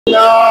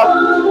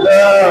of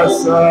the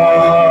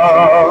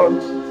sun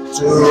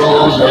to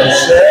the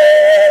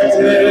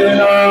setting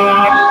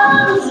of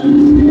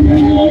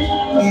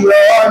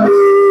your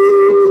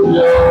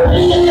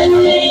name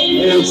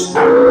is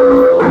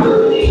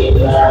holy,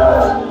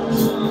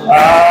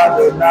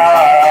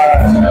 Adonai.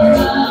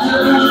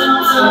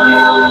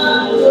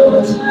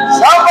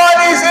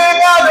 Somebody sing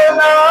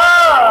Adonai.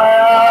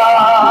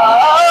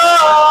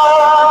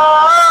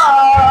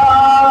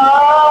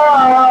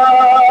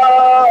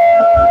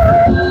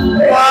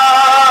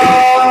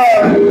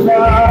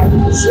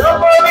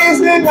 Somebody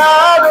sing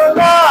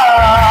Adonai.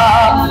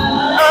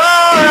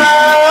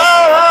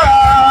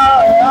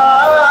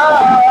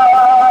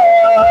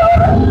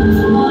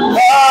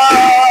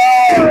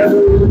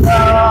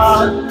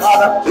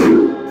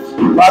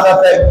 Father,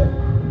 thank you.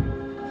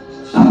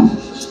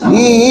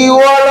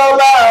 Ìwọ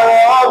lọba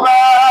ọba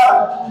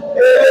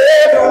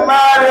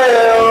Elédùmarè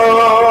o.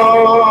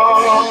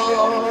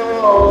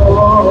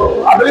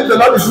 I believe the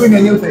Lord is doing a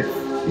new thing.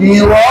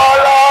 Ìwọ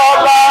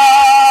lọba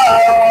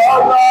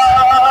ọba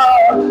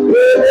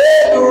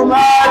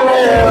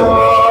Elédùmarè o.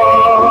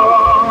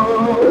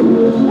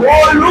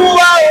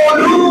 Olúwa,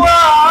 Olúwa,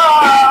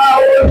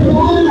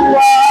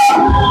 Olúwa,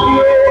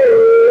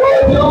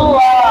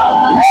 Olúwa,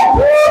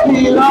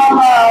 tóbi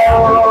lọ́ba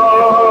o.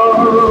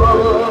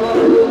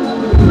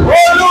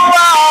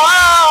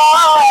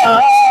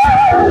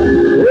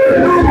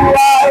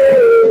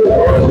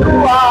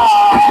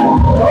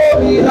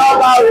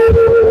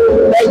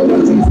 Thank you,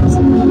 Jesus.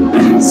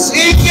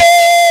 Seek it.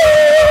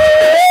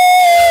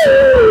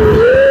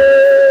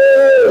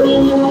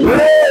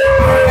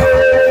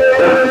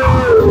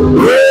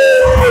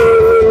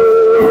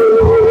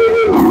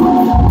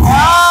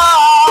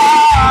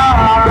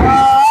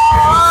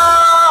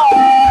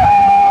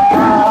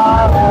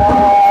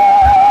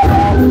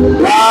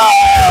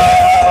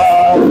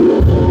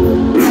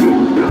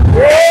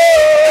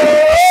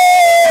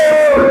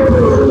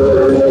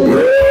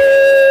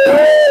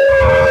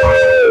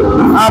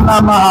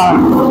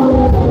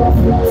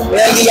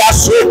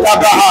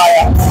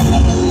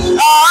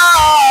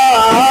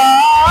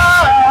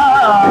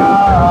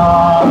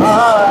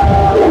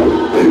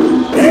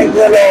 Thank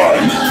you, Lord.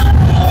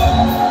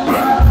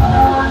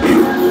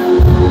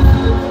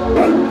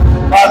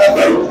 Father,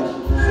 thank you.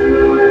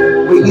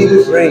 We give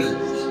you praise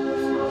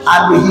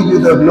and we give you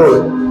the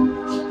glory.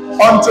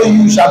 Unto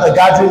you shall the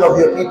gathering of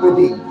your people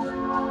be.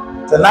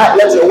 Tonight,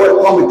 let your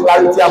word come with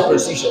clarity and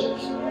precision,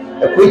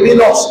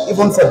 equipping us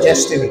even for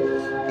destiny.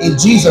 In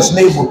Jesus'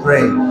 name we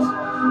pray.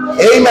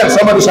 Amen.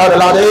 Somebody shout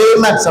aloud.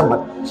 Amen.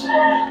 Somebody.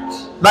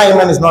 Now,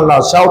 amen is not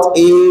loud. Shout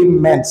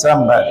amen.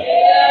 Somebody.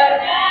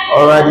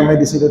 All right, you may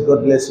be seated.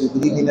 God bless you.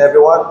 Good evening,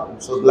 everyone. I'm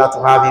so glad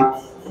to have you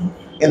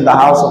in the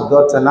house of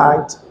God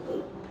tonight.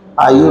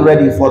 Are you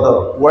ready for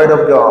the word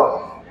of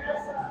God?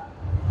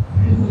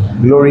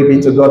 Glory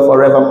be to God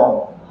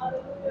forevermore.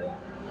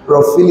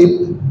 Prof.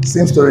 Philip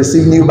seems to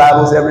receive new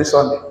Bibles every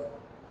Sunday.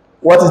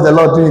 What is the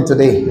Lord doing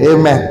today?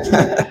 Amen.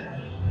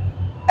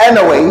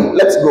 Anyway,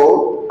 let's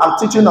go. I'm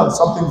teaching on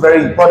something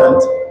very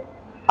important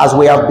as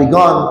we have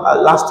begun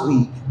last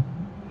week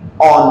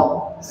on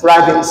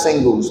thriving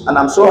singles. And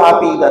I'm so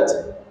happy that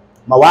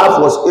my wife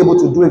was able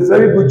to do a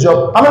very good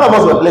job. How many of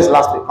us were blessed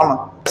last week? Come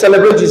on.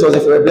 Celebrate Jesus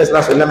if you were blessed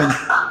last week. Let me know.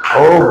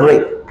 Oh,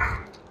 great.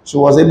 She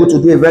was able to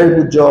do a very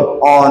good job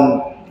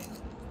on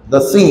the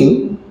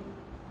theme.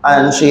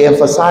 And she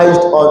emphasized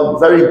on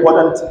very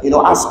important,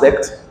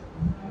 aspect.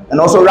 And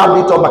also wrapped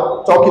it up by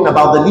talking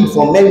about the need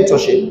for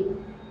mentorship.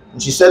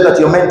 And she said that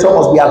your mentor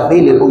must be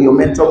available, your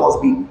mentor must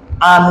be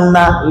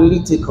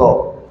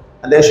analytical.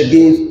 And then she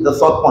gave the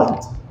third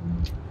point.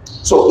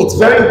 So it's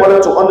very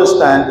important to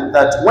understand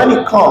that when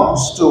it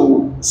comes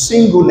to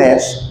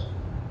singleness,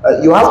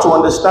 you have to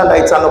understand that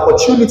it's an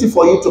opportunity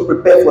for you to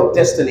prepare for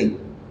destiny.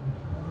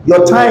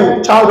 Your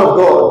time, child of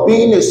God,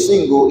 being a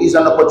single is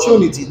an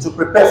opportunity to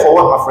prepare for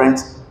what, my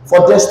friends?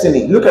 For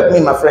destiny. Look at me,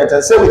 my friends,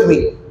 and say with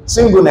me,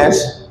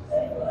 singleness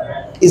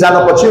is an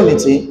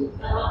opportunity.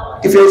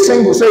 If you're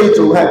single, say it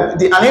to her.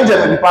 An angel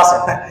may be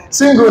passing.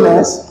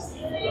 Singleness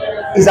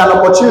is an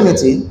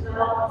opportunity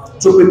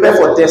to prepare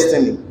for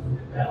destiny.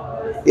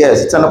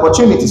 Yes, it's an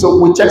opportunity. So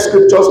we check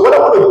scriptures. What I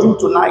want to do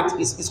tonight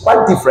is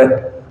quite different.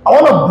 I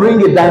want to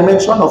bring a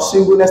dimension of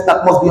singleness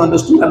that must be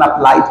understood and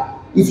applied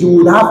if you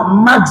would have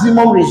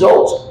maximum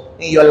results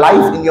in your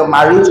life, in your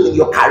marriage, in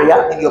your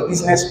career, in your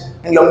business,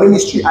 in your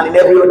ministry, and in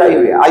every other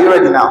area. Are you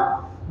ready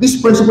now?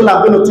 This principle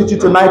I'm going to teach you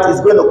tonight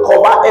is going to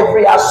cover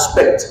every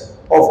aspect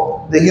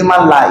of the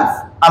human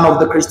life and of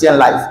the Christian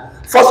life.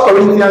 1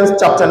 Corinthians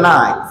chapter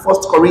 9. 1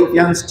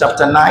 Corinthians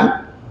chapter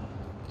 9.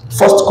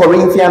 1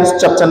 Corinthians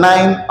chapter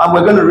 9, and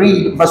we're going to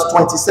read verse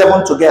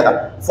 27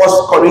 together.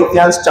 1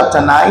 Corinthians chapter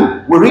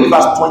 9, we read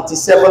verse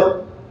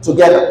 27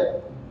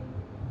 together.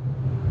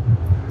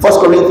 1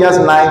 Corinthians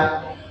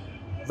 9,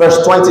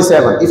 verse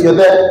 27. If you're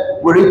there,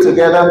 we read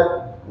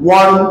together.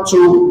 1,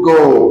 2,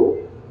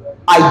 go.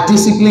 I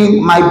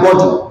discipline my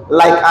body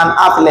like an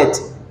athlete,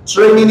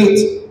 training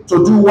it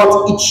to do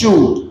what it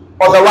should.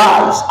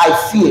 Otherwise,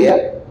 I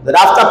fear that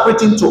after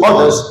preaching to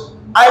others,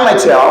 I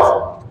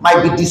myself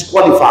might be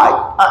disqualified.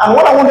 And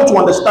what I want you to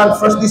understand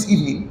first this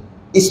evening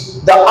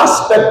is the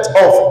aspect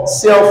of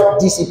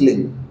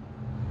self-discipline.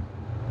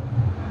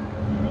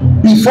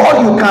 Before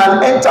you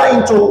can enter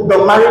into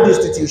the marriage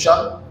institution,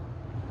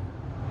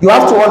 you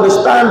have to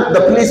understand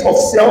the place of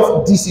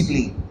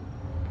self-discipline.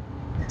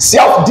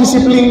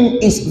 Self-discipline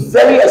is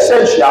very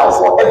essential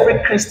for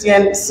every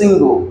Christian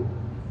single.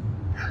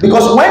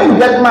 Because when you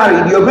get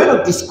married, you're going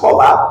to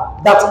discover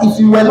that if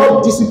you were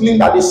not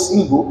disciplined as a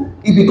single,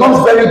 it becomes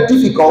very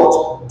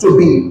difficult to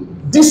be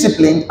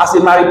disciplined as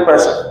a married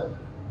person.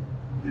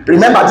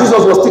 Remember,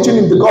 Jesus was teaching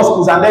in the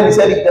Gospels, and then he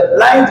said, if the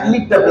blind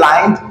lead the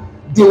blind,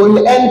 they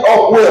will end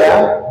up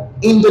where?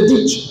 In the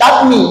ditch.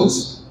 That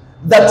means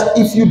that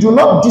if you do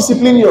not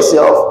discipline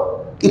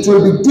yourself, it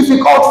will be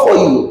difficult for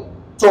you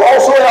to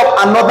also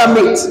help another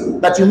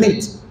mate that you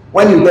meet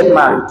when you get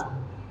married.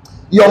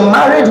 Your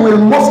marriage will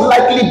most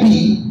likely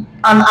be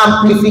an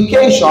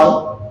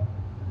amplification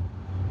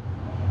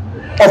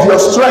of your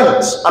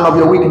strengths and of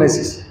your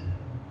weaknesses.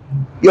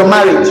 Your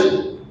marriage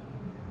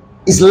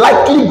is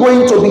likely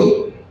going to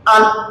be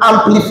an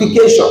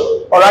amplification,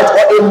 all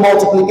right, or a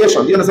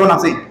multiplication. Do you understand what I'm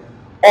saying?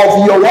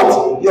 Of your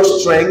what? Your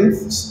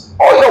strengths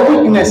or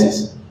your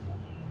weaknesses.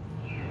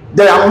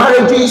 There are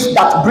marriages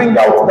that bring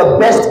out the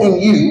best in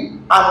you,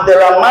 and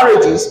there are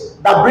marriages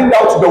that bring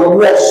out the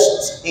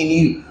worst in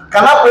you.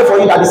 Can I pray for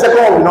you that the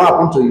second one will not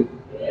happen to you?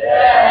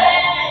 Yeah.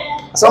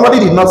 Somebody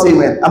did not say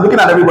amen. I'm looking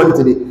at everybody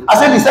today. I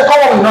said the second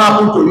one will not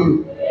happen to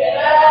you.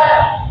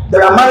 Yeah.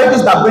 There are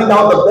marriages that bring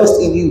out the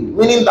best in you,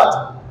 meaning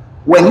that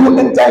when you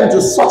enter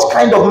into such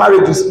kind of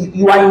marriages,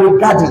 you are in a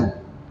garden.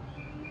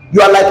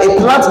 You are like a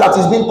plant that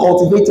is being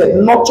cultivated,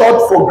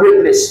 nurtured for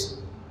greatness,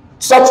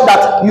 such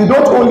that you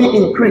don't only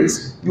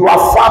increase, you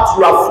are fat,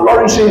 you are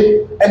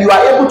flourishing, and you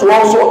are able to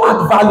also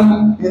add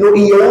value, in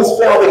your own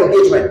sphere of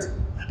engagement.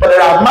 But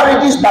there are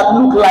marriages that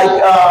look like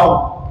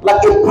a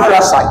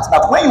parasite,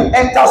 that when you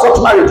enter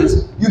such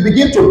marriages, you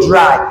begin to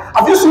dry.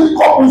 Have you seen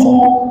couples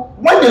who,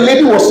 when the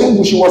lady was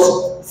single, she was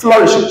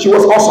flourishing, she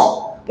was awesome.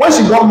 When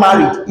she got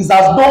married, it's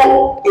as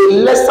though a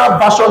lesser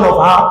version of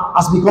her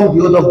has become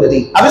the order of the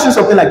day. Have you seen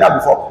something like that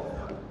before?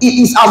 It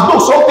is as though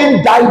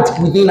something died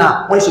within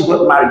her when she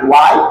got married.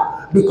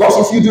 Why? Because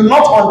if you do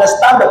not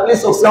understand the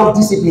place of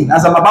self-discipline,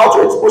 as I'm about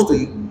to expose to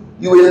you,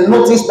 you will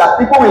notice that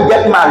people will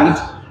get married.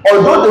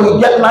 Although they will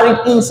get married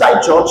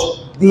inside church,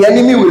 the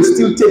enemy will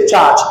still take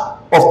charge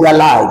of their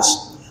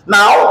lives.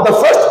 Now, the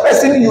first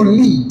person you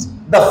lead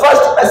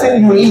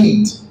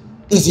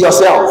is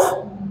yourself.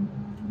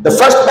 The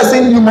first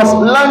person you must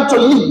learn to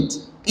lead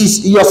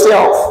is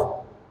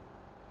yourself.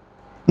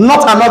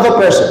 Not another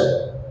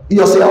person.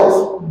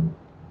 Yourself.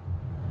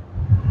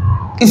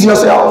 It's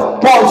yourself.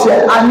 Paul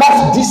said, I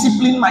must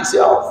discipline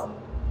myself.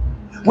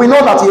 We know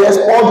that yes,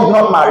 Paul did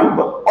not marry,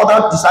 but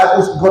other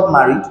disciples got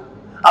married.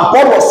 And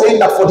Paul was saying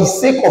that for the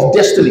sake of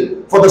destiny,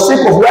 for the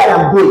sake of where I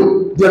am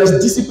going, there is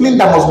discipline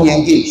that must be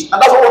engaged.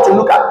 And that's what I want to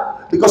look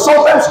at. Because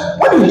sometimes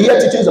when you hear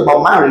teachings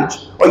about marriage,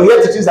 or you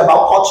hear teachings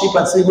about courtship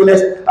and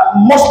singleness,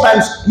 most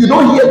times you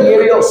don't hear the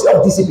area of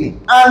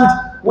self-discipline. And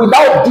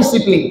without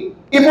discipline,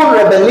 even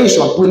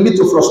revelation will lead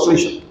to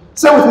frustration.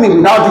 Say with me,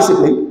 without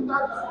discipline,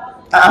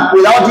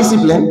 without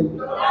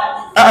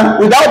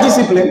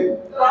discipline,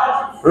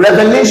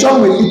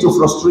 revelation will lead to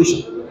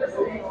frustration.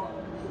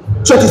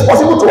 So it is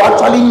possible to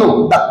actually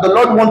know that the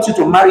Lord wants you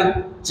to marry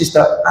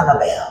Sister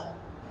Annabelle.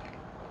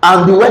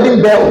 And the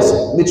wedding bells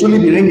may truly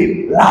be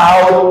ringing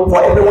loud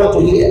for everyone to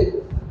hear.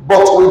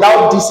 But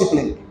without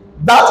discipline,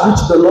 that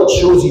which the Lord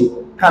shows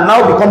you can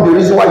now become the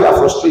reason why you are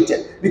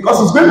frustrated. Because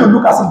it's going to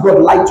look as if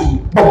God lied to you.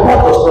 But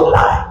God does not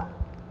lie.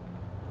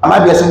 Am I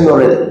blessing you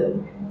already?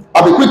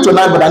 I'll be quick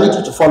tonight, but I need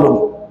you to follow me.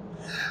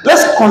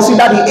 Let's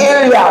consider the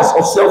areas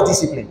of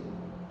self-discipline.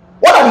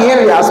 What are the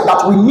areas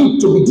that we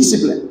need to be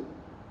disciplined?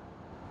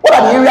 What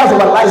are the areas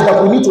of our lives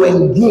that we need to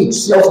engage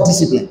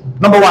self-discipline?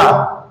 Number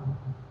one,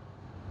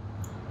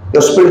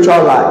 your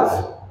spiritual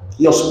life.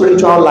 Your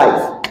spiritual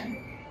life.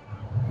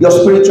 Your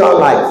spiritual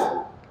life.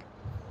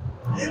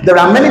 There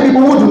are many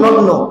people who do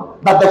not know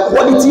that the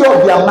quality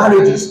of their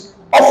marriages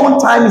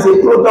oftentimes is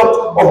a product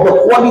of the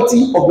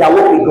quality of their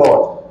work with God.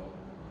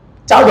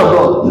 Child of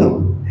God, no.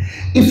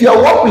 If your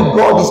work with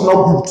God is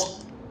not good,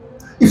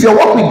 if your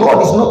work with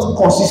God is not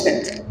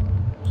consistent,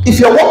 if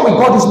your work with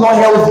God is not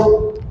healthy,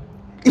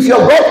 if your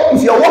work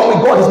with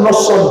God is not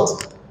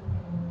solid,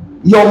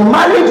 your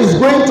marriage is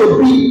going to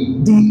be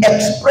the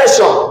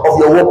expression of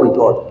your work with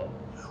God.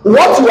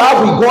 What you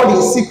have with God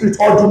in secret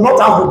or do not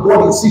have with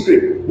God in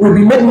secret will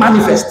be made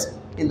manifest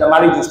in the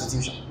marriage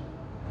institution.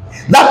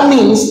 That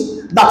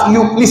means that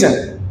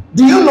listen,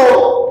 do you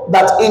know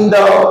that in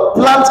the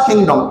plant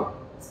kingdom,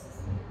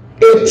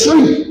 a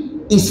tree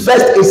is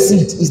first a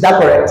seed? Is that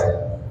correct?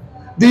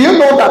 Do you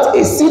know that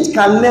a seed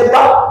can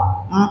never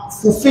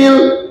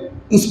fulfill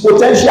its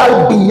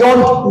potential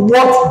beyond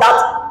what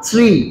that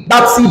tree,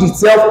 that seed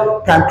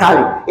itself can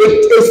carry?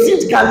 A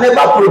seed can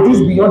never produce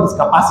beyond its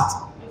capacity.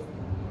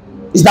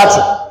 Is that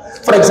true?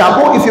 For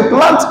example, if you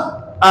plant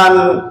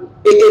a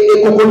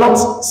coconut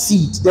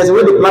seed, there's a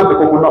way they plant the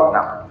coconut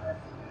now.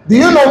 Do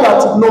you know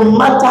that no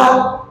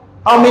matter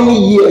how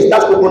many years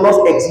that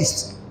coconut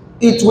exists,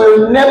 it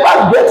will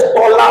never get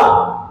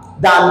taller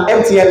than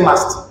MTN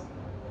mast?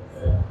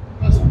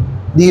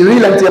 The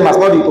real MTN mast,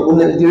 not the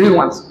coconut, the real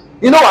ones.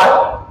 You know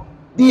what?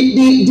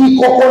 The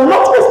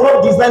coconut was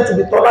not designed to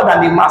be taller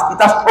than the mast.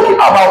 It has, okay,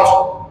 how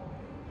about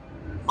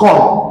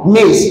corn,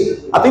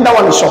 maize? I think that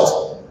one is short.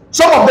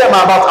 Some of them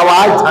are about our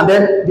height, and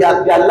then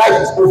their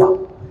life is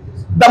over.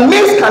 The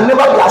maize can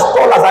never be as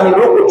tall as an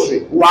iroko tree.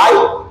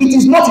 Why? It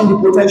is not in the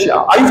potential.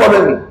 Are you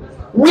following me?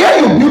 Where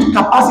you build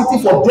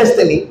capacity for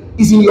destiny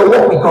is in your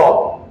work with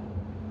God.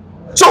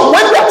 So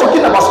when we are talking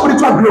about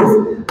spiritual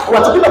growth, we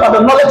are talking about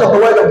the knowledge of the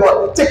word of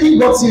God, taking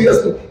God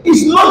seriously.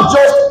 It's not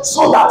just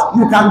so that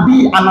you can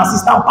be an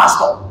assistant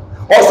pastor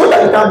or so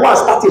that you can go and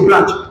start a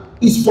branch.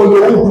 It's for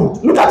your own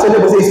good. Look at your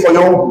neighbor and say, it's for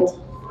your own good.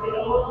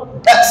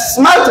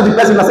 Smile to the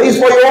person and say, it's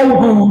for your own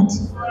good.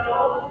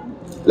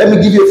 Let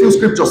me give you a few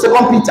scriptures.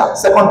 Second Peter.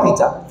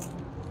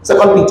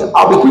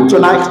 I'll be quick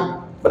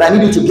tonight, but I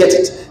need you to get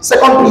it.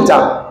 Second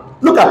Peter.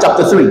 Look at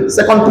chapter 3.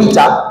 Second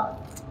Peter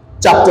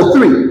chapter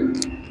 3.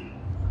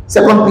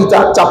 Second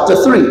Peter chapter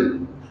 3,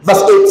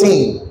 verse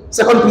 18.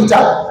 Second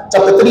Peter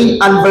chapter 3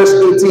 and verse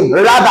 18.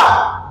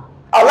 Rather,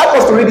 I'd like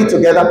us to read it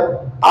together.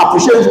 I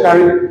appreciate you can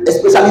read,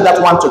 especially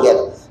that one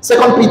together.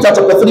 Second Peter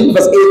chapter 3,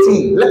 verse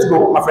 18. Let's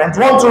go, my friends.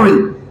 1 to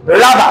read.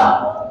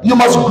 Rather, you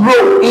must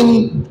grow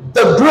in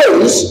the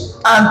grace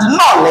and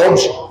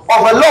knowledge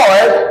of the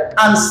Lord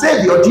and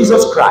Savior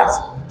Jesus Christ.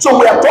 So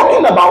we are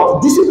talking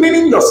about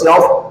disciplining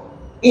yourself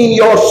in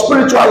your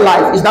spiritual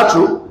life. Is that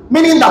true?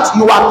 Meaning that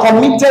you are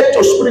committed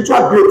to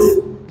spiritual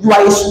growth. You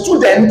are a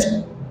student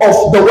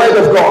of the word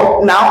of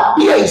God. Now,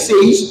 here it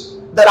says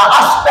there are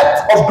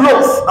aspects of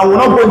growth, and we're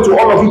not going to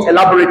all of it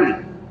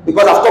elaborately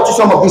because I've taught you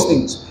some of these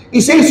things.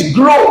 It says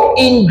grow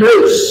in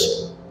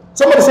grace.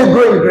 Somebody say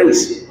grow in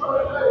grace.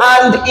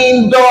 And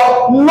in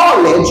the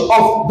knowledge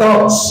of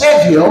the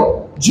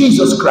Savior,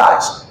 Jesus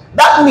Christ.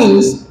 That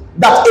means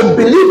that a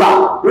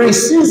believer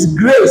receives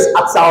grace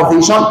at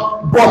salvation,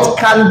 but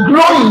can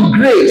grow in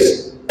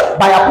grace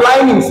by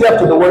applying himself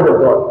to the word of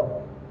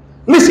God.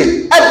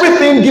 Listen,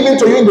 everything given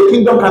to you in the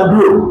kingdom can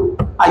grow.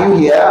 Are you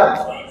here?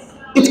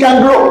 It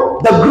can grow.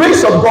 The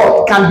grace of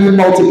God can be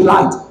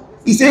multiplied.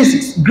 He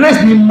says, grace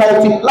be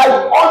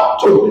multiplied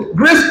unto you.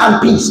 Grace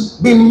and peace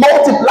be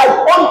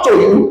multiplied unto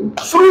you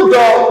through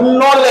the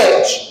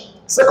knowledge.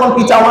 2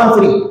 Peter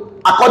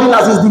 1:3. According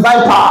as his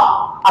divine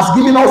power has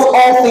given us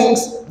all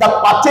things that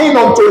pertain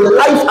unto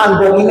life and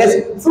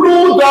godliness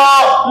through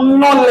the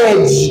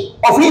knowledge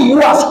of him who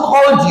has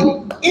called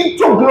you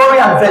into glory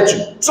and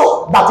virtue.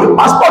 So that a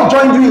pastor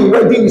joined you in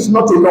wedding is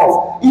not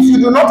enough. If you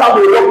do not have a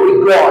walk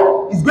with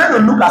God, it's going to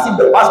look as if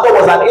the pastor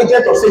was an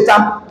agent of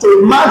Satan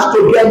to merge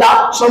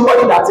together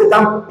somebody that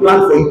Satan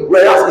planned for you,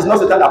 whereas it's not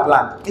Satan that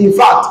planned. In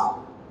fact,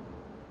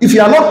 if you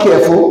are not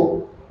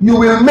careful, you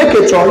will make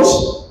a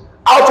choice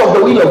out of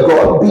the will of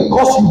God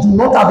because you do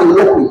not have a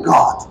walk with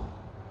God.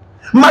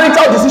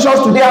 Marital decisions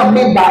today are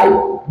made by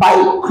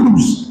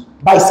cruise,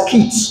 by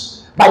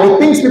skits, by the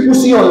things people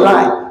see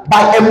online,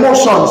 by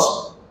emotions.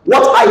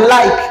 What I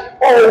like,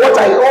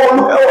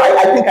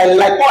 I think I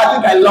like, I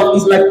think I love.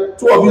 It's like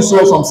two of you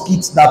saw some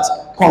skits that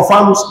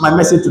confirms my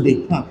message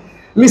today.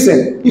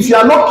 Listen, if you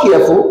are not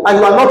careful and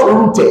you are not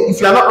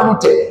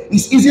rooted,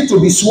 it's easy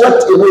to be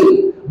swept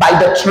away by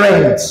the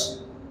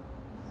trends.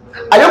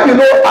 I hope you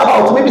know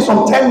about maybe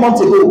some 10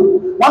 months ago,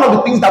 one of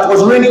the things that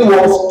was raining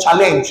was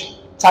challenge.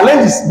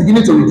 Challenge is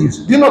beginning to reduce.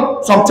 Do you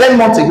know some 10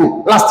 months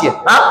ago, last year,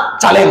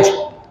 challenge.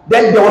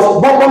 Then there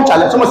was bomb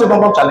challenge. Someone said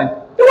bomb challenge.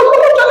 There was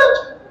bomb challenge.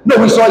 No,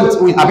 we saw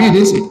it. Have you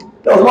didn't see?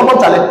 There was bomb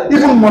challenge.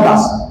 Even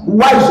mothers,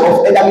 wives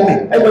of elderly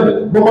men,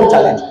 everybody, bomb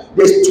challenge.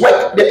 There's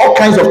twerk, there are all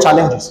kinds of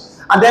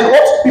challenges. And then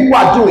what people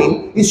are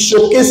doing is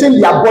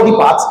showcasing their body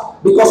parts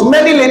because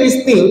many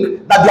ladies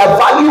think that their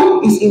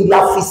value is in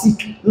their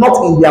physique,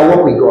 not in their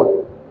work with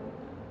God.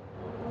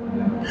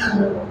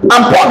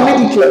 And Paul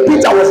made it clear.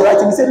 Peter was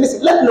writing. He said,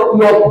 listen, let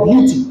your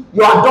beauty,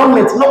 your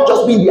adornment, not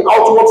just be in the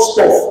outward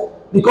stuff.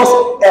 Because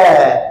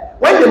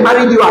when they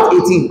married you at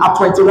 18, at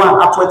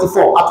 21, at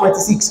 24, at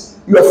 26,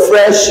 you are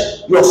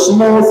fresh, you are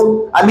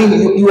smooth. I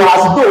mean, you are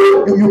as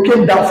though you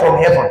came down from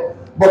heaven.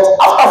 But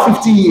after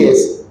 50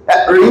 years,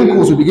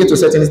 wrinkles will begin to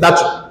set in. Is that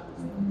true?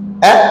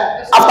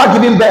 After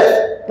giving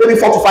birth, maybe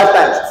 4 to 5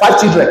 times, 5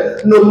 children,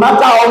 no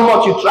matter how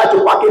much you try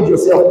to package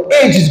yourself,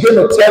 age is going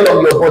to tell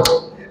on your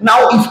body.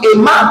 Now, if a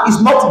man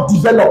is not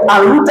developed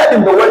and rooted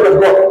in the word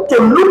of God to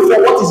look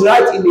for what is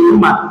right in a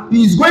woman,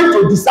 he is going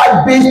to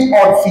decide based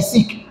on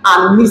physique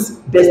and miss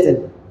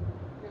destiny.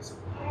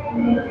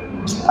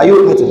 Are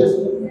you okay to this?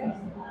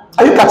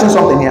 Are you catching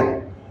something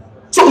here?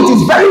 So it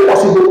is very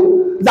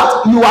possible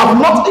that you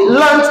have not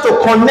learned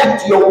to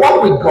connect your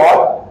work with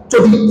God to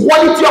the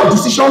quality of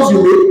decisions you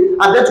make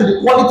and then to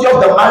the quality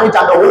of the marriage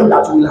and the home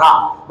that you will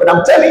have. But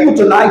I'm telling you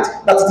tonight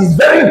that it is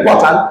very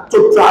important to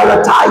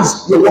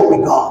prioritize your work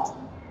with God.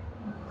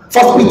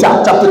 1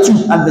 Peter chapter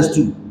 2 and verse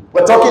 2.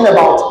 We're talking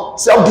about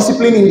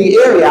self-discipline in the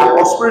area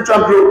of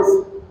spiritual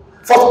growth.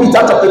 1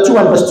 Peter chapter 2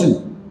 and verse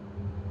 2.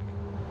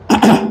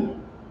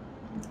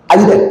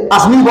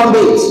 As newborn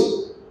babes.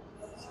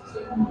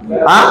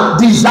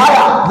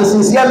 Desire the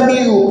sincere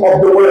milk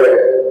of the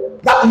word,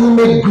 that you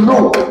may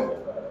grow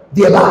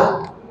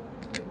thereby.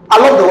 I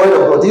love the word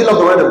of God. Do you love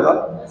the word of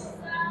God?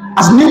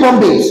 As newborn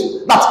babes.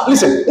 But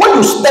listen, when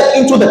you step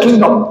into the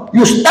kingdom,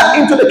 you step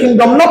into the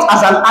kingdom not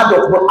as an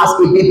adult, but as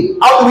a baby.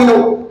 How do we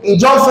know? In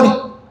John 3,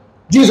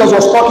 Jesus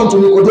was talking to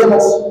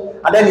Nicodemus.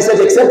 And then he said,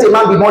 except a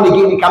man be born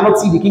again, he cannot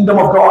see the kingdom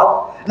of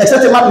God. And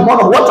except a man be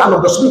born of water and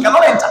of the Spirit,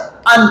 cannot enter.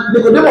 And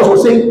Nicodemus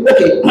was saying,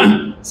 okay,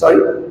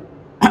 sorry.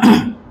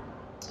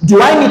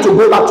 Do I need to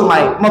go back to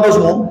my mother's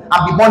womb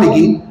and be born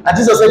again? And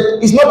Jesus said,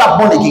 it's not that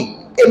born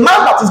again. A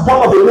man that is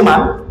born of a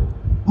woman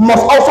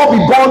must also be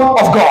born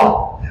of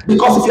God.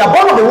 Because if you are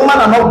born of a woman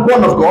and not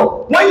born of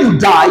God, when you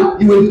die,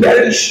 you will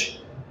perish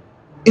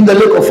in the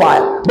lake of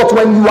fire. But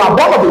when you are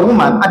born of a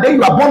woman and then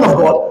you are born of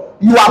God,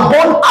 you are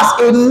born as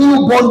a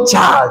newborn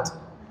child.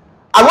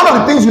 And one of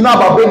the things you know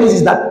about babies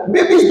is that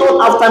babies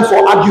don't have time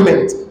for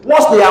argument.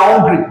 Once they are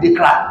hungry, they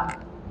cry.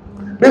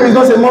 Babies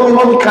don't say,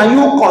 mommy, can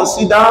you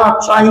consider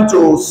trying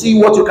to see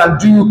what you can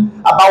do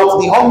about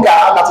the hunger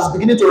that is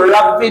beginning to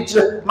ravage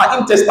my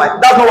intestine?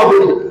 That's not what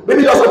baby do.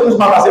 Baby just opens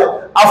mouth and says,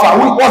 Alpha,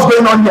 what's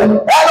going on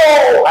here?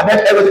 Hello! And then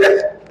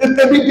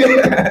everything.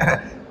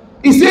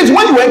 He says,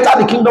 when you enter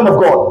the kingdom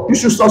of God, you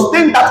should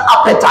sustain that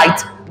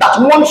appetite that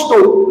wants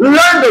to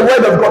learn the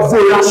word of God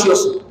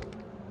voraciously.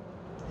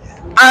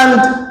 And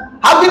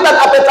having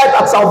that appetite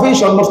at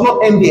salvation must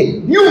not end there.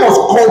 You must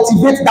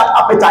cultivate that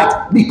appetite,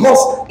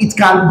 because it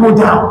can go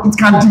down, it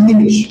can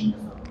diminish.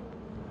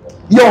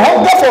 Your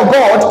hunger for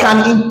God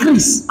can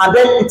increase and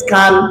then it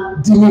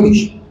can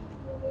diminish.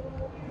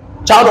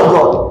 Child of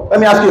God, let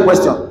me ask you a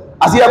question.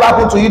 Has it ever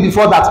happened to you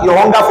before that your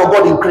hunger for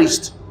God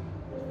increased?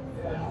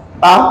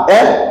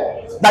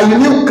 That you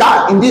knew,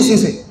 God, in this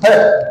season,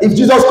 if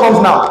Jesus comes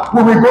now,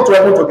 we will go to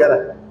heaven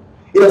together.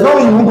 It does not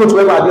mean you won't go to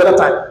heaven at the other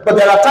time. But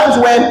there are times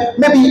when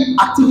maybe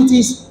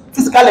activities,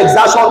 physical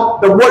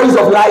exertion, the worries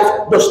of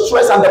life, the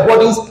stress and the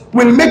bodies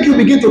will make you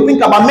begin to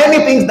think about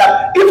many things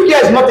that if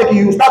care is not taken,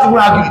 you start even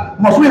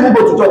arguing. Must we even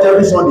go to church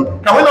every Sunday?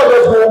 Can we not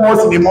just go once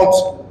in a month?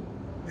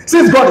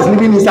 Since God is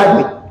living inside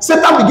me,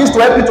 Satan begins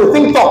to help you to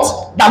think thoughts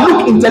that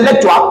look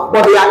intellectual,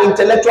 but they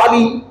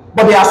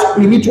are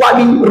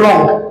spiritually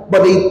wrong,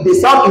 but they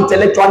sound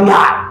intellectually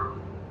high.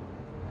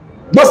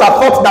 Those are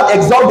thoughts that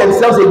exalt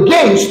themselves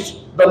against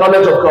the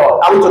knowledge of God.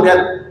 Are we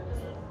together?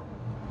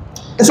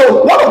 And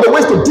so one of the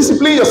ways to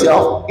discipline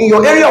yourself in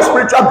your area of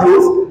spiritual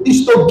growth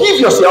is to give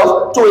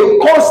yourself to a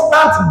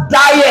constant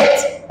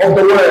diet of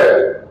the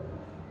word.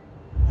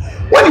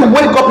 When you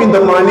wake up in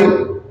the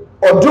morning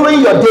or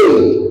during your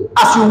day,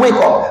 as you wake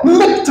up,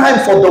 make time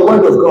for the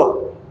word of God.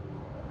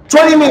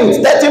 20 minutes,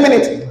 30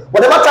 minutes,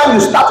 whatever time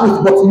you start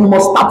with, but you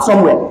must start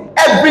somewhere.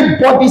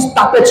 Everybody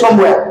started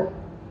somewhere.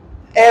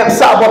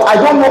 Sir, but I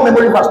don't know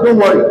memory verse. Don't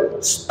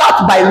worry.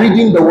 Start by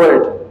reading the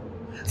word.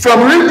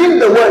 From reading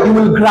the word, you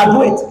will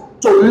graduate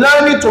to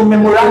learning to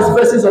memorize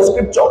verses of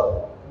scripture.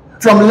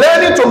 From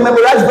learning to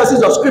memorize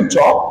verses of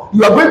scripture,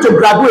 you are going to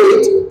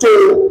graduate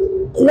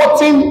to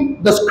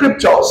quoting the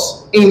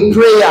scriptures in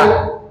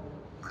prayer.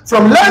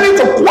 From learning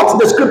to quote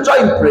the scripture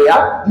in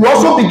prayer, you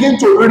also begin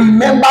to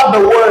remember the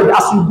word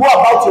as you go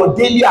about your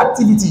daily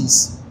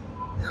activities.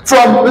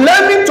 From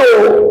learning to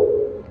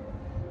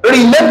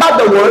remember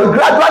the word,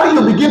 gradually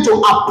you begin to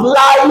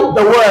apply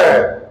the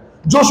word.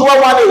 Joshua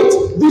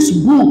 1:8, this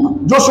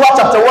book, Joshua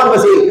chapter 1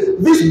 verse 8,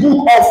 this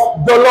book of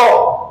the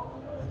law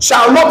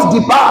shall not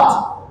depart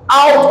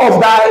out of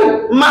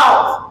thy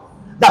mouth,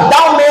 that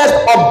thou mayest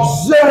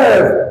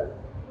observe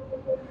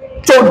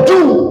to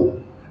do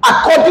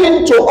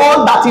according to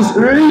all that is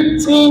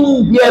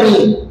written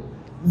therein.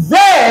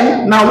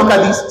 Then, now look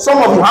at this. Some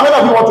of you, how many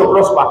of you want to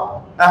prosper?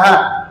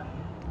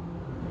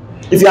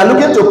 If you are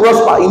looking to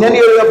prosper in any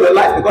area of your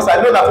life, because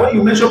I know that when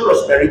you mention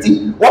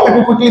prosperity, what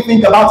people quickly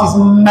think about is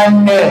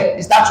money.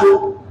 Is that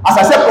true? As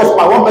I said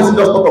prosper, one person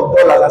just thought of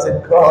dollars. I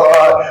said,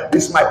 God,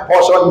 this is my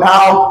portion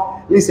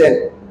now.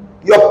 Listen,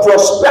 your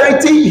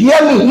prosperity,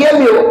 hear me,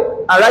 and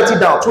write it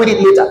down, tweet it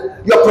later.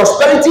 Your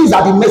prosperity is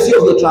at the mercy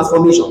of your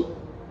transformation.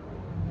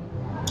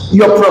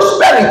 Your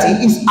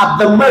prosperity is at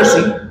the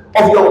mercy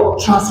of your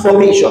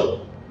transformation.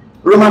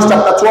 Romans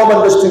chapter 12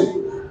 and verse 2.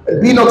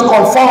 Be not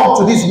conformed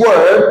to this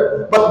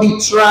world, but be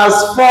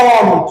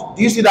transformed.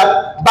 Do you see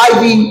that? By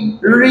the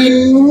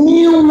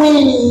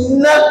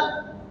renewing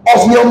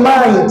of your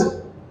mind.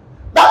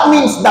 That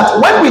means that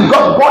when we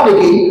got born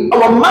again,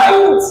 our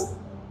minds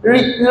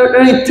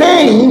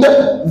retained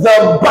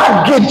the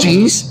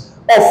baggages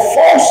of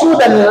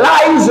falsehood and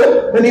lies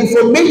and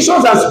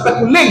informations and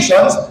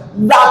speculations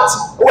that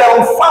were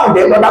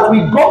unfounded, or that we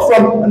got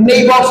from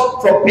neighbors,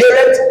 from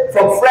parents,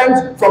 from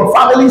friends, from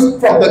families,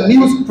 from the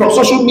news, from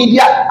social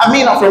media,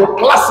 from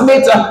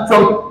classmates,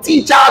 from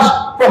teachers,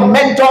 from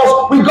mentors.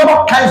 We got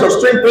all kinds of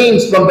strange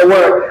things from the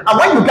word. And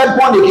when you get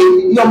born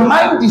again, your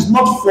mind is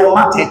not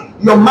formatted.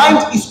 Your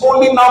mind is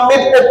only now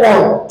made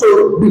open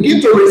to begin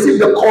to receive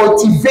the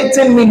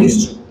cultivating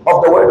ministry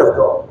of the word of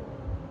God.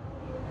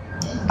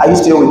 Are you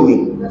still with me?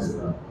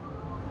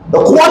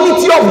 The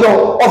quality of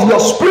your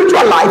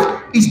spiritual life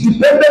is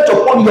dependent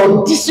upon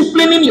your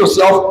disciplining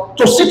yourself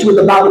to sit with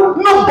the Bible.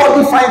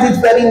 Nobody finds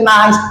it very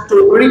nice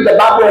to read the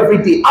Bible every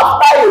day.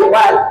 After a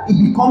while, it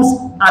becomes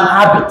an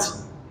habit.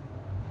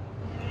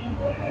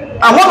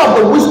 And one of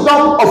the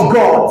wisdom of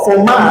God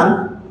for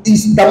man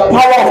is the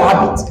power of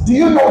habit. Do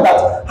you know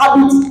that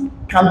habit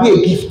can be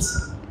a gift?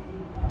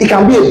 It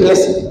can be a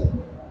blessing.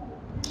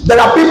 There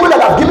are people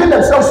that have given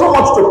themselves so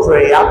much to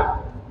prayer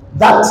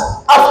that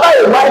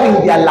after a while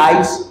in their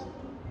lives,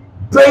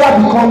 prayer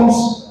becomes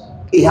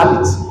a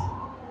habit.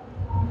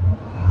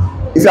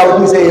 If you are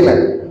with me, say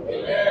amen.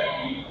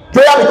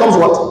 Prayer becomes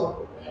what?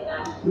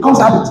 Becomes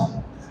habit.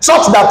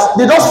 Such that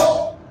they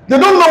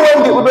don't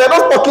know when they're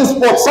not talking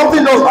sports.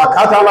 Something does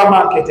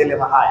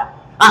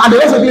and they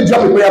also didn't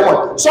drop a prayer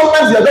point.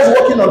 Sometimes they're just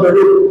walking on the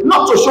road,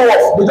 not to show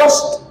off. They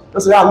just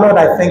say, "Ah, Lord,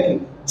 I thank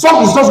you."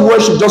 Some is just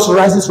worship, just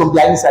rises from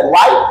their inside.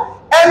 Why?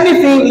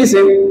 Anything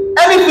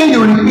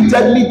you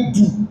repeatedly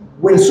do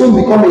will soon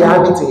become a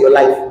habit in your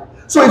life.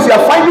 So if you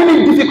are finding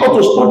it difficult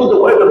to study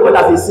the word of God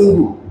as a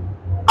single,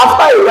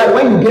 after a while,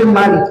 when you get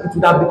married, it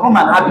would have become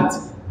an habit.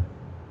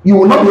 You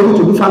will not be able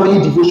to do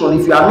family devotion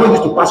if you are not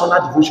used to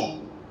personal devotion.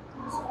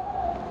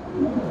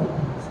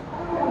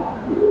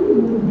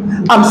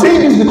 I'm saying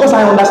this because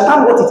I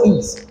understand what it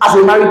is as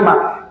a married man.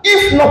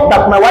 If not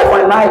that my wife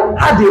and I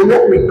had a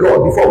walk with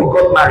God before we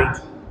got married,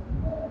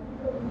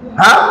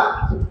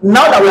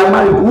 now that we are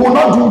married, we will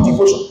not do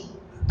devotion.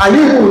 And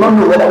you will not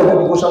know whether we do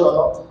devotion or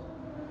not.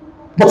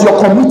 But your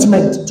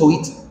commitment to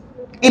it,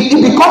 it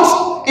becomes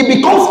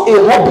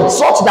a habit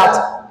such that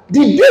the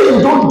day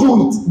you don't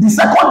do it, the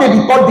second day,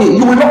 the third day,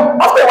 you will not,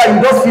 after a while,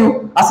 you just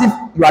feel as if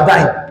you are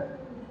dying.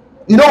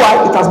 You know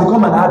why? It has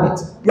become an habit.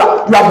 You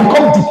have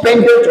become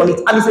dependent on it,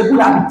 and it's a good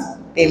habit.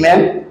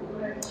 Amen.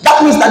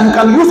 That means that you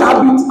can use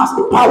habits as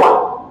the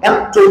power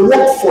to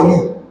work for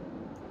you.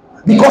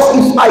 Because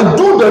if I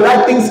do the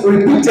right things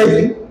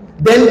repeatedly,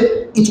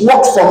 then it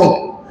works for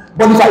me.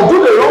 But if I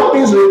do the wrong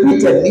things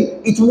repeatedly,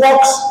 it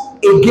works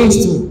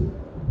against me.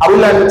 Are we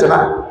learning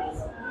tonight?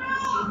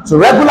 So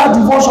regular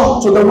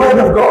devotion to the word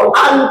of God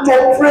and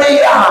to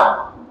prayer.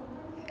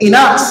 In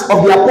Acts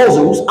of the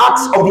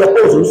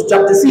Apostles,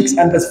 chapter 6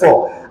 and verse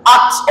 4.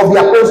 Acts of the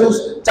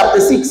Apostles, chapter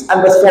 6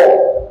 and verse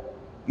 4.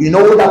 You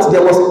know that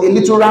there was a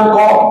little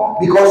rancor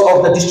because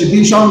of the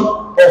distribution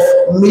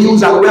of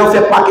meals and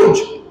welfare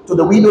package to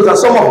the widows and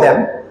some of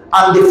them.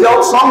 And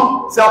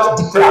some felt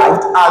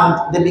deprived,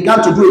 and they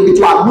began to do a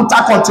little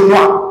luta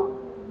continua.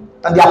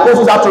 And the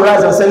apostles had to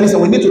rise and say,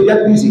 listen, we need to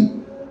get busy.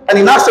 And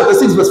in Acts chapter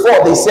 6 verse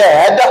 4, they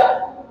said,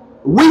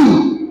 we,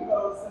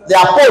 the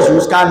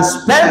apostles, can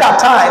spend our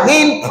time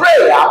in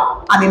prayer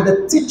and in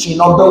the teaching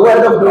of the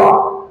word of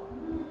God.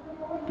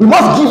 We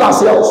must give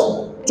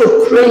ourselves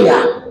to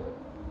prayer.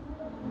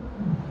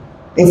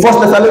 In 1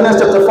 Thessalonians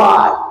chapter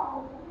 5,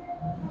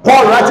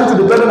 Paul writing to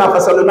the brethren of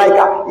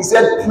Thessalonica, he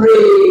said,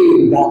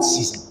 pray without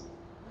ceasing.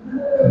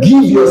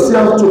 Give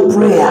yourself to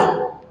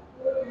prayer.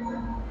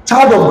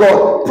 Child of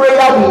God,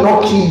 prayer will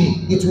not kill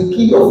you. It will kill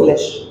your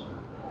flesh.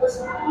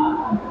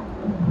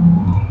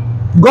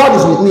 God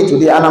is with me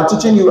today, and I'm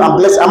teaching you. I'm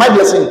blessing. Am I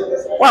blessing you?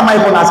 What am I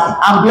even asking?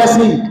 I'm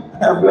blessing you.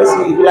 I'm blessing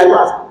you. If you like to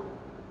ask.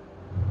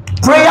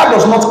 Prayer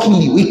does not kill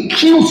you. It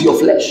kills your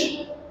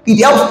flesh.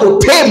 It helps to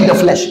tame the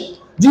flesh.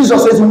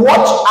 Jesus says,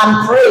 watch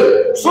and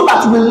pray so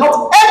that you will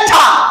not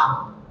enter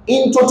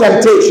into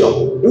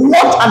temptation.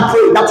 Watch and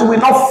pray that you will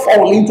not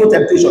fall into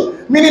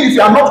temptation. Meaning, if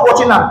you are not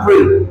watching and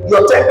praying,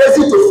 your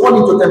tendency to fall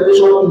into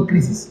temptation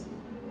increases.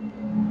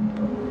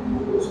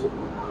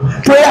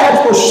 Prayer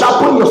helps to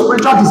sharpen your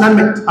spiritual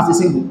discernment as a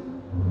single.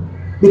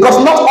 Because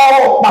not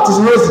all that is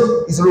rosy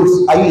is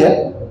rose. Are you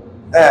here?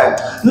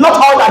 Not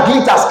all that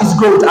glitters is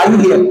gold. Are you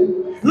here?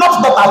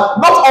 Not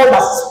all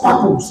that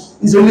sparkles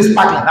is really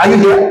sparkling. Are you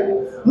here?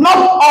 Not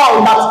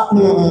all that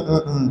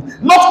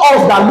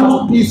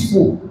looks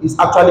peaceful is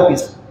actually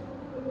peaceful.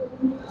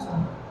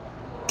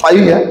 Are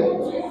you here?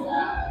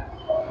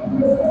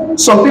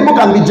 Some people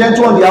can be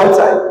gentle on the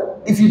outside.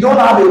 If you don't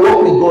have a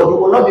walk with God, you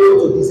will not be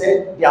able to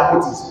discern their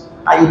motives.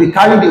 And you'll be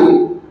carried away.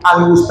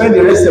 And you will spend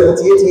the rest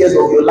 78 years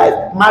of your life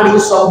marrying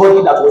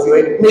somebody that was your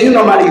enemy. May you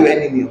not marry your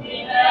enemy.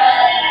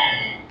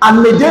 Amen.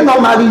 And may they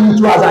not marry you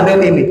too as an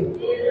enemy. Amen.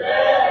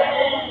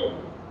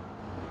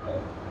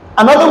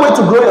 Another way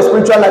to grow your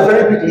spiritual life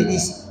very quickly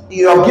is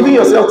you are giving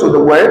yourself to the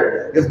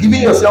word. You're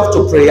giving yourself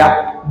to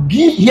prayer.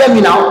 Hear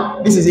me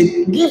now. This is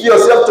it. Give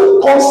yourself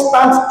to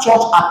constant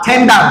church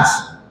attendance.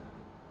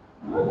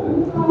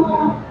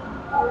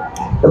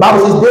 The Bible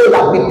says, they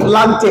that be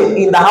planted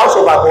in the house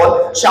of our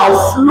God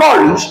shall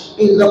flourish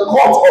in the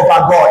court of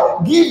our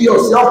God. Give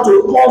yourself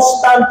to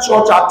constant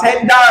church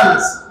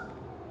attendance.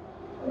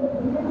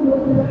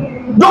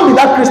 Don't be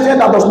that Christian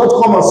that does not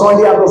come on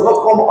Sunday and does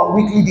not come on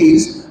weekly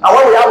days. And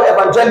when we have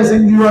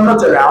evangelism, you are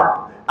not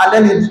around. And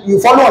then you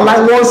follow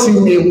online once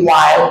in a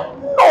while.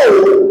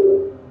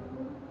 No.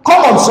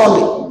 Come on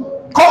Sunday.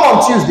 Come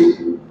on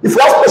Tuesday. If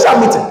we have special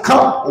meeting,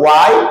 come.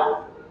 Why?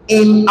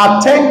 In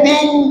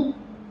attending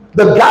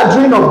the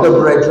gathering of the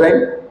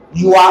brethren,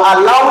 you are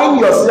allowing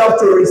yourself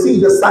to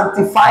receive the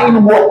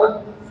sanctifying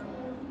work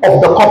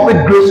of the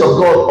corporate grace of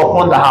God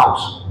upon the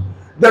house.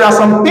 There are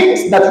some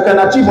things that you can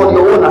achieve on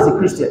your own as a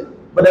Christian,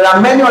 but there are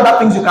many other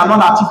things you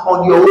cannot achieve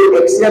on your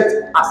own except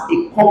as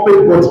a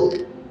corporate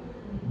body.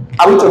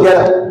 Are we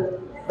together?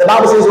 The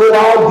Bible says, oh,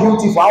 how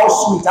beautiful, how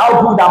sweet,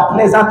 how good and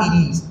pleasant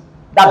it is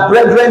that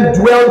brethren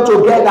dwell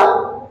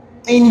together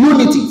in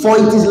unity. For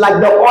it is like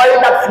the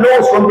oil that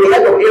flows from the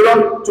head of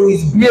Aaron to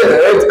his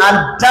beard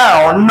and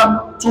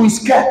down to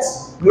his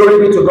skirts.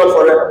 Glory be to God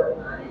forever.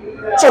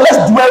 So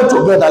let's dwell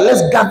together.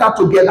 Let's gather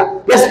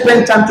together. Let's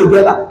spend time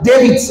together.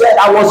 David said,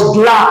 I was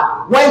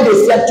glad when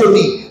they said to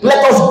me,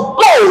 let us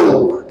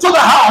go to the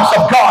house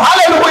of God.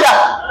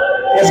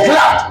 Hallelujah. He was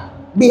glad.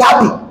 Be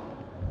happy.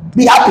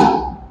 Be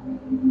happy.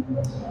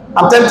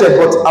 I'm tempted,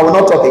 but I will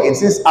not talk again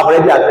since I've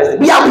already addressed it.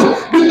 Be happy.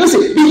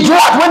 Listen, be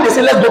glad when they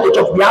say let's go to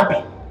church. Be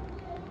happy.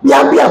 Be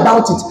happy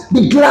about it.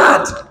 Be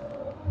glad.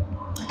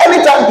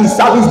 Anytime is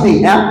service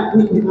day,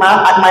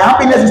 my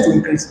happiness is to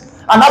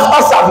increase. And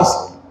after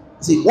service,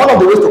 see, one of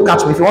the ways to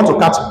catch me, if you want to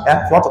catch me,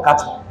 if you want to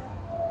catch me,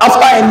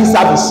 after any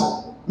service,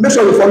 make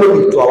sure you follow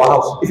me to our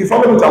house. If you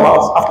follow me to our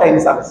house after any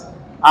service,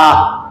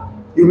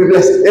 you'll be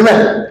blessed.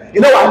 Amen.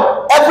 You know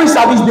what? Every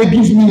service day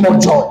gives me more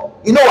joy.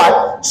 You know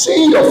what?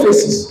 Seeing your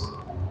faces,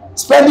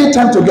 spending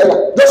time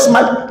together, just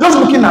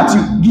looking at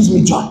you gives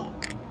me joy.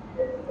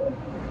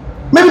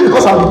 Maybe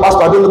because I'm the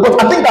pastor, I don't know,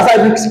 but I think that's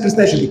how every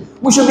Christian should be.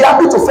 We should be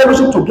happy to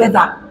fellowship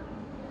together.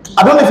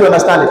 I don't know if you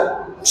understand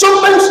it.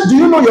 Sometimes, do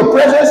you know your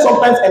presence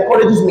sometimes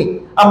encourages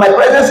me, and my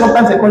presence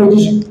sometimes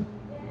encourages you?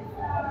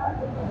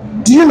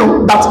 Do you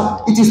know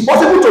that it is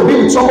possible to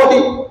be with somebody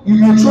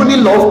you truly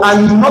love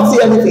and you do not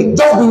see anything?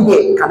 Just being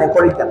there can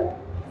encourage them.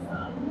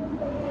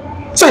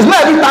 So it's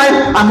not every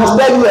time I must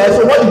tell you,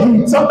 so what do you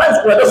do? Sometimes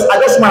I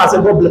just smile and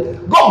say,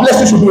 God bless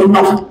you should be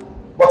enough.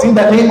 But in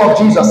the name of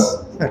Jesus.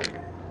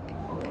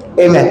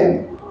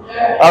 Amen.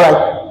 All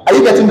right. Are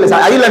you getting blessed?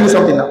 Are you learning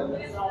something now?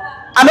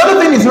 Another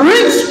thing is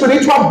read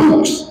spiritual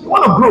books. You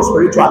want to grow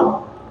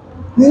spiritually.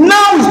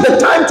 Now is the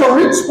time to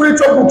read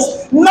spiritual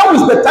books. Now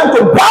is the time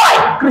to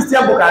buy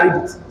Christian book and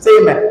read it. Say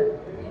amen.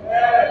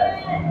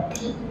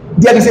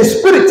 There is a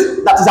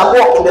spirit that is at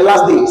work in the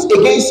last days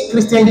against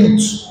Christian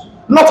youth.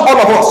 Not all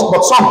of us,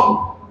 but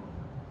some.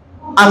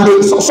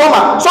 And some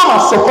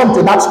have succumbed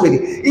to that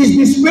spirit. It's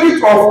the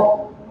spirit of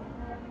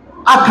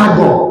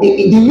Akagon.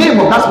 The name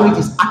of that spirit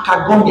is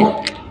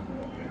Akagonia.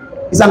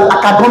 It's an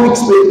academic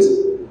spirit.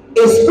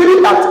 A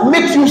spirit that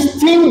makes you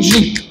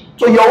stingy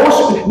to your own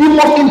spirit. The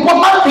most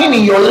important thing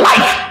in your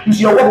life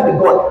is your work with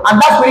God. And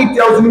that spirit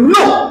tells you,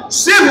 no,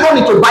 save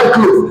money to buy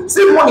clothes,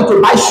 save money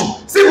to buy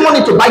shoes, save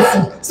money to buy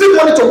food, save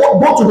money to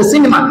go to the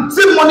cinema,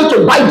 save money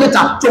to buy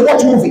data, to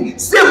watch movie,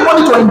 save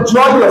money to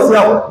enjoy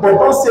yourself, but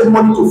don't save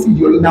money to feed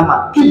your inner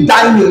man. Keep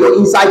dying in your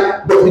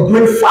inside, but be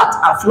growing fat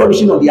and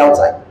flourishing on the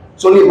outside.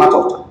 It's only a matter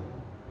of time.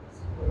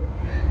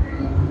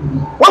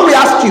 When we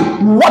ask you,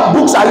 what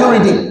books are you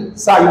reading?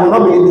 Sir, you will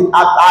not be reading.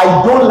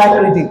 I don't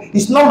like reading.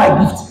 It's not my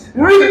gift.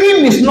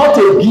 Reading is not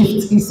a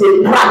gift. It's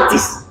a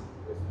practice.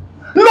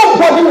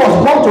 Nobody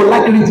was born to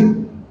like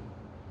reading.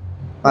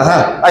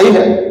 Are you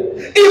there?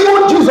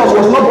 Even Jesus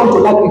was not born to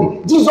like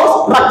reading. Jesus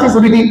practiced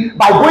reading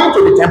by going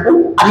to the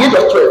temple at the age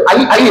of 12.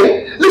 Are you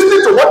here?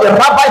 Listening to what the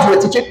rabbis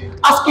were teaching,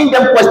 asking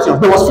them questions.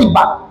 There was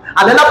feedback.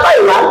 And then after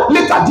a while,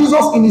 later,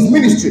 Jesus in his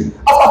ministry,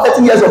 after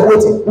 30 years of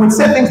waiting, would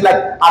say things like,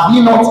 have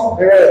you not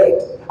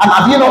read? And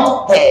have you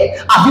not heard?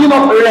 Have you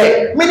not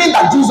read? Meaning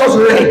that Jesus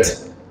read.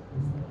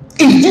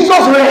 If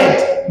Jesus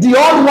read, the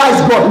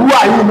all-wise God, who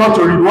are you not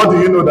to read? What do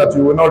you know that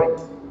you will not read?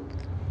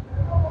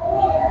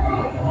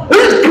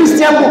 Read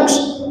Christian books.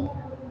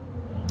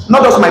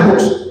 Not just my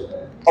books.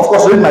 Of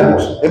course, read my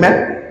books.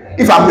 Amen?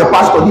 If I'm your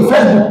pastor, the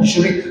first book you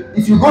should read.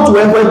 If you go to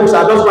every books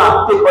and just go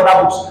and take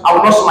other books, I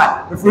will not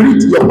smile. If you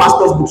read your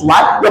pastor's books,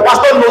 why? Your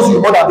pastor knows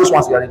you more than those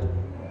ones you are reading.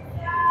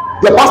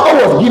 Your pastor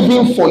was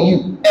giving for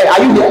you. Hey,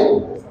 are you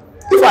there?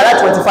 If I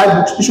write 25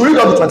 books, you should read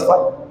all the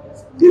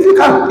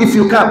 25. If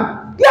you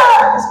can.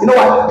 Yes. You know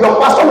what? Your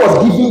pastor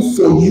was giving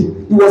for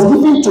you. He was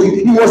giving to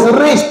you. He was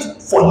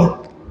raised for you.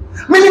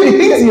 Meaning the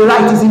things he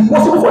writes is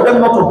impossible for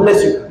them not to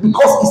bless you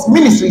because his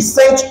ministry is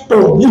sent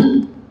to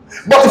you.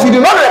 But if you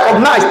do not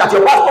recognize that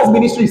your pastor's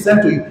ministry is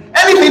sent to you,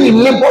 anything he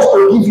labors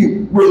to give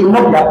you will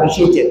not be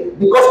appreciated.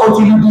 Because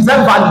until you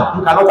deserve value,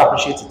 you cannot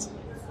appreciate it.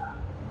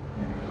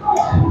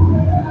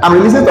 I'm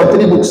releasing some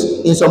 3 books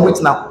in some weeks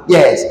now.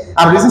 Yes,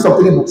 I'm releasing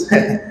some 3 books.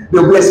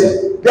 They'll bless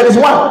you. There is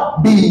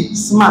one. Be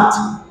smart.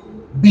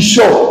 Be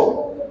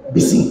sure.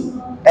 Be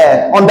seen.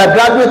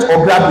 Undergraduate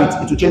or graduate,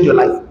 it will change your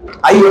life.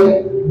 Are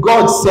you?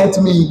 God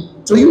sent me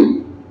to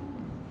you.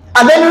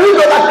 And then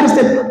read other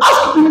Christians.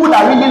 Ask people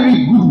that really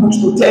read good books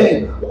to tell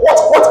you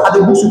what are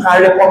the books you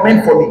can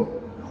recommend for me.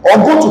 Or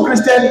go to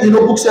Christian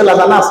booksellers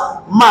and ask,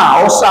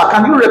 Ma or Sir,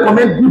 can you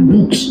recommend good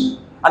books?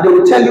 And they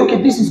will tell you,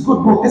 okay, this is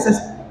good book. This is.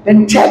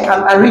 Then check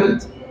and read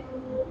it.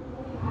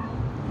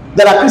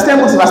 There are Christian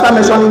books, if I start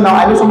mentioning now,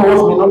 I know some of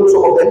us may not know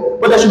some of them,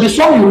 but there should be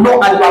some you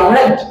know and you have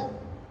read.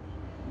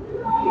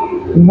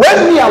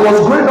 When I was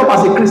growing up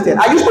as a Christian,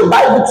 I used to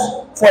buy books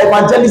for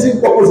evangelism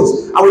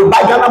purposes. I will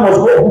buy Ghana Must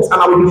Go books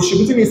and I will be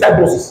distributing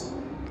inside buses.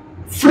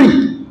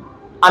 free,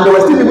 and there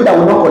were still people that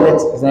would not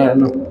collect.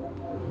 No.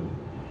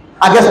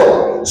 And guess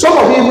what? Some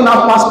of you even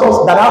have pastors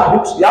that have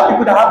books. You have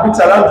people that have books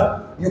around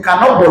you. You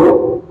cannot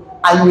borrow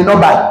and you will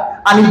not buy.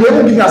 And if they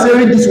even give you and say,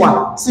 read this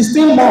one,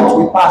 16 months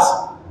will pass.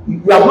 You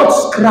have not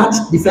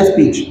scratched the first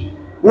page.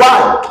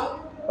 Why?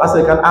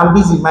 Pastor, I'm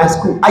busy in my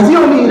school. Are you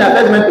only in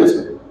attachment to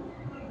school?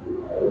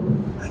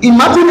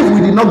 Imagine if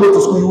we did not go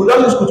to school, you would not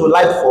use school to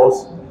light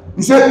force.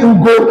 You say,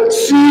 Ugo,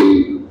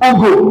 see,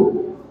 Ugo.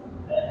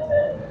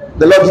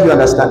 The Lord give you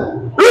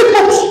understanding. Read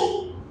books.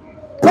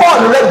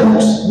 Paul read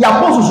books, the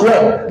apostles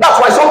read. That's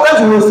why sometimes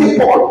you will see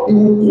Paul, he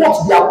will quote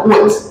their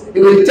poets. He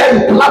will tell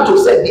you, Plato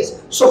said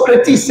this,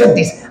 Socrates said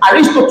this,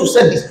 Aristotle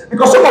said this,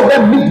 because some of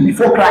them lived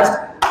before Christ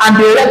and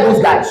they read those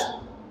guys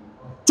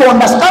to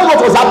understand what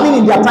was happening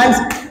in their times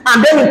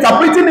and then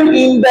interpreting it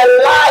in the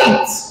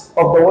light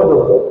of the word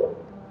of God.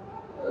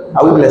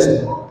 Are we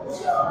blessed?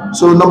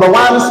 So number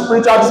one,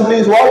 spiritual discipline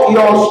is what?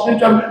 Your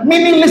spiritual,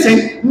 meaning,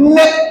 listen,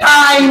 make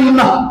time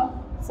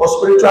for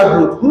spiritual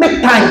growth.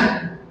 Make time.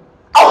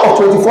 Out of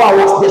 24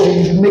 hours,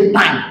 you should make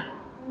time.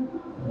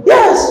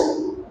 Yes.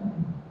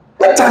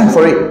 Make time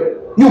for it.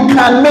 You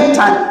can make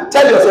time.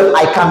 Tell yourself,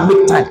 I can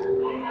make time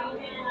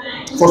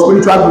for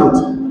spiritual growth.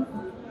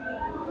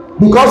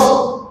 Because,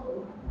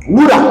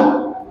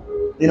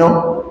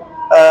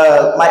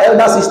 my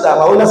older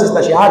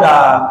sister, she had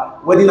a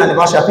wedding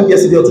anniversary, I think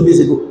yesterday or 2 days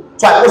ago.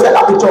 So I posted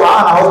a picture of her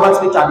and her husband's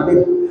picture and the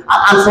baby.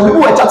 And some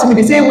people were chatting me,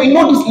 they say, we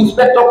know this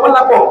Inspector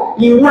Kolawole.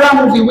 In Wura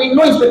movie, we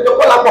know Inspector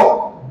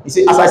Kolawole. You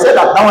see, as I said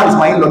that one is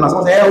my in-law, and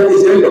someone said, hey, okay,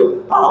 it's your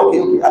in-law. Ah,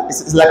 okay.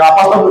 It's like our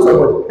pastor knows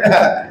somebody.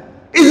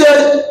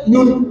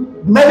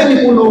 Many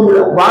people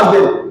know, but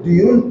them,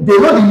 they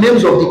know the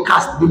names of the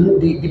cast, the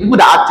people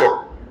that acted.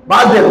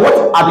 But then, what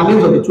are the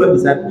names of the 12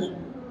 disciples?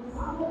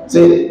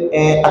 Say,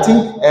 I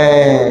think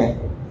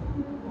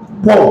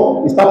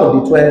Paul is part of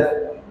the 12.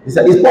 Is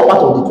Paul part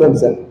of the 12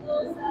 disciples?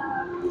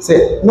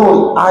 Say,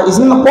 no,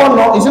 isn't Paul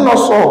not? Isn't not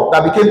Saul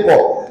that became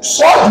Paul?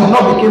 Saul did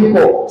not become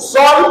Paul.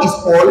 Saul is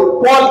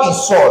Paul. Paul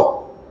is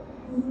Saul.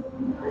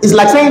 It's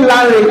like saying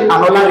Olanrewaju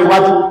and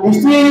Olanrewaju. You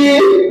see,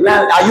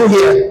 are you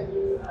here?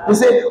 They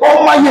say,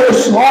 oh my dear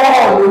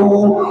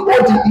Saul,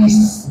 what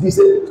is this?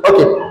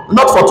 Okay,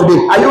 not for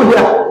today. Are you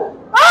here?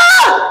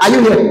 Are you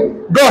here?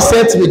 God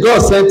sent me. God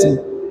sent me.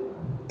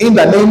 In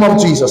the name of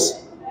Jesus.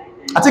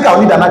 I think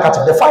I'll need an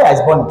handkerchief. The fire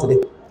is burning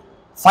today.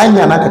 Find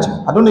me an handkerchief.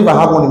 I don't even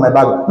have one in my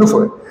bag. Look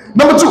for it.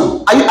 Number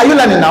two, are you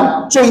learning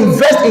now? So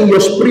invest in your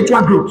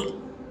spiritual growth.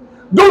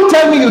 Don't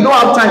tell me you don't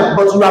have time,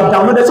 but you have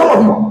downloaded. Some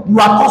of you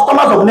are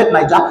customers of Net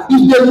Niger.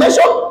 If they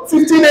measure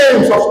 50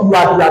 names of you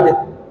are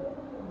there.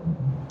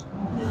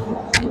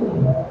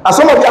 And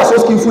some of you are so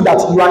skillful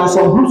that you are in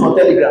some groups on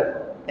Telegram.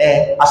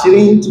 You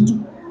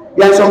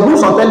are in some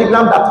groups on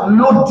Telegram that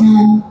load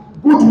you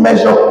good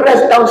measure,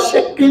 press down,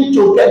 shaking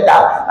together,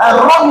 and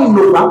running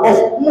over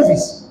of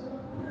movies.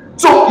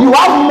 So you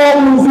have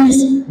more movies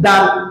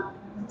than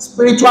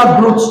spiritual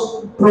growth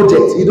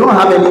projects. You don't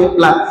have any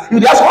plan. You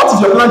ask, what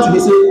is your plan today?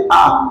 Say,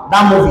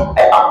 that movie.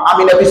 I'm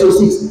in episode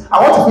 6.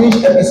 I want to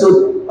finish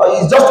episode.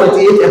 It's just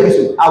 28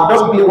 episodes. I'll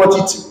just quickly watch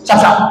it.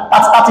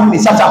 That's 30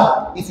 minutes.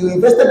 If you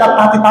invested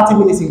that 30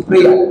 minutes in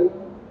prayer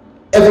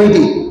every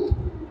day,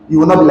 you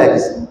will not be like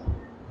this.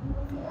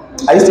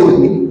 Are you still with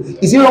me?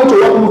 Is it wrong to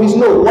watch movies?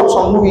 No, watch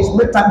some movies,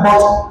 make time.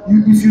 But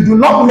if you do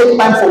not make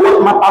time for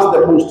what matters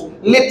the most,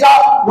 later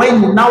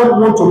when you now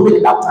want to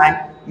make that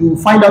time, you will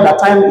find out that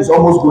time is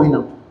almost going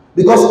out.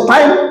 Because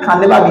time can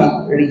never be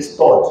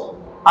restored.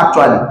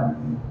 Actually,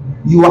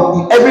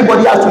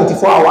 everybody has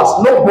 24 hours.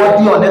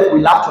 Nobody on earth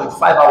will have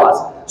 25 hours.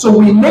 So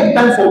we make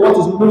time for what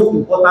is most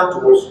important to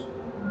us.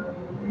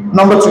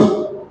 Number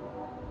two,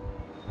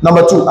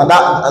 and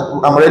that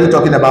I'm already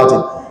talking about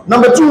it.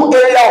 Number two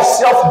area of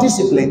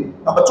self-discipline.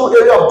 Number two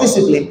area of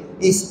discipline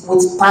is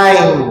with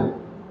time.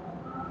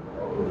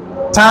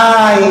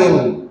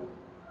 Time.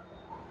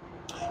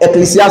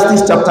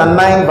 Ecclesiastes chapter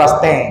 9 verse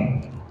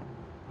 10.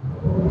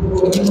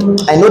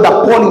 I know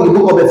that Paul in the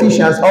book of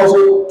Ephesians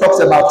also talks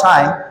about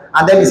time,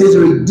 and then he says,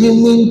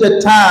 redeeming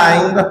the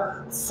time,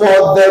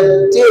 for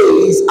the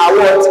days are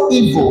what?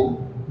 Evil.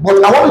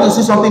 But I want you to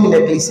see something in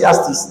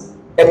Ecclesiastes.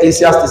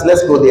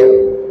 Let's go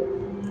there.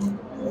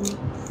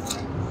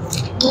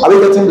 Are we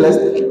getting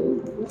blessed?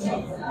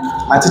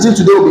 My teaching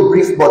today will be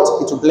brief, but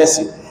it will bless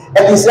you.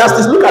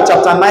 Ecclesiastes, look at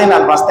chapter 9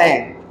 and verse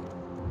 10.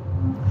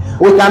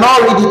 We can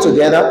all read it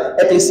together.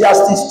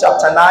 Ecclesiastes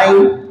chapter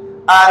 9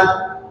 and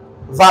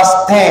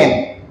verse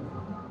 10.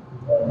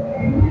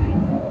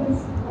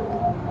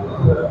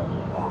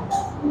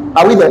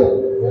 Are we there?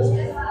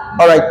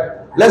 All right.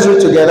 Let's read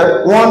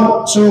together.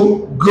 1,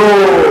 2,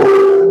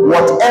 go.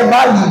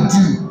 Whatever you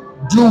do,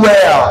 do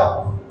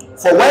well.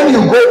 For when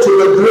you go to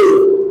the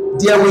grave,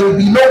 there will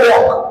be no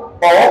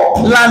work or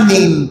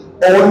planning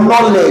or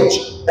knowledge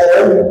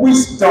or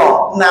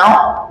wisdom.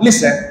 Now,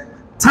 listen.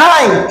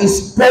 Time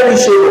is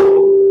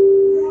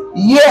perishable,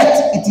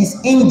 yet it is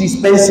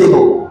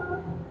indispensable.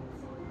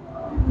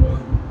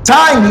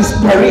 Time is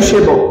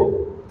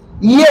perishable,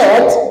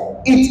 yet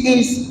it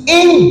is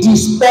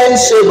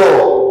indispensable.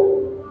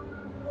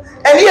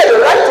 And here the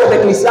writer of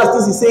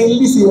Ecclesiastes is saying,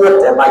 listen,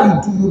 whatever you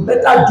do, you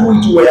better do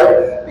it well.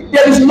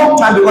 There is no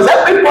time, because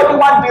everybody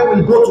one day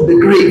will go to the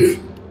grave.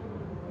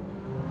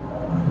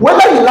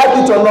 Whether you like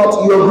it or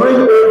not, you're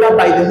growing older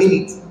by the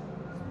minute.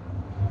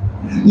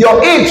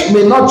 Your age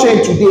may not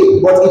change today,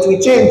 but it will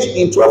change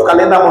in 12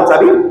 calendar months.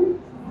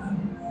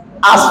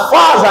 As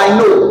far as I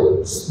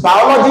know,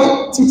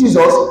 biology teaches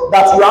us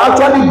that you are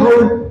actually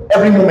growing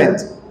every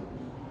moment.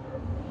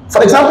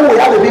 For example, we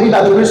have a baby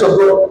by the grace of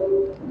God.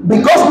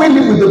 Because we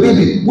live with the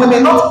baby, we may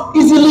not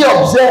easily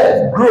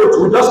observe growth.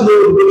 We just know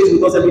the baby is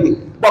with us every day.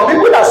 But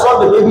people that saw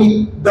the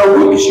baby the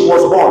week she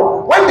was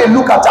born, when they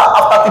look at her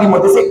after 3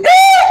 months, they say,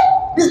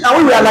 this, and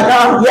we were like,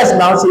 yes,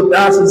 now she's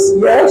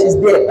there.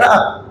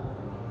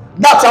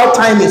 That's how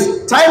time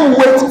is. Time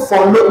waits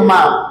for no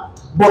man.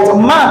 But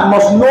man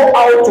must know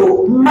how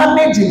to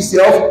manage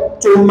himself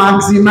to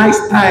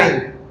maximize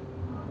time.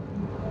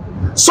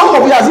 Some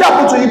of you, as it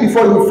happened to you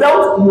before, you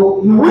felt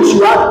you wish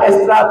you had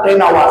extra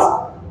 10 hours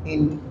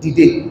in the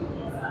day.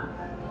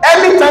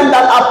 Anytime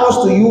that happens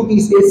to you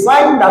is a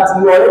sign that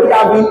you are already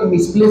having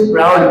misplaced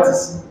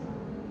priorities,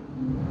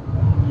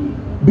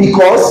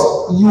 because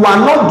you are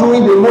not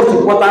doing the most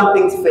important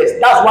things first.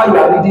 That's why you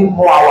are needing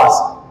more hours.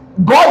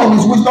 God in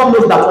his wisdom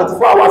knows that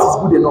 24 hours is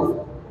good enough.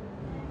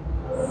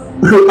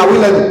 Are we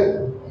learning?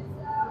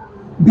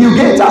 Bill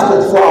Gates has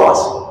 24 hours.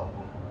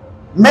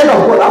 Men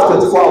of God have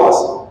 24 hours.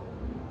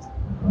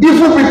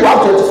 Evil people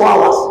have 24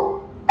 hours.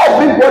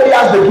 Everybody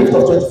has the gift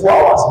of 24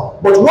 hours.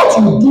 But what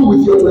you do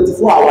with your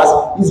 24 hours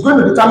is going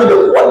to determine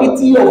the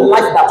quality of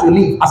life that you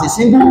live as a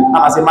single and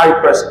as a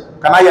married person.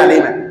 Can I hear an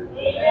amen?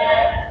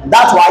 Amen.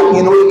 That's why,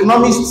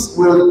 economists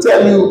will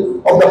tell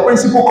you of the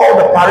principle called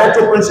the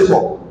Pareto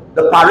principle.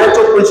 The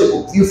Pareto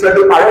principle. You've heard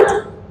of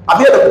Pareto.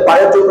 Have you heard of the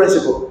Pareto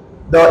principle?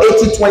 The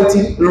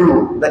 80-20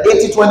 rule. The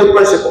 80-20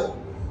 principle.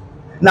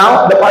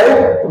 Now, the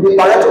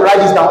Pareto, write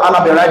this down.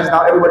 Annabelle, write this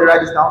down. Everybody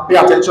write this down. Pay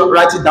attention,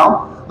 write it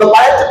down. The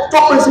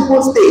Pareto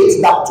principle states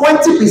that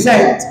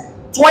 20%,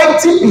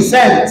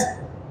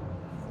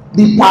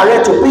 the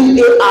Pareto,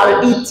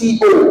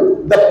 P-A-R-E-T-O,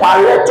 the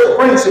Pareto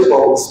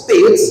principle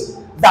states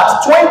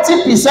that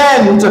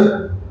 20%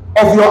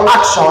 of your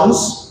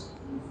actions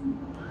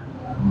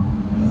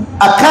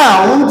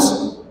account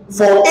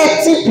for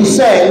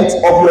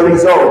 80% of your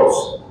results.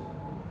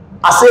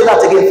 I say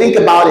that again, think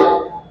about it.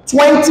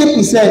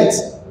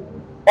 20%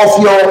 of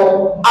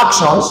your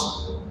actions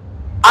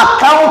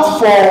account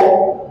for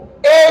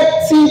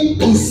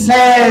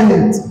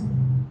 80%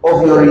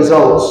 of your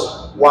results.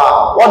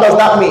 Wow, what does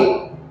that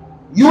mean?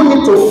 You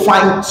need to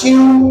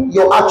fine-tune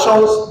your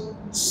actions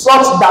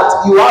such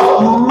that you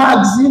have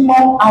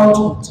maximum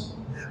output.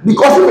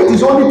 Because if it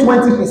is only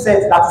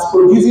 20% that is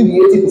producing the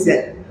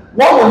 80%,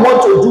 what we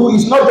want to do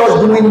is not just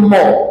doing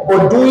more,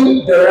 but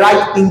doing the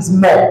right things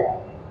more.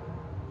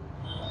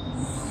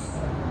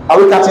 Are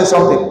we catching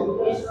something?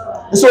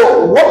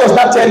 So what does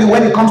that tell you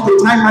when it comes to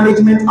time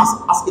management as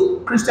a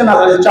Christian,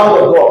 as a child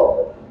of God?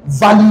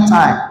 Value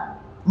time,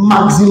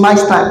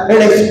 maximize time,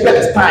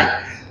 respect time.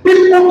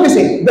 People,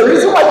 listen, the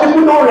reason why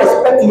people don't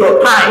respect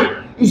your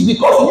time is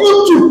because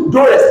you too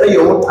don't respect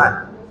your own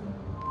time.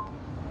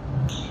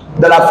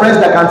 There are friends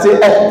that can say,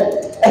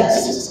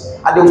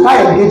 and they will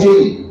start engaging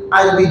you,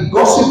 and we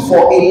gossip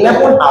for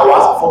 11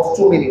 hours,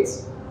 42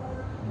 minutes.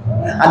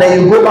 And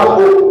then you go back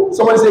home,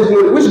 somebody says,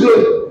 glory, which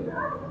glory?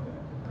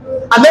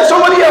 And then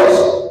somebody else,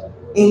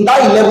 in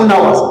that 11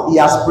 hours, he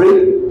has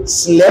prayed,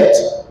 slept,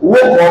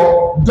 woke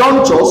up,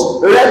 done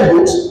chores, read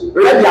books,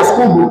 read their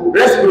school book,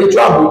 read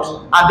spiritual books,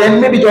 and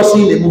then maybe just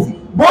seen a movie.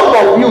 Both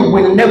of you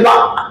will never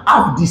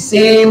have the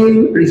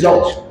same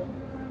result.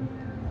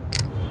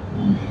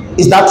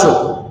 Is that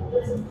true?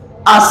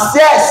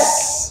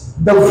 Assess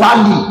the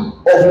value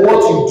of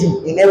what you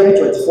do in every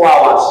 24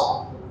 hours.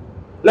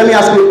 Let me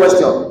ask you a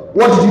question.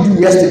 What did you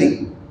do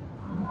yesterday?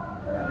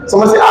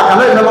 Someone say, I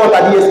cannot remember what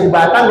I did yesterday,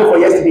 but I thank God for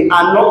yesterday.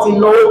 And nothing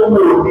low.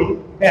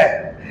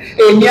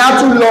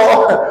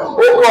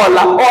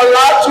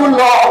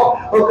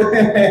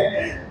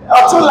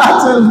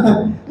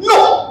 No.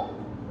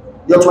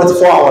 Your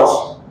 24 hours.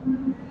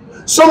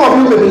 Some of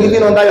you may be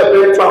living under your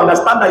parents. I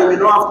understand that you may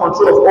not have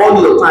control of all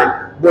your time.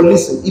 But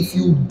listen, if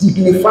you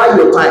dignify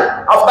your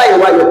time, after a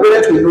while, your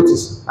parents will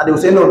notice. And they will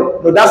say, no,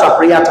 that's a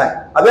prayer time.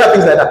 Are there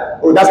things like that?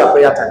 Oh, that's a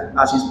prayer time.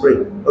 And she's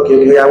praying.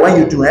 Okay, yeah, when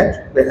you do it,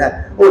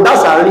 oh,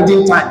 that's a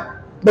reading time.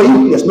 But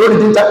there's no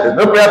reading time, there's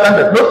no prayer time,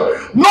 there's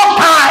no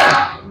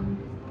time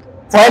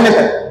for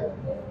anything.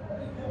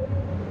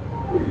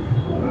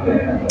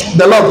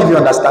 The Lord give you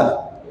understanding.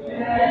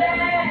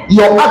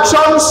 Your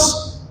actions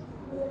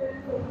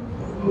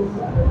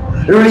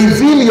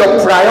reveal your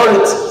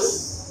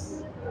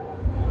priorities,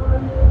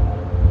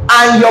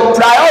 and your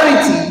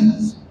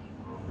priorities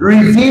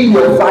reveal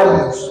your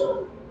values.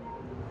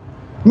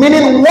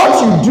 Meaning,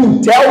 what you do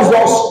tells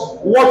us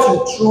what you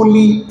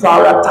truly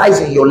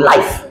prioritize in your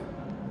life.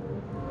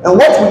 And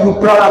what you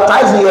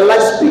prioritize in your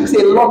life speaks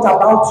a lot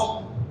about you.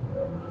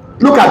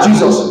 Look at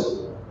Jesus.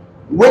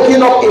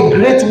 Waking up a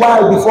great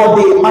while before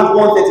day, Mark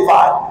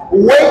 1:35.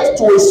 went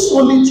to a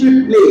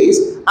solitary place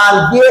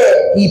and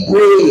there he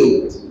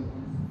prayed.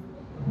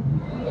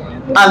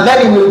 And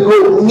then he will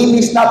go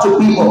minister to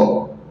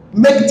people,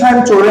 make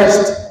time to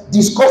rest,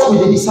 discuss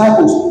with the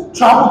disciples,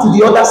 travel to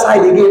the other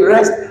side again,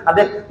 rest. And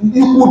then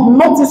you could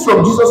notice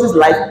from Jesus'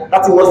 life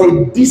that he was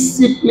a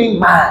disciplined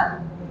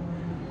man.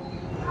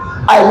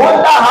 I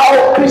wonder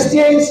how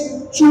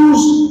Christians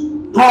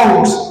choose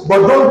tongues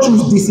but don't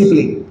choose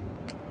discipline.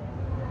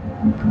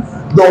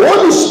 The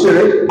Holy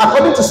Spirit,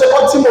 according to 2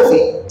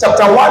 Timothy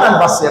chapter 1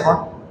 and verse 7,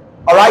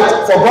 all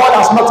right, for God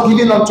has not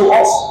given unto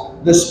us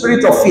the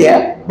spirit of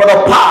fear, but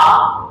of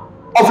power,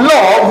 of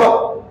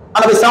love,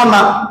 and of a sound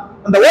mind.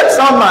 And the word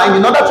sound mind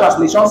in other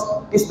translations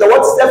is the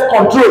word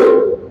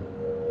self-control.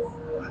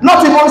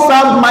 Not even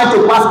sound mind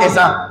to pass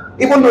exam,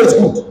 even though it's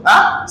good.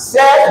 Huh?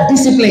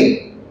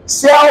 Self-discipline,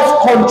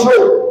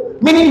 self-control,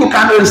 meaning you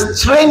can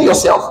restrain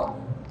yourself.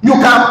 You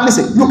can,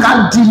 listen, you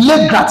can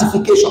delay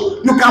gratification.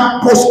 You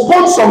can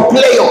postpone some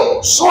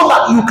pleasure so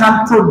that you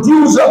can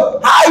produce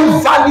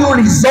high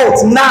value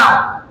results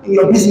now in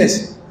your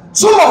business.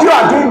 Some of you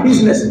are doing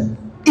business.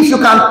 If you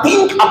can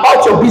think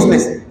about your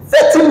business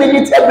 30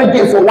 minutes every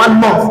day for 1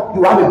 month,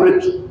 you have a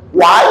break.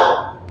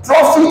 Why?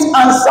 Profit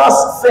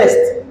answers first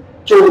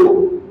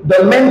to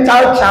the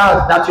mental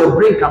charge that your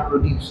brain can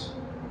produce.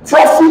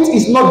 Profit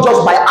is not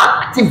just by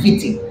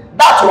activity.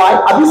 That's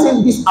why, have you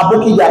seen these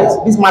aboki guys,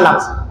 these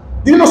malams?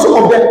 Do you know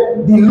some of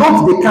them, the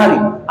loads they carry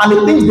and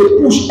the things they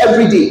push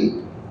every day?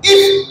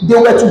 If they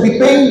were to be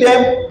paying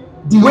them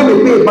the way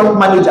they pay a bank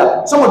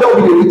manager, some of them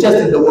will be the richest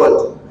in the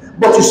world.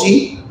 But you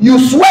see, you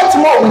sweat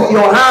more with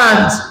your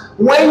hands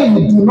when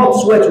you do not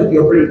sweat with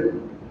your brain.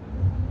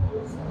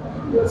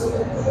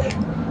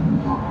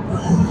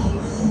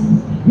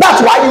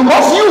 That's why you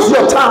must use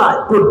your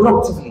time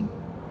productively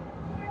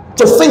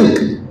to think.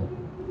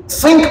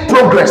 Think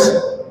progress.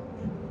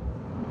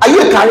 Are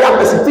you a career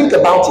person? Think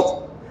about it.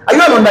 Are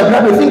you an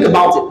undergraduate? Think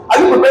about it. Are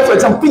you prepared for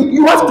exam? Think.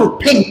 You have to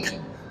think.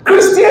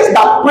 Christians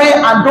that pray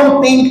and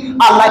don't think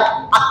are like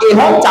a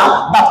hunter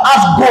that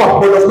has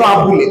God but does not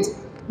have bullet.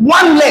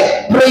 One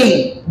leg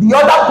praying, the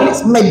other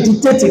place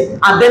meditating,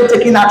 and then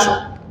taking action.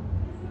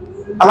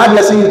 Am I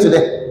blessing you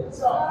today?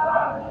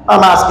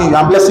 I'm asking you.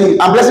 I'm blessing you.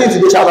 I'm blessing you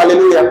today. Shout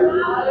hallelujah.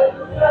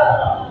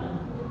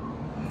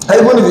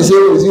 Even if you say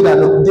it was you that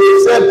know, they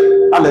said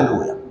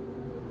hallelujah.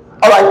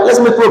 All right, let's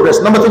make progress.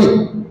 Number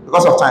 3,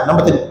 because of time.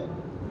 Number 3.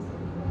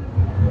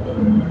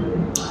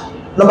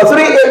 Number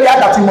 3 area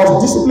that you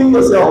must discipline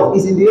yourself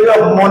is in the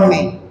area of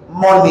money.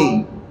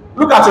 Money.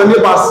 Look at your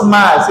neighbor and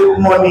smile. Say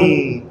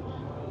money.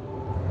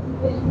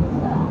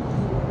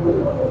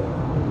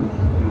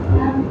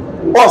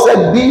 Paul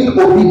said, being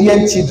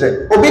obedient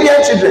children.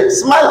 Obedient children.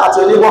 Smile at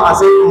your neighbor and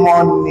say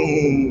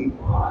money.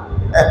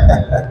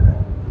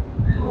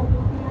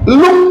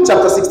 Luke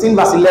chapter 16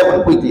 verse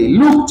 11 quickly.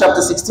 Luke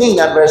chapter 16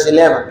 and verse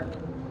 11.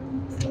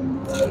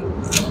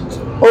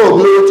 Oh,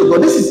 glory to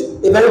God. This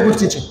is a very good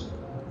teaching.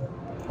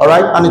 All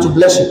right, and it will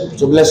bless you.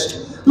 It will bless you.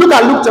 Look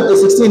at Luke chapter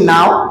 16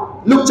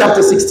 now. Luke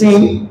chapter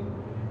 16.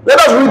 Let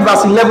us read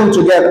verse 11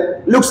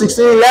 together. Luke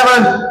 16,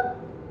 11.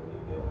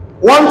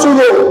 1 to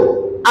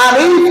go. And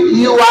if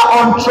you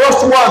are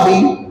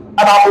untrustworthy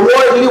about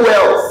worldly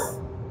wealth,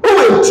 who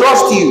will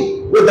trust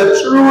you with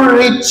the true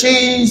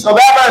riches of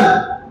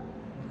heaven?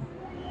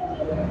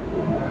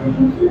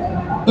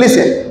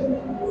 Listen,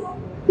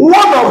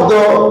 one of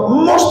the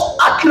most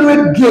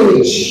accurate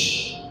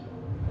gauge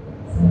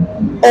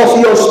of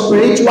your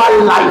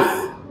spiritual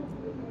life,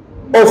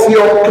 of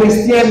your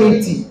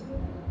Christianity,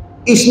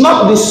 is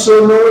not the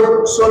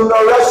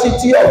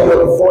sonorosity of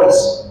your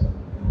voice.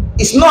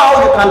 It's not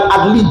how you can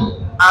ad-lib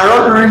and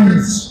run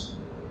reels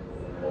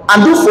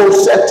and do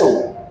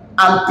falsetto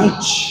and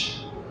pitch.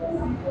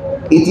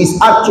 It is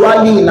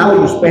actually in how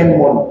you spend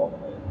money.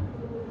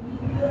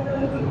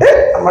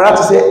 I'm about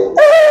to say,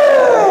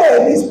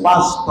 hey, this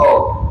pastor,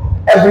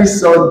 every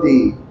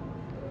Sunday.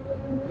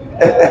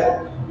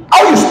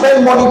 How you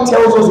spend money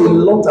tells us a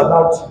lot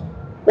about.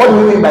 What do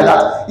we mean by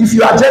that? If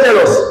you are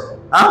generous,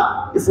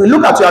 if we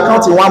look at your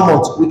account in 1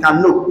 month, we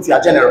can know if you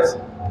are generous.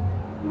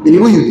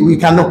 We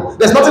can know.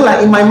 There's nothing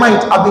like in my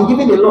mind. I've been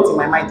giving a lot in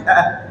my mind.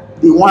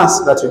 The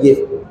ones that you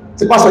give.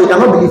 Say, pastor, you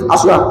cannot believe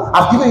as well.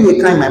 I've given you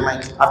a car in my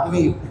mind. I've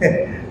given you.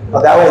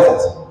 But that was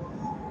it.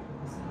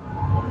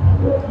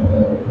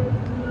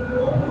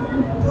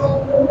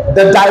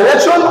 The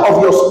direction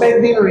of your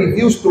spending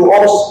reveals to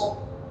us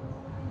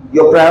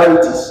your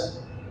priorities.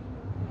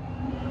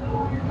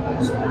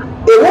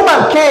 A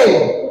woman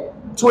came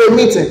to a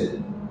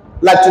meeting,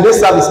 like today's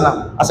service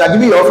now. As I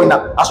give you your offering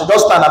now, I should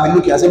just stand and be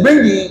looking. I say, bring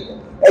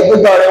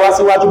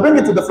bring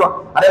it to the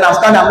front. And then I'm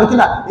standing, I'm looking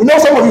at, you know,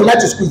 some of you like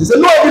to squeeze. They say,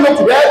 no, you know,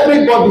 today,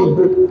 everybody.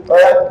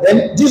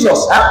 Then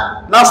Jesus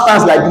now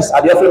stands like this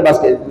at the offering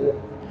basket.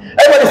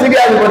 Everybody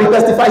singing, everybody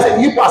testifies, say,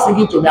 you are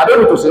singing to me. I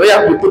don't need to say,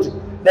 you put it.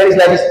 Then it's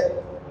like this.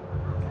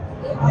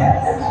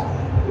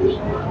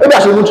 Maybe I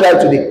should even try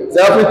it today.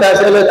 Say, every time,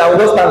 say, I will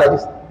just stand like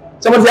this.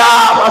 Somebody say,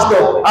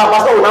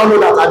 pastor will now know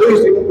that I don't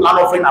used to even plan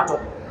offering at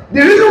all.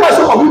 The reason why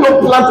some of you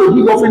don't plan to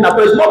give offering at all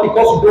is not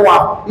because you don't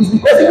have, it's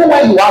because even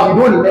when you have,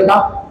 you don't remember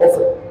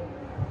offering.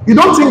 You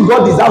don't think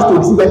God deserves to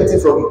receive anything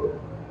from you.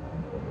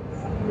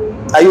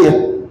 Are you here?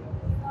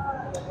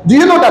 Do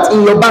you know that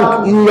in your bank,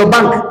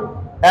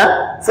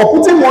 for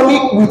putting money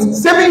with,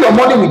 saving your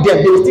money with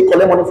them, they will still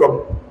collect money from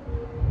you.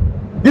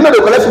 Do you know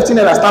they collect 15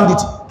 naira stamp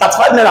duty,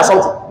 35 naira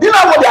something? Do you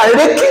know what they are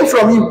raking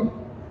from you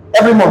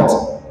every month?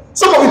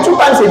 Some of you 2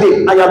 times a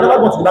day, and you have never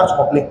gone to the bank to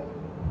complain.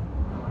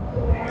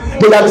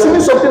 They are receiving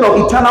something of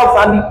eternal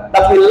value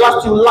that will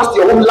last you, last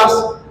your whole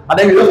last, and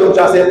then you just go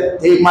to and say,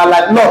 take my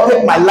life. No,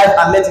 take my life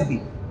and let it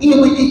be.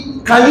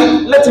 Can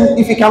you let him,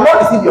 if he cannot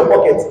receive your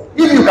pocket,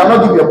 if you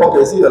cannot give your pocket,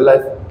 receive your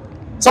life.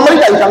 Somebody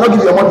that you cannot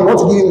give your money, you want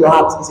to give him your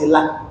heart, it's a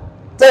lie.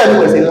 Tell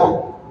everyone it's a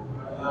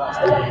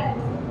lie.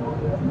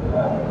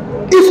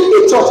 If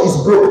a church is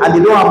broke and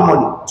they don't have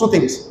money, 2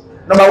 things.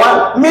 Number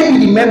 1,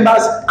 maybe the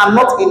members are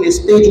not in a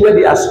stage where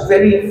they are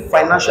very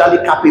financially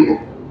capable.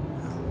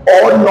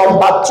 Or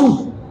number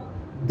 2,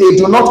 they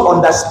do not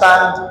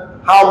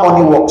understand how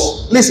money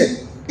works.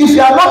 Listen, if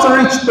you are not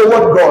rich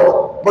toward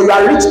God, but you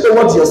are rich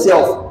towards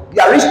yourself,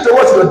 you are rich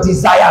towards your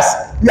desires,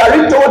 you are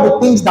rich towards the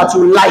things that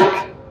you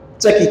like,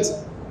 check it.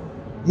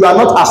 You are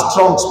not as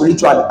strong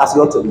spiritually as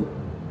you ought to be.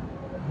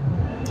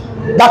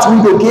 That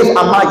widow gave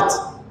a mite,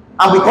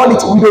 and we call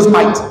it widow's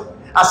mite.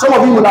 And some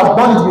of you would have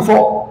done it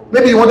before.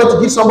 Maybe you wanted to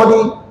give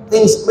somebody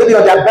things, maybe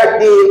on their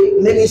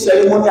birthday, naming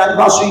ceremony,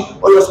 anniversary,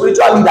 or your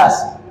spiritual leaders.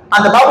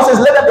 And the Bible says,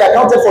 let them be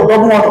accounted for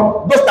double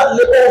honor. Those that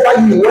labor over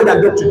you in word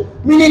and doctrine.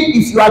 Meaning,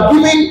 if you are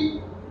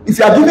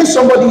giving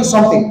somebody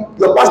something,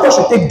 your pastor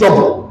should take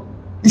double.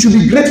 You should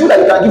be grateful that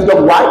you can give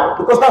double. Why?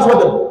 Because that's what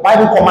the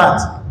Bible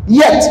commands.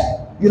 Yet,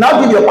 you now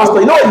give your pastor,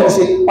 you know what you will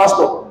say?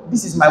 Pastor,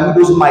 this is my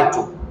widow's mite.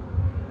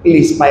 It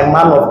is my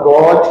man of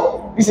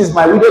God. This is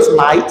my widow's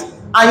mite.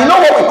 And you know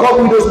what we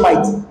call widow's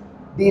mite?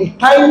 The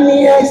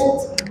tiniest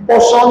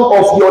portion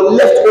of your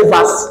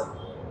leftovers.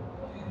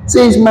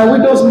 Says my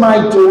widow's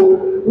mite.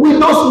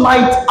 Widow's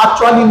mite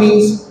actually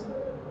means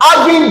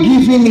having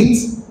given it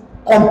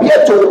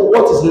compared to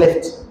what is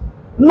left.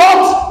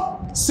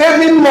 Not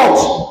saving much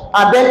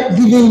and then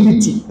giving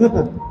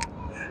little.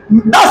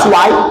 That's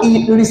why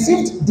he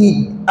received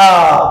the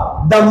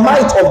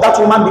mite of that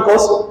woman,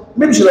 because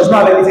maybe she does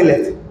not have anything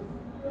left.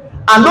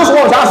 And those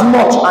ones has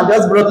much and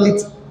just brought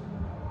little.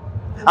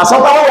 And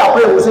sometimes when we are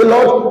praying, we say,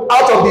 Lord,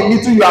 out of the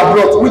little you have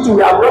brought, which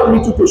we have brought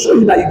little to show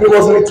you that you gave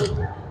us little.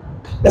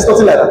 There's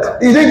nothing like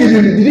that. He didn't give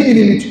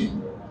you little.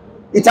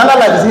 Eternal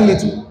life is in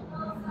little.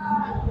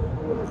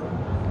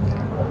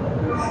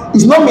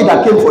 It's not me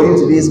that came for you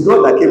today, it's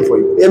God that came for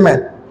you.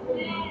 Amen.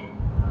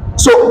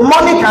 So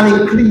money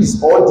can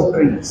increase or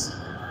decrease.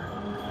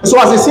 So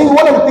as a single,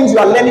 one of the things you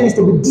are learning is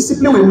to be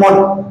disciplined with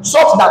money,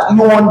 such that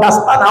you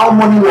understand how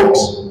money works.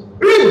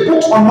 Read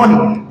books on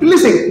money.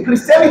 Listen,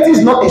 Christianity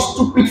is not a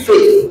stupid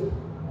faith.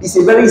 It's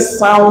a very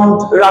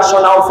sound,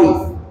 rational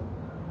faith.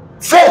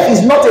 Faith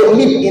is not a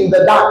leap in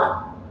the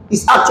dark.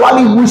 It's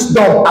actually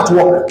wisdom at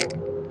work.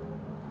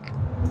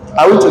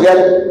 Are we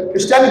together?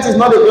 Christianity is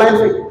not a blind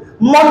faith.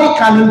 Money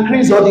can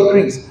increase or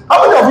decrease.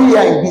 How many of you here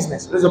are in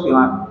business? Raise up your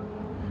hand.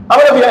 How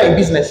many of you are in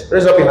business?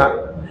 Raise up your hand.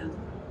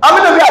 How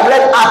many of you have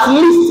read at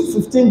least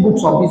 15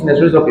 books on business?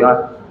 Raise up your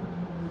hand.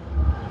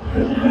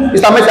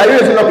 Mr. Messi, are you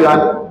raising up your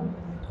hand?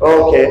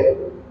 Okay.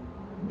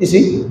 You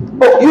see?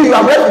 Oh, you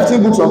have read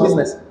 15 books on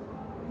business.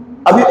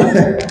 Have you?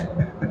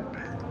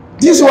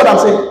 Do you see what I'm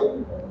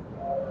saying?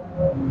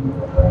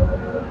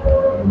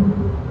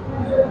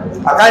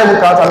 I can't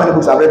even count how many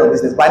books I've read on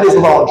business, but I know it's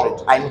over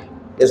 100. I know.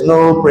 There's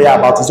no prayer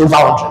about it. It's over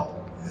 100.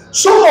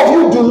 Some of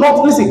you do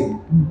not listen.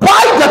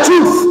 Buy the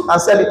truth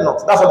and sell it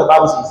not. That's what the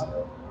Bible says.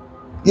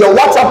 Your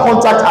WhatsApp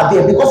contacts are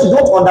there because you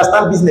don't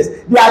understand business.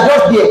 They are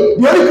just there.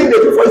 The only thing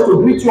they do for you is to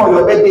greet you on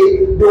your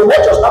birthday. They will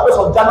watch your status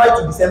from January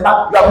to December.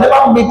 You have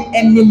never made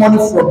any money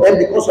from them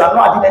because you are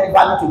not adding any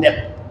value to them.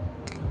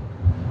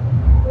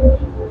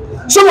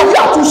 Some of you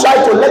are too shy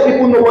to let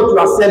people know what you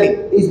are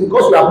selling. It's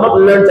because you have not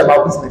learned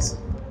about business.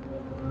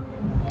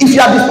 If you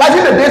are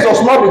despising the days of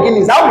small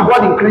beginnings, how will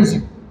God increase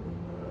you?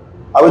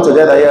 Are we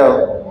together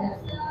here?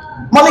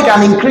 Money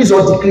can increase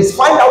or decrease.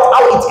 Find out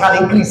how it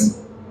can increase.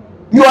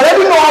 You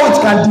already know how it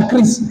can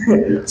decrease.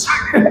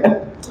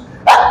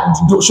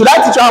 Should I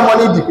teach you how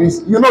money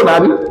decrease? You know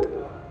now. You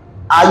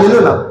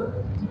know now.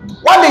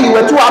 One day you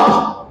were too happy.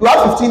 You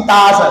have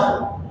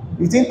 15,000.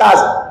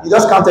 15,000. You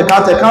just counted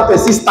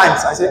 6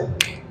 times. I said,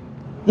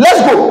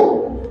 let's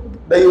go.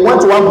 Then you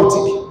went to one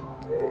boutique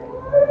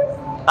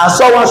and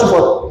saw one shoe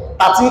for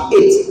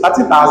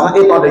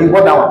 13,800. You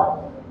bought that one.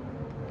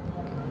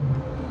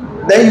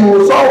 Then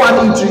you saw one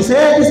eatery. You say,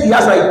 hey, this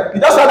Iyasai. You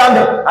just saw down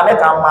there. And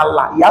let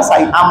Amala.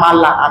 Iyasai,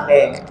 Amala, and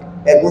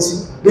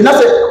Egusi. They now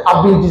say,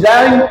 I've been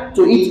desiring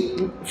to eat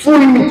full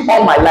meat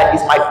all my life.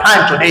 It's my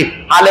time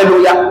today.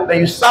 Hallelujah. Then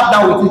you sat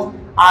down with it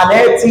and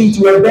ate it.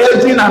 You were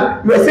belching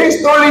and you were saying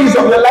stories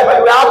of your life and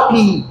you were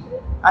happy.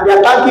 And they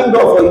are thanking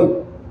God for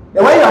you.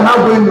 Then when you are now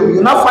going home,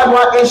 you now find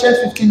one ancient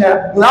 15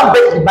 naira. You now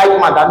beg the bike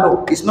man that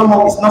no, it's no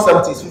more, it's not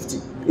 70, it's 50.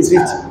 It's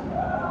 50.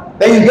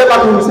 Then you get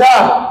back home and you say,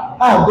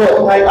 ah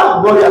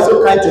God, God, you are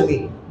so kind to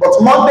me. But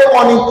Monday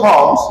morning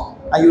comes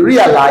and you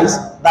realize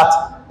that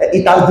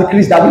it has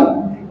decreased.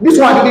 This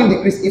one didn't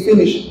decrease, it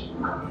finished.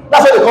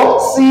 That's what they call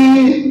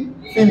see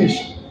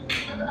finish.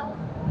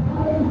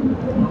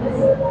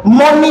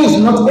 Money is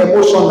not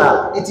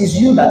emotional, it is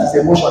you that is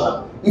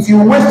emotional. If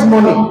you waste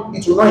money,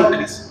 it will not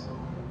increase.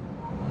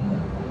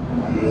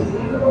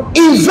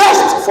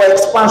 Invest for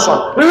expansion.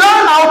 Learn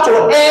how to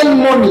earn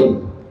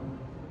money.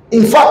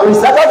 In fact,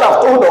 researchers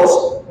have told us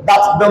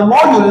that the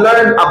more you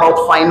learn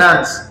about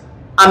finance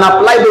and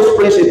apply those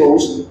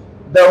principles,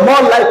 the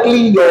more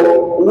likely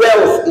your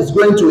wealth is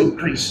going to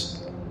increase.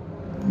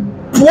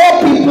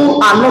 Poor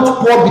people are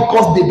not poor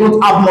because they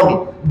don't have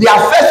money. They are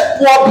first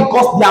poor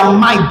because their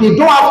mind, they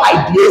don't have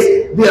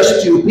ideas, they are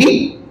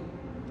stupid.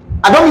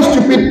 I don't mean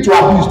stupid to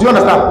abuse, do you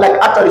understand?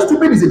 Like actually,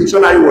 stupid is a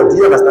dictionary word, do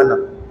you understand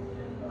that?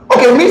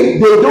 Okay,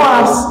 means they don't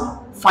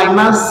have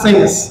finance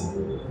sense.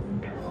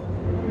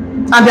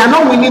 And they are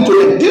not willing to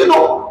learn. Do you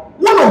know,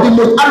 one of the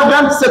most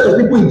arrogant set of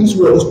people in this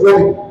world is poor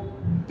people.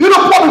 You know,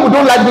 poor people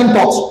don't like being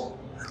taught.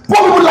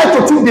 Poor people like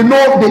to think they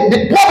know, poor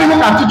people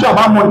can teach you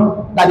about money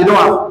that they don't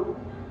have.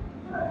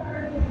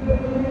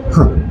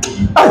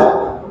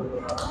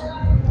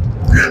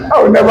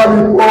 I will never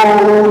be poor.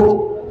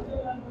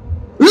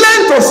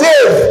 Learn to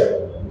save.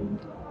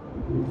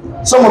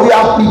 Some of you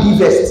have piggy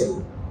vest.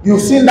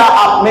 You've seen that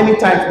app many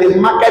times. They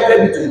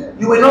marketed it to you.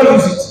 You will not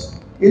use it.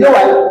 You know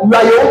why? You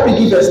are your own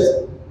piggy vest.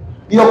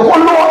 Your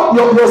polo,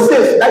 your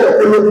safe, that your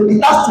polo,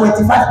 it has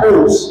 25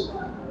 holes.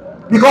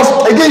 Because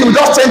again, you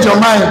just change your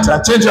mind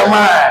and change your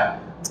mind.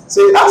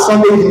 Say, that's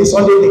Sunday evening,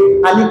 Sunday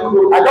evening. I need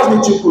cool. I just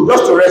need you cool,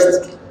 just to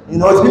rest. You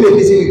know, it's been a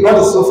busy week. God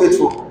is so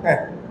faithful.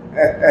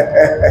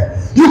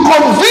 You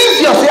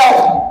convince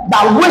yourself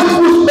that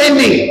wasteful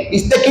spending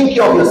is taking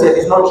care of yourself.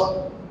 It's not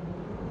true.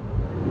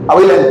 Are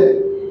we learning?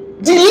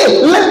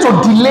 Learn to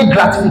delay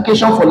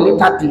gratification for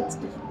later date.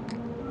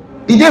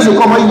 The days will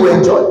come when you will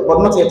enjoy, but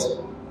not yet.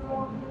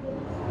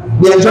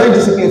 Be enjoying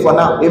discipline for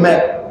now. Amen.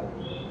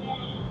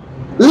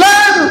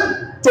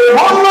 Learn to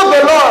honor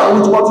the Lord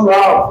with what you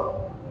have.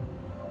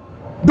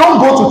 Don't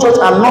go to church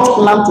and not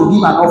plan to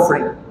give an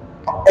offering,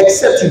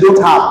 except you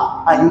don't have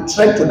and you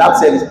trek to that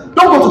service.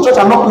 Don't go to church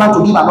and not plan to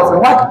give an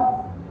offering. Why?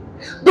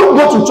 Don't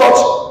go to church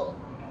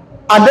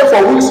and then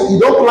for weeks you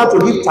don't plan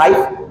to give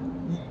tithe.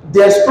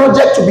 There's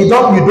project to be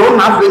done, you don't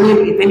have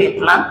any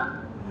plan.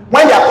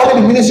 When they are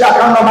calling the ministry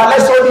account number,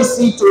 let's all this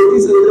seed to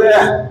this,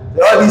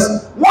 all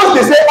this. Once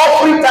they say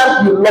offering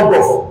time, you log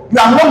off. You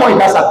are no more in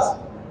that service.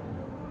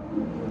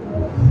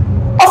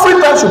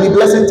 Offering time should be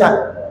blessing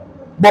time.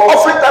 But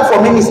offering time for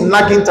me is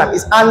nagging time,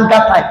 it's anger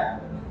time.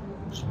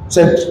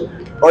 So,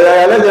 oh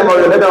yeah, let them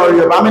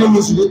worry. How many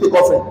years should they take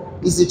offering?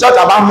 Is the church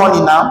about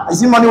money now?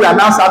 Is it money we are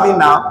now serving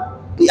now?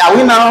 Are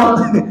we now?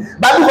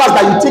 Bible verse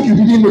that you think you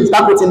didn't know, you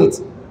start quoting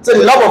it. So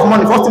the love of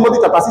money, 1 Timothy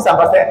chapter 6 and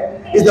verse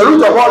 10, is the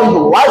root of all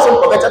evil. Why some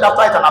coveted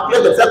after it and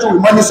appears themselves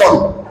with money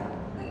sorrow?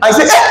 And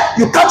you say,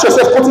 you catch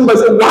yourself quoting Bible,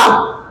 say,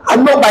 wow, I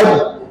know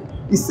Bible.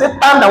 It's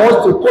Satan that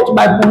wants to quote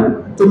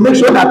Bible to make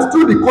sure that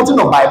through the quoting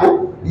of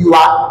Bible, you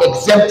are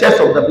exempted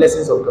from the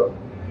blessings of God.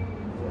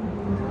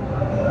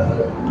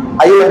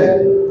 Are you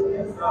ready?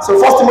 So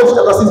 1 Timothy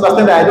chapter 6 verse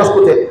 10 that I just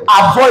quoted,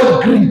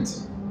 avoid greed.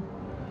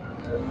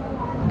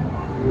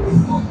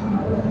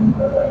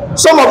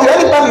 Some of you,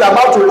 anytime you're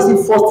about to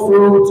receive first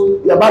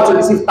fruit, you're about to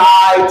receive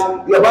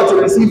tithe, you're about to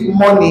receive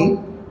money,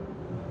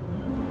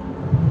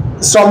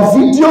 some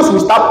videos will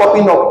start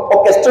popping up,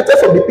 orchestrated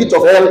from the pit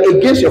of hell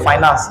against your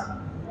finance.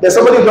 There's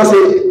somebody who just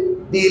say,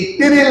 the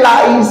 3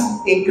 lies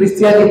in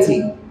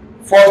Christianity: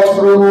 first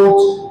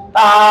fruit,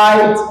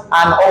 tithe,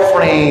 and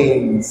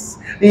offerings.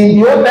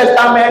 In the Old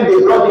Testament, they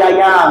brought their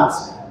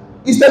yams.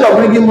 Instead of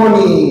bringing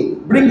money,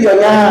 bring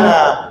your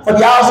yam for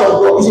the house of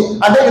God. You see,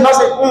 and then you not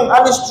say,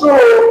 and it's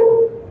true.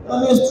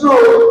 And it's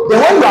true.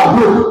 Then when you are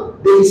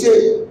broke, they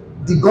say,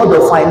 the God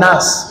of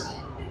finance.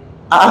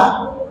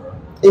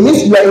 It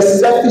means you are a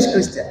selfish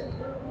Christian.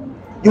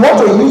 You want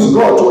to use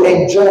God to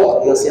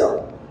enjoy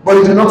yourself, but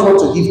you do not want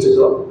to give to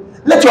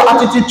God. Let your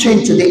attitude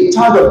change today,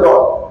 child of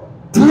God.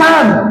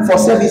 Plan for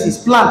services.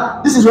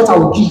 Plan. This is what I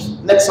will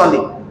give next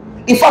Sunday.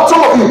 In fact,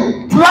 some of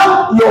you,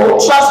 plan your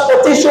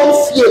transportation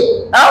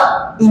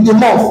fare in the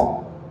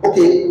month.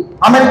 Okay,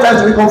 how many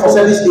times do we come for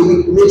service a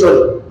week?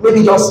 Majorly,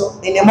 maybe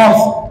just in a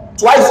month,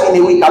 twice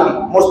in a week,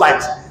 most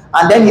times,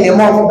 and then in a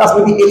month, that's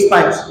maybe 8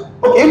 times.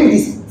 Okay, if it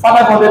is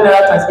 500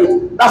 naira times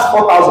 8, that's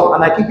 4,000,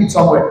 and I keep it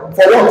somewhere.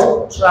 For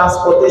what?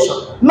 Transportation.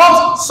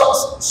 Not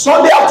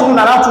Sunday afternoon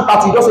around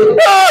 2:30, you just say,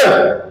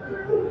 hey!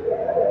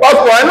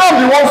 Pastor, I know I'm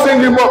the one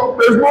saying there's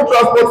no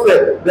transport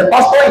fare. The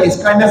pastor in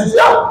his kindness will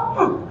say,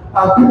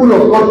 and people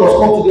of God must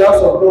come to the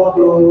house of God.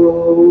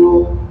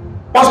 Oh.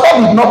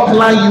 Pastor did not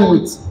plan you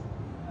with.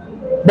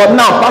 But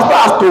now, pastor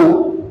has to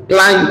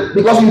plan you.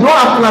 Because you don't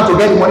have plan to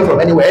get the money from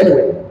anywhere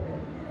anyway.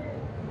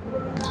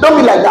 Don't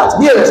be like that.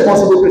 Be a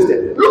responsible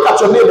Christian. Look at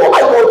your neighbor.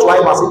 I want to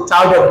him as a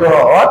child of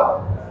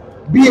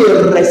God. Be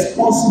a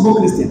responsible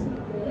Christian.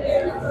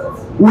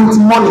 With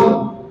money.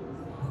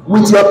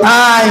 With your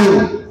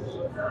time.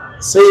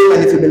 Say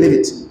amen if you believe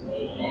it.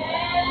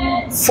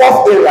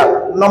 Fourth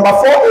area, number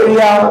 4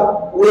 area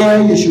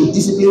where you should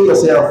discipline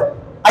yourself.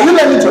 Are you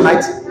learning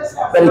tonight?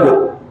 Very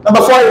good.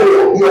 Number 4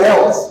 area, your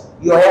health.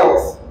 Your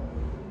health.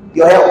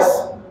 Your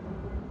health.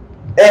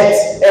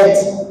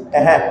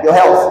 Your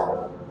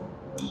health.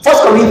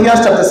 1 Corinthians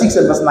chapter 6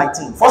 and verse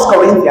 19. 1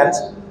 Corinthians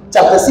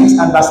chapter 6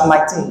 and verse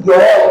 19. Your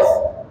health.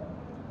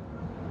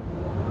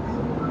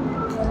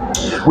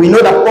 We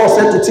know that Paul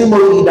said to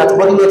Timothy that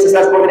bodily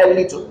exercise profited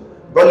little,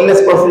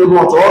 godliness profitable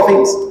unto all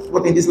things,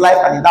 both in this life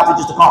and in that which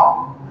is to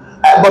come.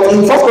 But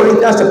in 1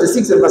 Corinthians chapter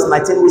 6 and verse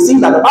 19, we see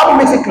that the Bible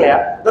makes it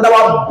clear that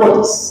our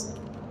bodies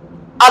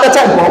are the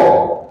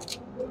temple.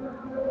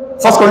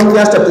 1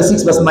 Corinthians chapter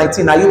 6 verse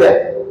 19, are you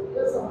there?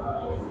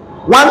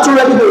 1, 2,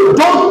 ready, go.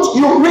 Don't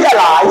you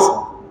realize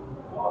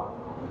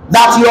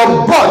that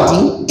your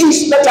body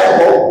is the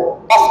temple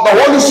of the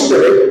Holy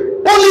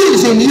Spirit who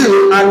lives in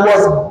you and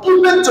was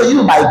given to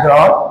you by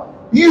God?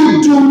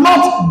 You do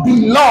not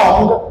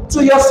belong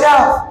to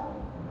yourself.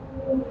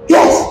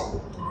 Yes.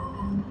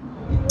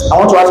 I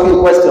want to ask you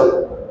a question.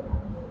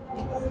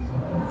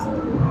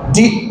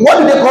 What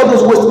do they call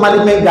those waste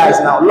management guys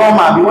now?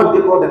 Lawman. What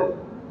do they call them?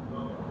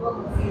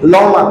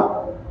 Lawman.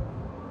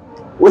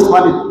 Waste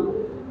management.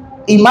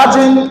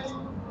 Imagine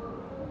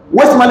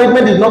waste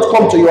management did not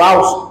come to your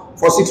house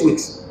for 6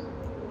 weeks.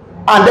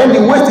 And then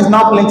the waste is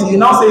now plenty. You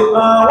now say,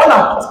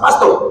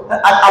 Pastor,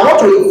 I want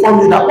to inform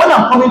you that when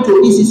I'm coming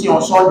to ECC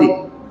on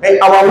Sunday,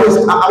 our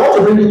waste, I want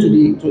to bring it to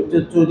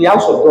the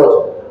house of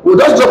God. We'll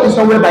just drop it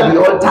somewhere by the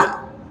altar,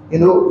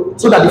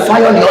 so that the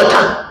fire on the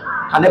altar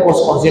can help us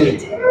consume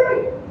it.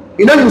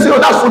 You say, oh,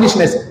 that's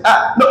foolishness.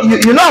 No, I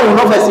will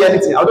not say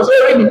anything. I'll just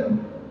say, really?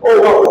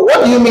 Oh,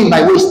 what do you mean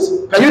by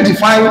waste? Can you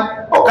define,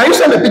 or can you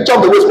send a picture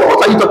of the waste?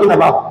 What are you talking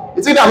about?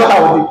 It's either what I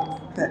will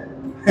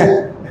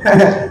do.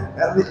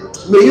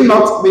 May you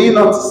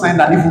not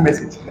send an evil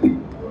message.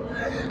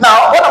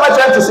 Now, what am I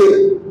trying to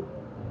say?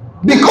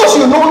 Because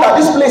you know that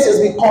this place has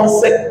been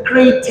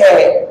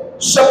consecrated,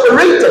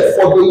 separated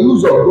for the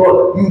use of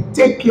God, you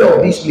take care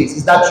of this place.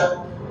 Is that true?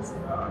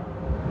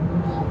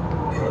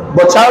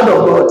 But child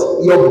of God,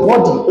 your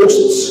body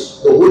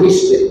hosts the Holy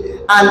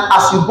Spirit. And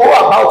as you go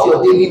about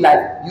your daily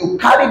life, you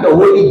carry the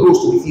Holy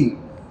Ghost with you.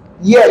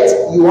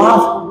 Yet, you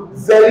have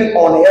very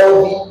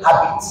unhealthy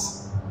habits.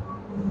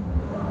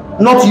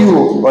 Not you,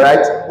 all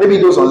right? Maybe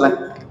those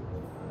online.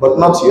 But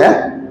not you,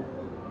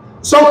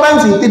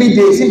 Sometimes in 3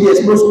 days, if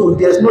there's no school,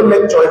 there's no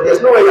lecture,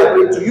 there's nowhere you're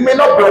going to, you may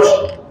not brush.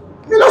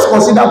 You may just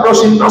consider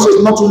brushing. Brushing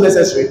is not too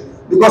necessary.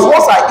 Because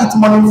once I eat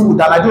morning food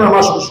and I do my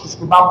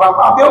mouth,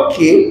 I'll be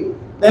okay.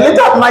 Then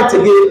later at night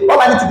again, all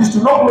I need to do is to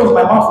not close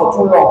my mouth for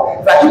too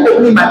long. If I keep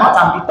opening my mouth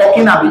and be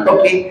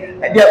talking,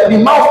 the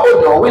mouth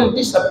odor will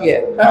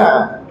disappear.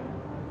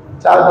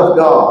 Child of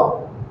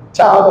God.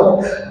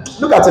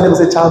 Look at your name and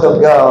say, child of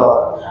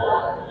God.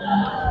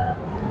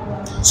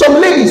 Some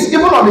ladies,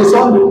 even on a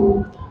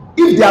Sunday,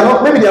 if they are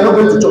not, maybe they are not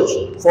going to church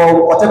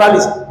for whatever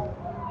reason.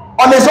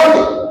 On a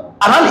Sunday,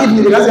 around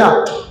evening, they can say,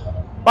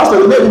 Pastor,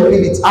 you never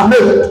believe it. I'm with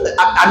the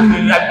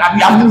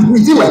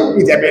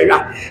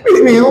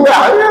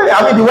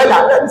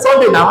weather.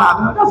 Sunday now,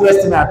 I'm just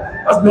resting now.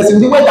 Just blessing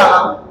the weather.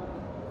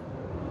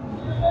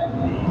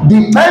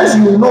 The times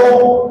you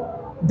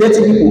know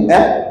dirty people,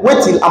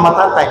 wait till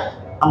Amatan time.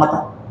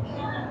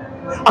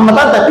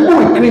 Amatan time, people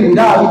will cream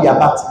without having their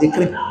bath. They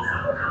cream.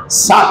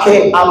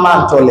 Sake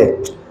amantole.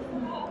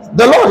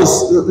 The Lord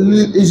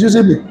is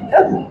using me.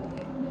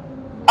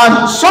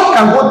 And some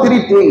can go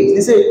 3 days.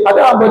 They say, I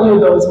don't have body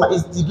odor. It's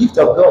the gift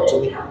of God to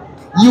me.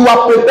 You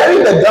are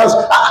preparing the girls.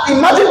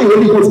 Imagine the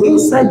Holy Ghost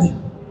inside you.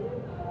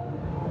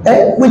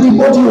 With the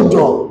body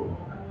odor.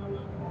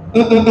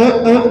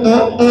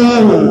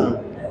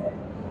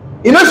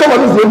 You know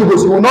somebody who's the Holy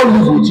Ghost, he will not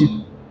live with you.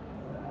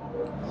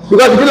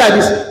 Because you do like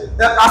this.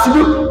 As you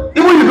do,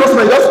 even you don't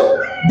smell,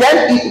 then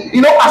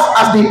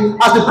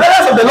as the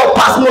presence of the Lord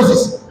passed Moses,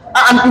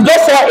 and you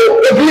just saw a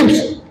glimpse.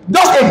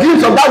 Just a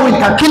glimpse of that wind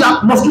can kill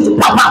a mosquito.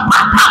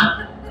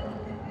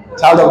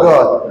 Child of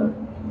God.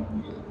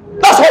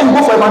 That's why you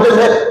go for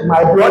evangelism.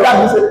 My brother,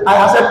 he said,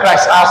 I accept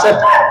Christ. I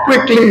accept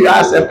quickly. I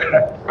accept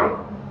Christ.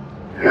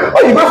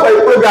 Or you go for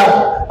a program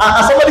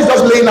and somebody's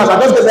just laying us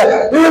and just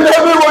say,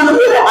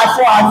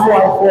 I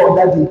fall,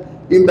 Daddy,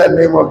 in the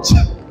name of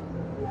Jesus.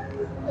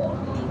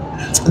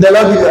 The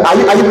Lord, are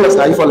you blessed?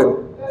 Are you following me?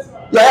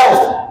 Your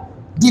health.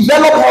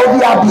 Develop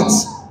healthy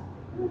habits.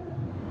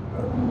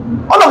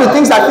 One of the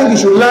things I think you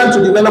should learn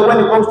to develop when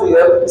it comes to your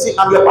health, you see,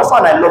 I'm your pastor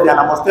and I love you and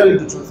I must tell you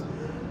the truth.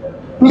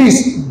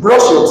 Please,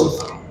 brush your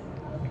teeth.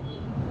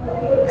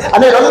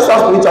 And it doesn't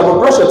sound spiritual, but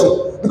brush your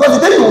teeth. Because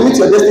the day you will meet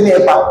your destiny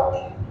helper,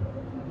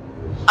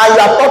 and you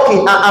are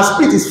talking, and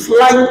spirit is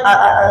flying,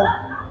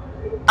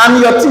 and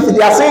your teeth,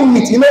 they are saying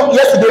meat.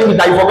 Yesterday meat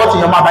that you forgot in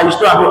your mouth, and you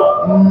still have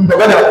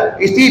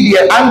it's still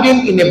there,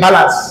 hanging in a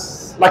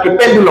balance, like a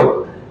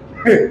pendulum.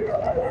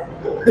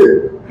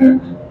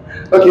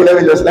 Okay, let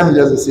me just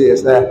be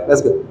serious.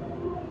 Let's go.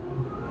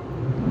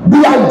 Be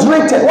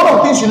hydrated. One of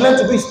the things you learn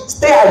to do is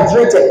stay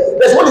hydrated.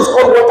 There's what is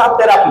called water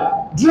therapy.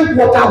 Drink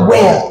water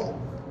well.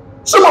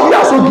 Some of you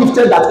are so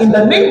gifted that in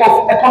the name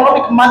of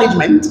economic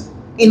management,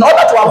 In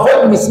order to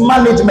avoid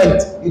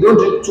mismanagement, you don't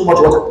drink too much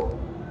water.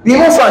 We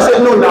even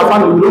say, no, in our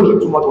family, we don't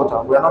drink too much water.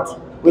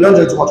 We don't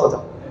drink too much water.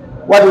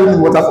 What do we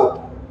need water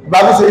for? The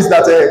Bible says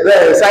that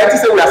the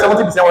scientists say we are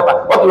 70%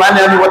 water. What do I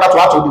need water to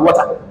add to the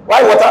water?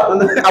 Why water?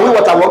 Are we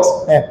waterworks?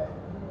 Yeah.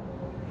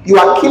 You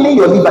are killing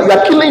your liver. You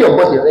are killing your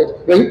body, right?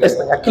 Your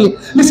intestine. You are killing.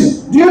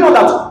 Listen, do you know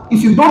that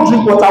if you don't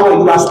drink water well,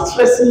 you are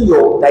stressing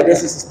your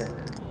digestive system?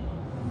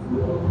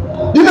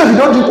 Do you know if you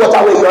don't drink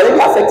water well, you are already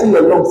affecting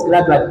your lungs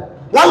gradually?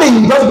 One day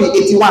you just be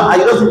 81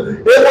 and you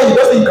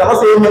just you cannot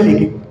say amen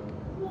again.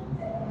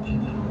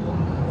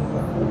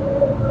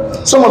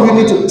 Some of you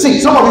need to see.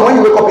 Some of you, when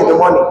you wake up in the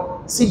morning,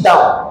 sit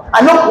down.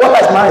 I know water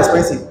is more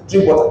expensive.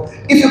 Drink water.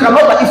 If you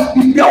cannot,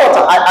 if pure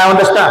water, I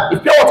understand.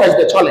 If pure water is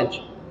the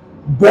challenge,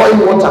 boil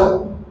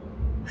water.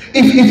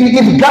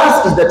 If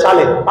gas is the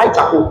challenge, buy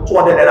charcoal,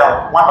 200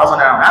 naira, 1,000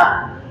 naira.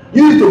 Huh?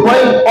 You need to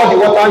boil all the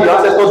water your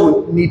ancestors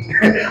will need.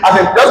 I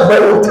mean, just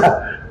boil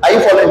water. Are you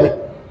following me?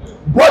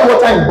 Boil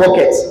water in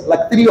buckets,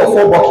 like 3 or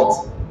 4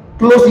 buckets.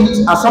 Close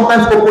it and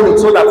sometimes open it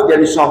so that there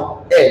is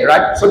some air,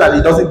 right? So that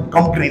it doesn't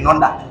become green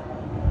under.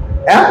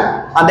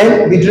 Yeah? And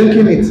then be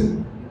drinking it.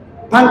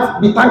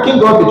 Be thanking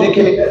God, be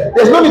drinking it.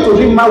 There's no need to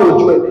drink marrow.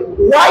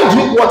 Why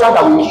drink water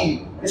that will kill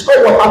you? It's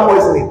called water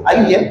poisoning. Are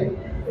you here?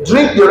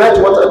 Drink the right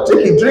water,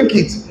 take it, drink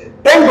it.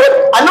 Thank God.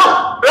 I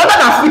know, rather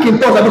than speak in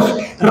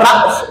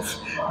tongues,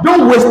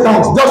 don't waste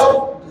tongues, just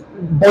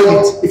boil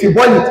it. If you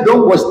boil it,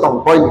 don't waste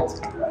tongues, boil it.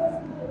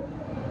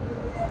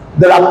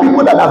 There are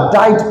people that have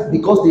died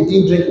because they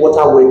didn't drink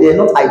water well. They are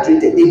not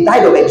hydrated. They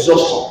died of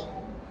exhaustion,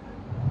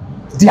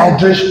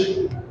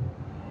 dehydration.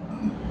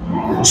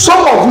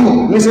 Some of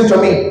you, listen to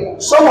me,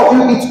 some of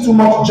you eat too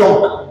much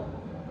junk.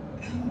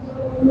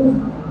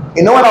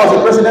 You know, when I was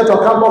the president on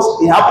campus,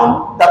 it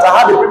happened that I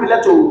had the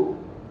privilege to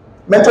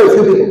mentor a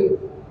few people.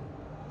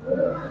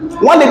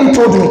 One lady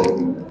told me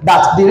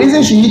that the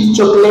reason she eats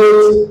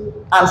chocolate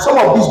and some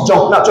of this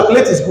junk, now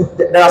chocolate is good,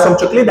 there are some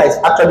chocolate that is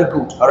actually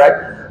good, all right?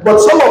 But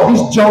some of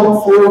these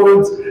junk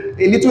foods,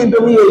 a little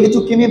indomie, a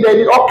little kidney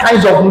berry, all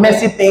kinds of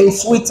messy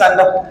things, sweets, and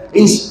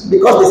is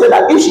because they say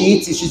that if she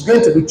eats it, she's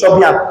going to be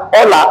chubby and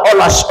all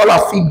her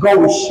figure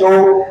will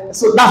show.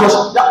 So that's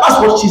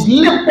what she's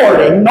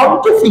laboring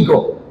not to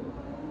figure.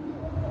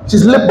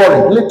 She's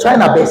laboring,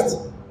 trying her best,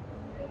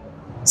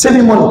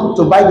 saving money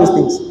to buy those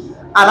things.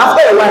 And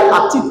after a while,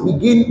 her teeth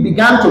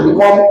began to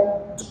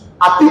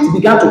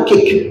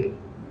cake.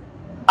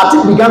 Her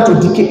teeth began to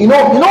decay. You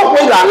know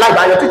when you are alive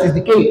and your teeth is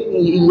decaying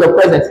in your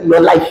presence, in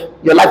your life,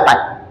 your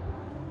lifetime.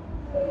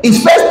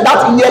 It's first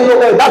that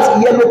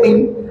yellow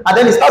thing, and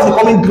then it starts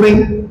becoming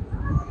green,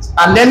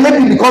 and then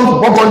maybe it becomes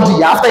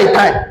burgundy after a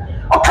time.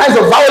 All kinds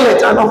of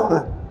violet and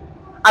all.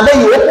 And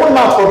then you open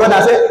mouth for God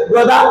and say,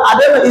 brother, I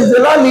don't know, is the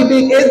Lord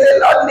leading? Is the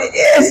Lord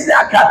leading? Is the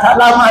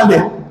Catalan?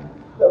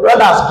 The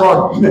brother has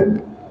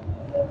gone.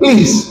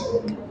 Please.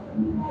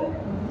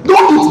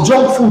 Don't eat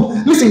junk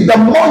food. Listen, the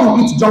more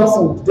you eat junk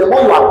food, the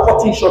more you are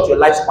cutting short your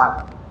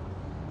lifespan.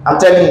 I'm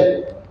telling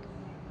you.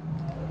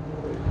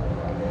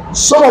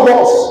 Some of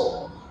us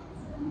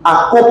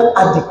are coke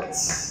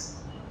addicts.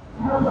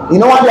 You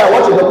know, one day I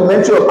watched a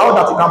documentary of how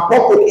that you can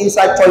pour coke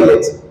inside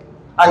toilet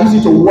and use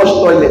it to wash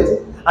toilet.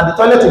 And the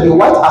toilet will be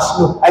white as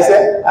snow. I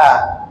said,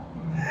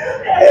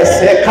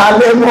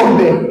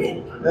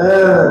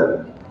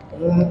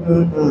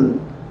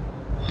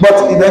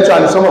 But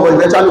eventually, some of us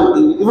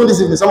even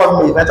this evening, some of them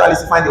will eventually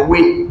find a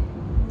way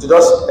to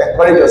just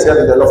encourage yourself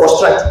in the love for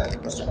strength,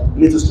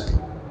 little strength.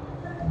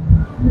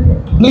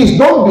 Please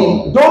don't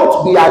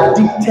be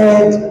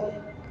addicted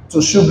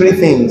to sugary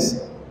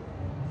things.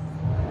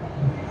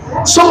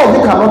 Some of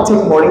you cannot take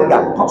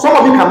moringa. Some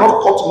of you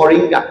cannot cut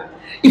moringa.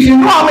 If you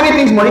know how many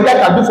things moringa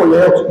can do for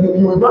your health,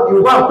 you will go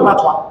and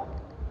plant one.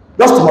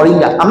 Just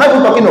moringa. I'm not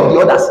even talking of the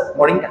others.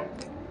 Moringa.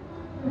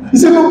 He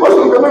said, no, but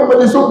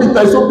it's so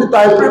bitter, it's so bitter.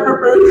 I pray.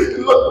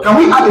 Can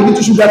we add a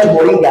little sugar to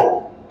moringa?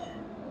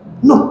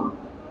 No.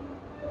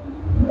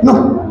 No.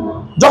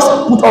 Just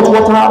put hot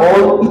water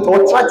or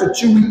try to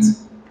chew it.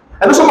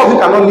 I know some of you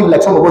cannot live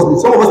like some of us live.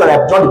 Some of us that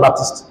have John the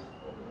Baptist.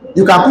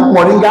 You can cook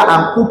moringa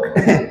and cook.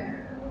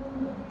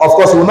 Of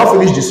course, you will not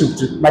finish the soup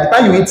too. By the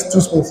time you eat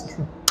 2 spoons,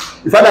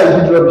 you find that you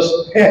did rubbish.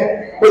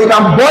 But you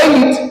can boil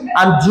it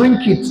and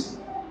drink it,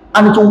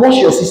 and it will wash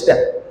your system.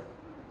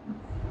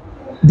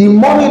 The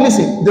money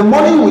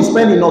you will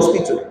spend in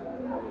hospital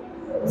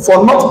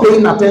for not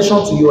paying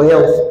attention to your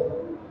health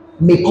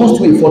may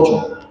cost you a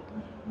fortune.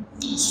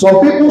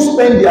 Some people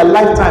spend their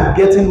lifetime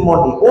getting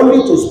money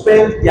only to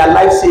spend their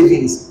life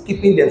savings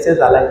keeping themselves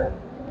alive.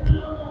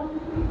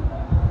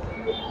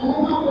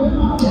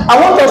 I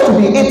want us to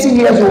be 80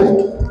 years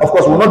old. Of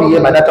course, we'll not be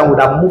here by that time. We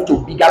would have moved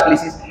to bigger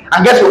places.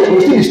 And guess what?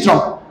 We'll still be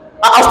strong.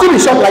 I'll still be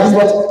shocked like this,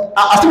 but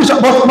I'll still be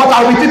shocked. But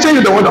I'll be teaching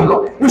you the word of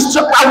God.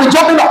 I'll be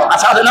jumping up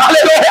and shouting,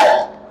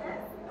 hallelujah.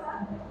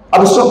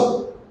 I'll be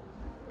strong.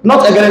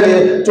 Not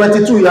again,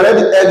 22, you're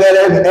already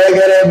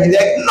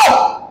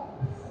no.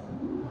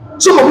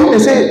 Some of you may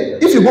say,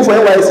 if you go for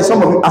NYSC,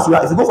 some of you,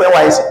 if you go for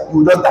NYSC, you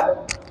will not die.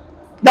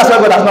 That's why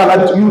God has not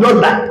allowed you to. You will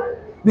not die.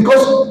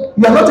 because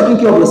you are not taking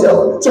care of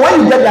yourself. So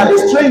when you get there,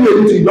 they strain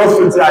you into, you don't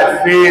feel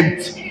like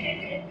faint.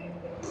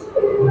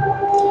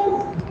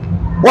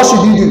 What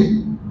should you do?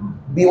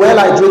 Be well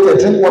hydrated,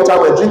 drink water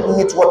well, drink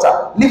neat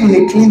water, live in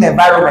a clean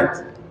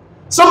environment.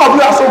 Some of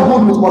you are so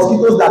good with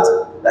mosquitoes that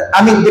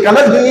I mean, they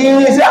cannot do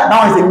anything.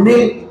 Now it's a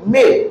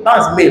male. Now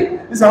it's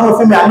male. This one is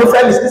female. No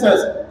fairness. This one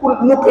is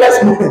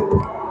nucleus moving.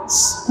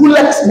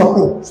 Sculex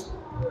moving.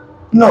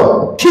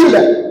 No, kill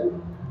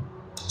them.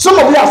 Some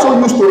of you are so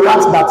used to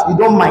rats that you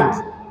don't mind.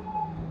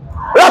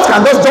 Rats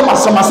can just jump at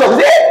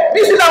somersault. Hey,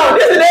 this is now,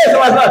 this is there,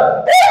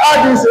 somersault. Hey,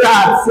 all these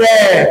rats.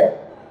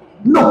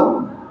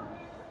 No.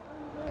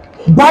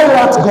 Buy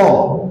rat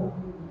gun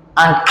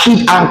and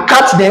keep and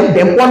catch them,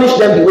 then punish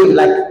them the way you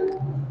like.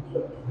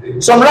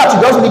 Some rats,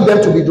 you just need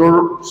them to be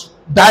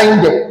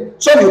dying there.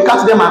 So you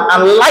catch them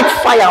and light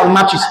fire on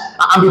matches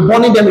and be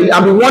burning them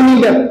and be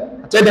warning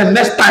them. I tell them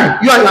next time,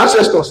 you and your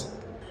ancestors.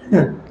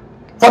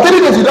 For 3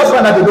 days, you just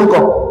find that they don't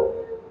come.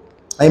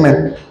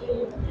 Amen.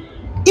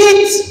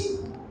 Eat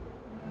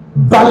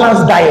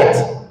balanced diet.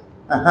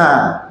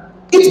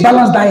 Eat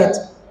balanced diet.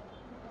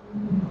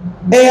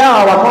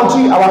 Our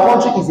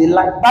country is a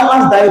lie.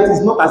 Balanced diet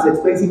is not as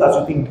expensive as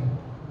you think.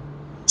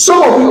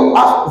 Some of you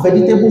have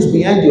vegetables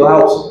behind your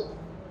house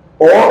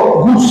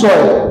or good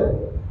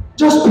soil.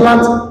 Just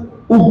plant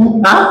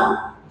ugu.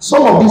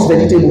 Some of these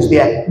vegetables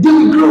there, they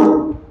will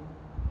grow.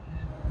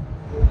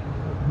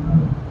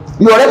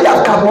 You already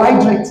have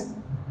carbohydrate.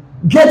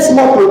 Get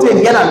small protein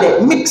here and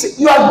there. Mix it.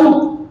 You are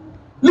good.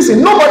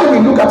 Listen, nobody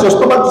will look at your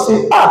stomach to say,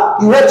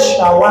 you ate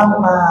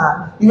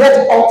shawarma, you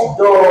ate hot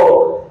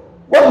dog.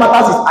 What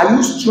matters is, are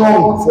you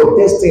strong for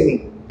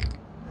destiny?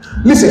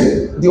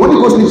 Listen, the Holy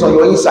Ghost lives on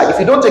your inside. If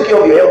you don't take care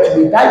of your health,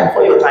 you will die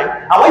before your time.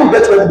 And when you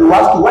get ready, they will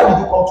ask you, why did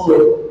you come too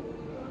early?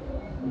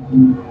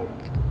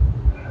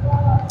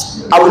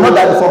 I will not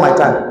die before my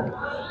time.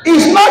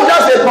 It's not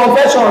just a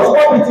confession.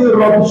 Stop eating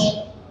rubbish.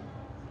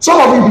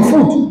 Some of you, the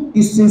food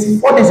is since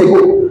 4 days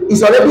ago.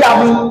 It's already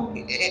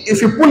having,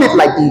 if you pull it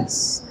like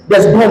this,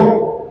 there's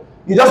bone.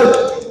 You just say,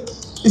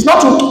 it's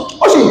not too,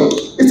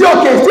 it's still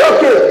okay, it's still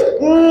okay.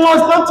 No,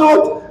 it's not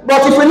too,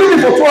 but if you leave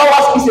it for 2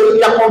 hours,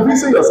 you are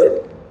convincing yourself.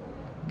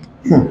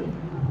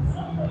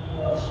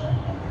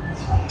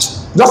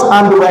 Just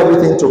hand over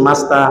everything to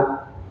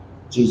Master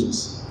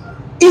Jesus.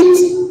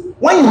 Eat.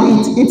 When you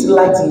eat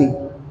lightly.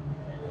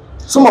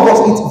 Some of us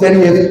eat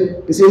very heavy.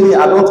 You say, me,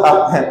 I don't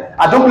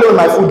play with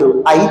my food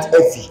though. I eat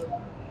heavy.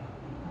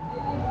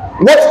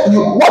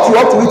 What you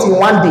have to eat in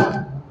 1 day,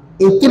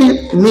 in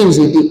 3 meals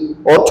a day,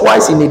 or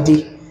twice in a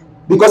day.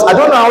 Because I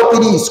don't know how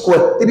 3 is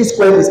square. 3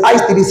 square is, how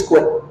is 3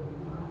 square?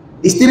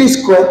 Is 3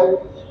 square?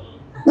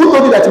 Who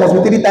told you that it must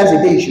be 3 times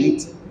a day you should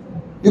eat?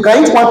 You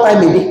can eat 1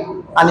 time a day,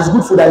 and it's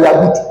good food, and you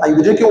are good, and you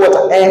be drinking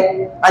water,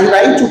 and you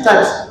can eat 2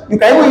 times. You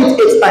can even eat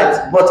 8 times,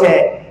 but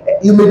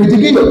you may be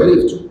digging your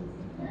grave too.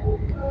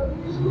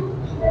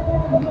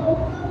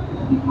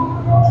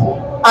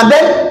 And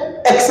then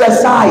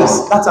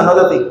exercise, that's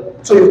another thing.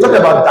 So you talk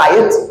about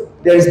diet,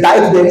 there is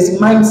diet, there is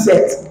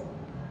mindset.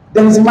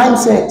 There is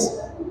mindset.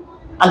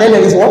 And then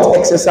there is what?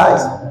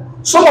 Exercise.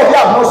 Some of you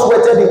have not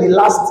sweated in the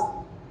last,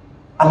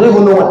 I don't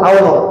even know how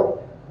long.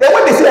 Then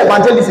when they say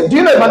evangelism, do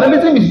you know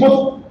evangelism is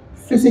both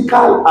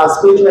physical and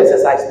spiritual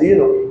exercise? Do you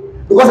know?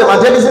 Because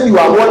evangelism, you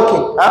are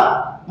working.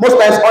 Most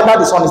times under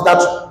the sun is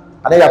that,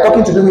 and then you are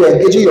talking to them, you are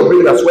engaging your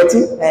brain, you are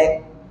sweating,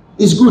 and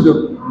it's good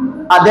though.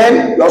 And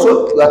then you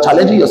are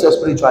challenging yourself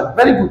spiritually.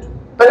 Very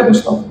good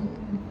stuff.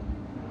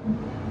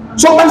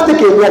 Sometimes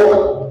take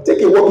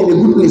a walk in a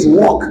good place,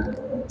 walk.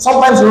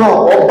 Sometimes run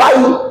or buy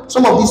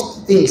some of these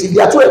things. If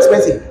they are too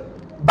expensive,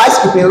 buy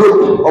skipping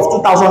rope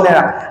of 2,000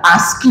 naira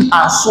and skip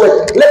and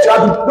sweat. Let you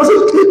have it.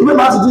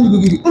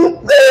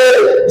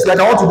 It's like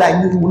I want to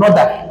die. You will not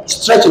die.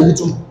 Stretch a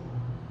little.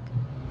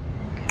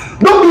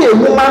 Don't be a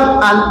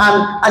woman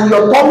and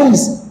your tummy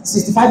is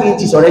 65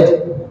 inches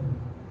already.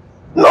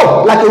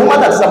 No, like a woman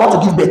that is about to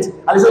give birth.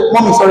 And they say,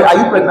 Mommy, sorry, are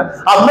you pregnant?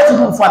 I've met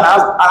people before and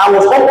I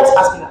was almost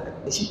asking her,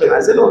 is she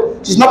pregnant? I said, no,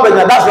 she's not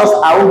pregnant. That's just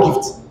our own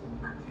gift.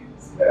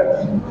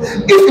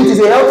 If it is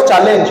a health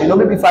challenge,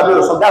 maybe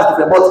fibroid or something, that's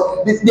different.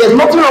 But there's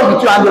nothing wrong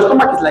with you and your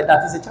stomach is like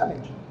that. It's a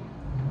challenge.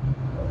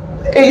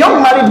 A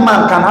young married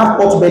man can have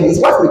pot belly. His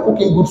wife will be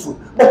cooking good food,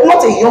 but not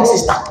a young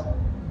sister.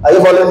 Are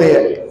you following me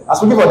here? I'm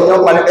speaking for the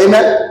young man.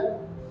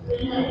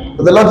 Amen?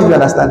 But the Lord give you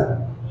understand.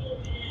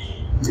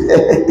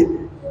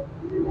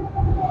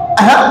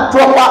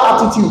 Proper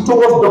attitude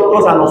towards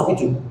doctors and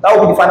hospitals. That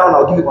will be the final one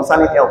I'll give you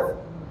concerning health.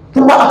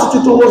 Proper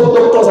attitude towards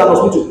doctors and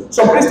hospitals.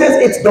 Some Christians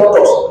hate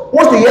doctors.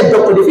 Once they hear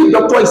doctor, they feel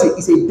doctor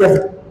is a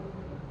devil.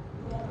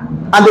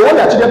 And they want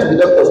their children to be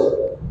doctors.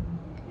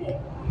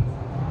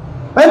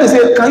 When they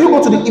say, can you go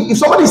to the, if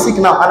somebody is sick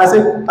now, and I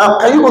say,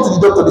 can you go to the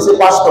doctor? They say,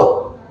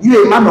 Pastor,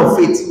 you a man of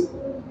faith.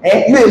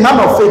 You a man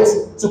of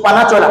faith,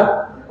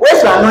 supernatural.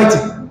 Where's your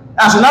anointing?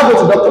 And should now go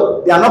to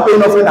doctor. They are not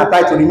paying offering and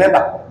tithe to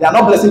remember. They are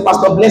not blessing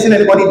pastor, blessing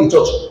anybody in the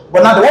church.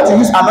 But now they want to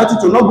use anointing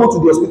to not go to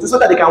the hospital so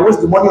that they can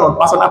waste the money on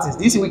personal things.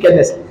 Do you see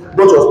wickedness?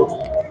 Go to hospital.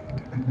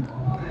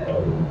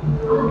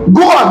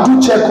 Go and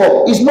do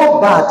checkup. It's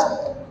not bad.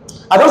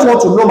 I just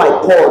want to know my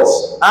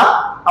pulse.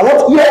 Huh? I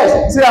want,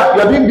 yes, say that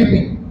you are doing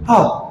BP.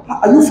 Ah,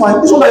 are you fine?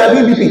 This one that you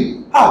are doing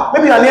BP. Ah,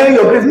 maybe you are nearing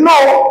your grave.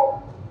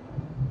 No.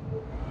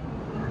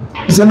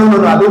 He said, no,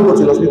 I don't go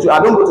to the hospital. I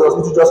don't go to the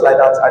hospital just like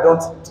that. I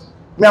don't.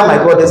 Me and my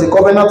God, there's a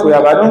covenant we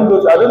have. I don't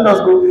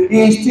just go.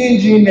 In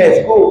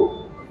stinginess,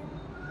 go.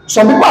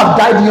 Some people have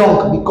died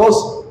young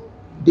because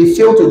they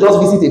failed to just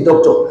visit a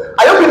doctor.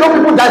 I don't know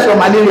people die from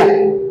malaria.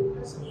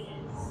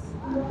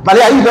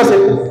 Malaria, you just say,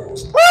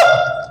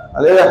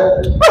 malaria.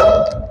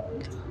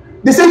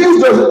 They say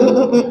use just,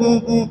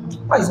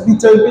 why is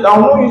bitter? I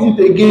will not use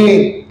it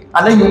again.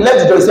 And then you left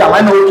the door and say, am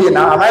I not okay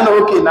now? Am I not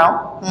okay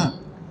now?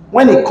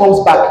 When it comes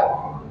back,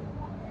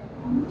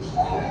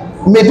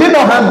 may they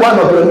not hang one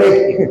of your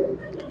leg.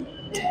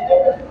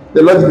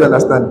 The Lord will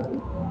understand.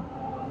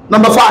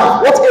 Number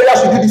 5, what area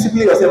should you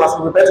discipline yourself as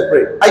you prepare to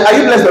pray? Are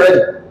you blessed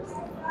already?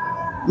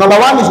 Number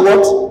 1 is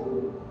what?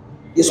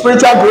 Your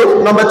spiritual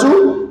growth. Number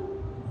 2,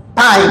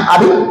 time.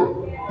 Abi.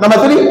 Number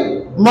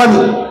 3,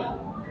 money.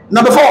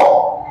 Number 4,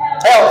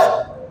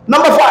 health.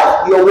 Number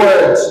 5, your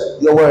words.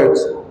 Your words.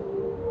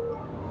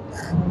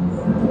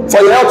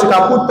 For your health, you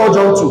can put 3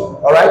 John 2.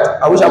 All right.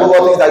 I wish above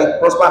all things that you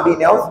prosper and be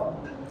in health,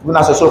 even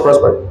as your soul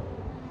prosper.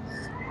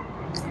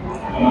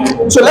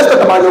 So let's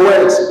talk about your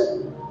words.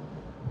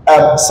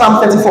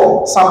 Psalm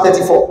 34. Psalm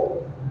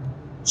 34.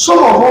 Some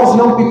of us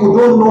young people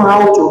don't know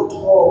how to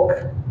talk.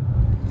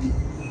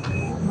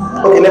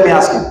 Okay, let me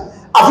ask you.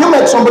 Have you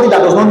met somebody that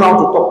does not know how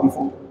to talk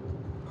before?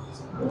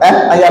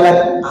 And you're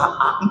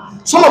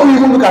like, some of you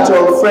even look at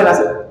your friend and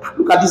say,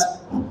 look at this.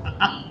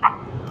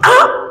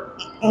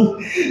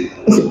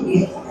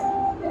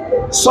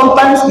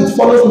 Sometimes it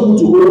follows people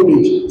to old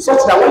age,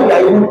 such that when you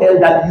are even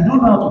elderly, you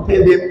don't know how to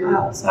tell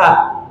them,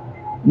 sir.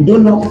 You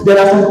don't know. There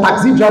are some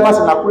taxi drivers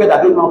in Akure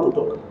that don't know how to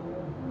talk.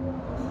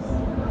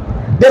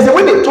 There's a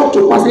way they talk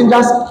to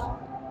passengers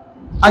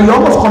and you're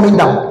almost coming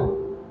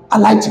down. I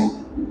like you.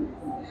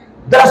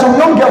 There are some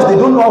young girls, they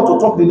don't know how to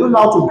talk, they don't know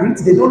how to greet,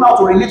 they don't know how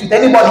to relate with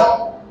anybody.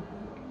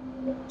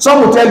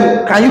 Some will tell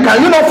you, can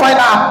you not find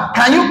out?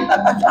 Can you?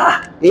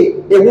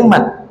 A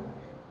woman,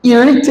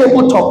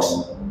 irritable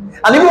talks.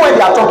 And even when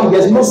they are talking,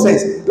 there's no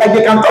sense. Like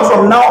they can talk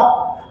from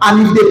now,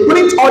 and if they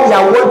print all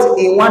their words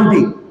in one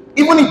day,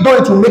 even if though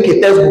it will make a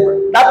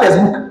textbook, that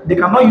textbook, they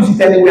cannot use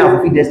it anywhere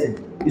and fulfill destiny.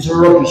 It's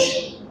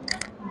rubbish.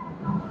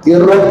 It's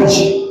rubbish.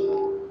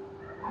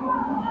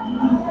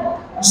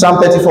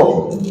 Psalm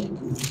 34.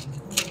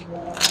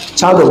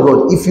 Child of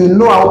God, if you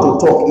know how to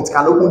talk, it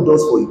can open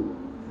doors for you.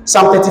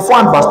 Psalm 34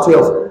 and verse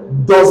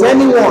 12. Does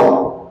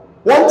anyone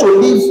want to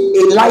live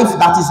a life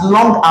that is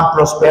long and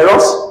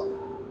prosperous?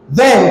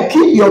 Then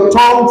keep your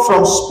tongue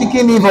from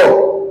speaking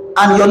evil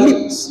and your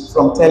lips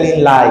from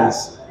telling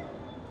lies.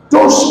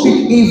 Don't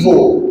speak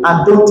evil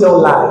and don't tell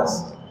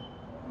lies.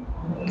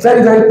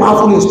 Very, very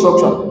powerful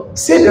instruction.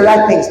 Say the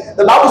right things.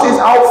 The Bible says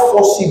how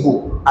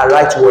forcible are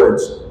right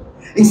words.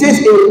 It says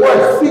a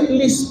word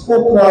fitly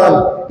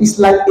spoken is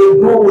like a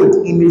gold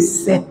in a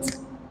set.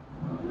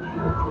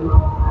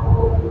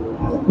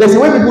 There's a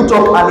way people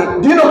talk,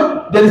 and do you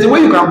know there is a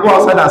way you can go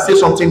outside and say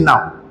something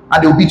now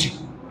and they'll beat you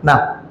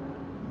now.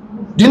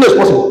 Do you know it's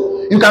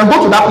possible? You can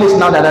go to that place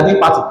now that they're doing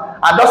party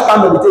and just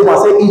stand on the table and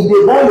say, if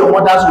they burn your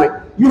mother's way,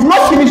 you've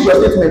not finished your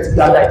statement,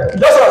 you are like, you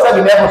just yourself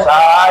in heaven,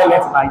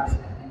 silent night.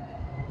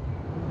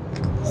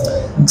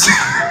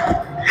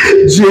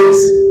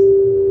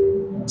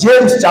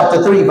 James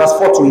chapter 3 verse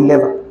 4 to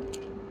 11.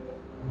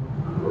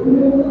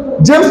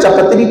 James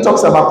chapter 3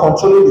 talks about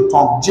controlling the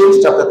tongue.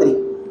 James chapter 3.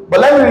 But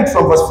let me read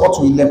from verse 4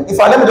 to 11. In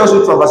fact, let me just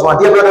read from verse 1.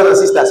 Dear brothers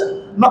and sisters,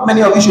 not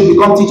many of you should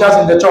become teachers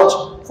in the church,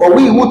 for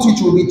we who teach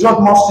will be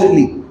judged more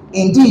strictly.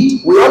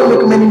 Indeed, we all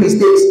make many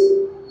mistakes.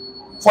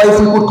 For if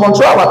we could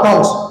control our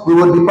tongues, we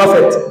would be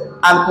perfect,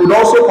 and could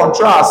also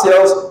control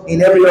ourselves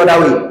in every other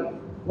way.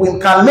 We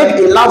can make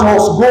a large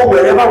horse go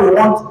wherever we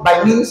want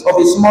by means of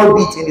a small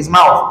bit in his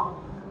mouth,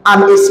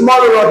 and a small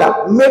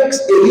rudder makes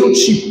a huge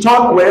ship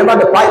turn wherever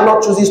the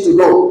pilot chooses to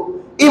go,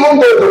 even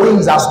though the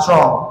winds are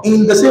strong.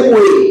 In the same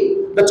way,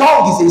 the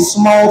tongue is a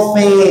small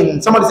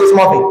thing. Somebody say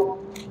small thing.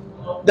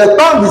 The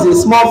tongue is a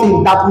small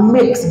thing that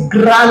makes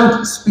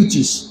grand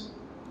speeches,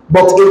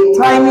 but a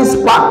tiny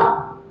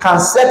spark can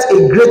set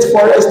a great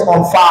forest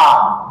on fire.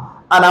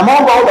 And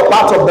among all the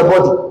parts of the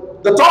body,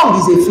 the tongue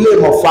is a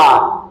flame of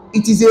fire.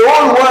 It is a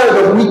whole world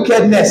of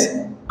wickedness,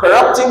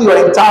 corrupting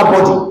your entire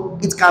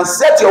body. It can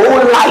set your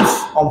whole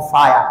life on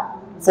fire,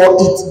 for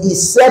it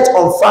is set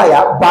on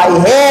fire by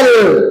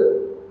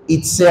hell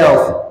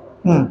itself.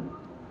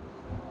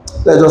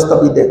 Let's just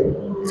stop it there.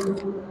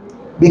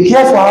 Be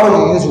careful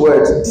how you use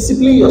words.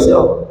 Discipline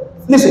yourself.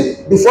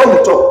 Listen, before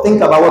you talk,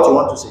 think about what you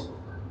want to say.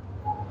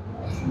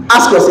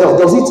 Ask yourself,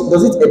 does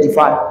it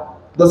edify?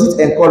 Does it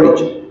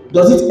encourage?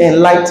 Does it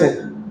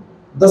enlighten?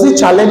 Does it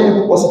challenge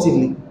people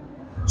positively?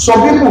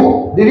 Some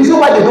people, the reason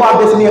why they don't have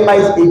destiny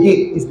advice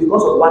again is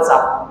because of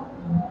WhatsApp.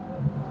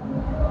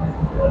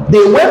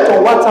 They went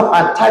on WhatsApp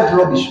and typed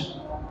rubbish.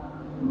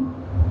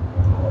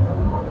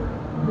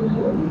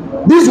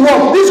 This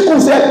work, this school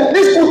said,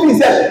 this school thing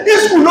said,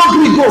 this school no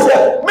gree go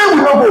said, men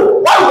will not go.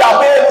 Why would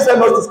our parents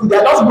send us to school? They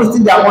are just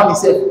wasting their money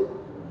said.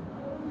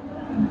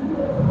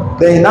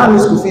 Then he now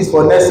need school fees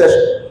for next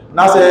session.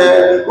 Now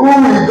say, who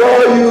will go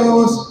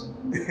use?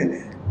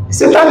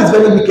 Satan is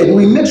very wicked.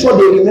 We make sure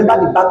they remember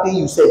the bad thing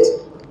you said.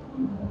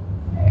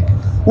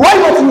 Why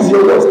not use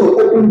your words to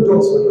open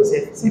doors for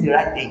yourself? Say the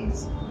right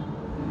things.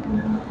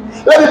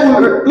 Let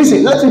people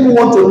listen. Let people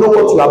want to know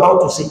what you are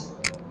about to say.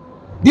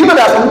 Do you know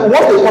that some people,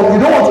 once they come, you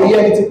don't want to hear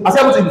anything? I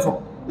said everything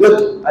before.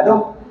 Look, I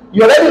don't.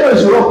 You already know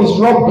it's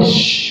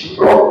rubbish.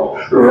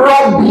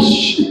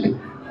 Rubbish.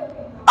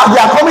 As they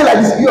are coming like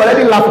this, you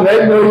already laughing. You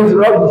already know it's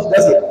rubbish.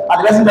 That's it. And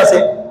the person just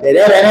say, they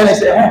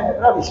say,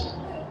 rubbish.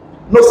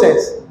 No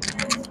sense.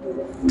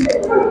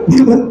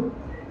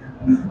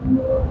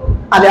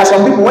 And there are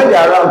some people when they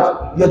are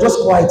around, you're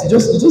just quiet. You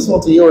just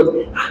want to hear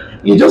it.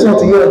 You just want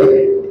to hear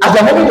it. As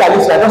they're moving their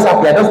lips, you're just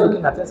happy. You're just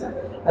looking at us.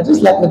 I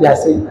just like what they are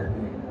saying.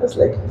 Just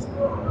like it.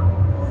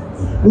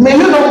 May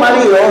you not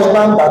marry a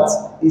husband that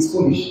is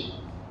foolish.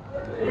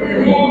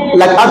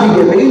 Like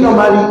Abigail, may you not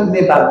marry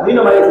Nabal. May you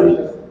not marry a foolish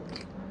person.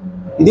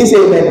 He didn't say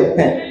amen.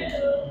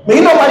 May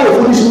you not marry a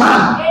foolish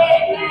man.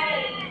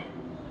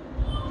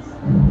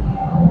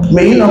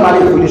 May you not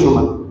marry a foolish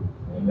woman.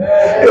 A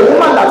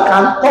woman that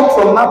can talk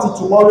from now to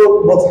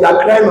tomorrow, but you are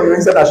crying on your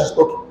inside that she's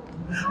talking.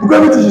 Because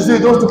everything she says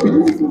is just stupid.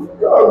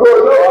 Oh God,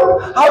 no.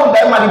 How did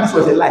I marry this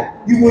was a lie?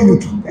 You know you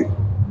too.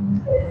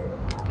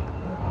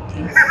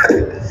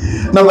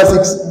 Number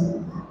 6.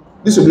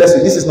 This will bless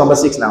you. This is number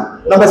 6 now.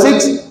 Number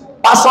 6,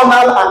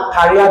 personal and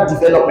career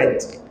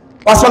development.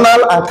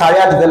 Personal and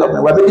career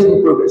development. We're making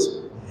good progress.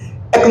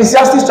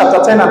 Ecclesiastes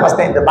chapter 10 and verse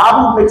 10. The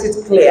Bible makes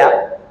it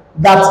clear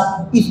that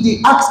if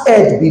the axe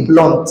edge be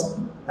blunt,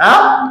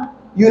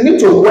 you need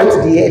to wet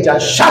the edge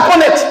and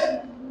sharpen it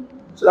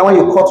so that when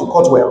you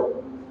cut well.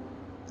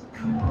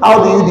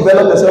 How do you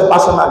develop yourself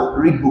personally?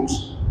 Read books,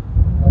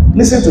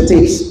 listen to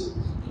tapes,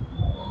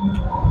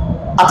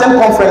 attend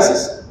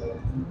conferences,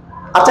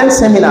 attend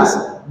seminars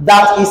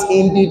that is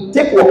in the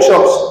take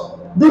workshops,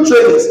 do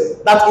trainings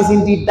that is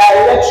in the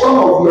direction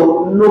of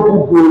your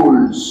noble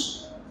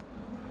goals.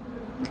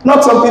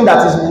 Not something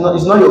that is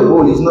not your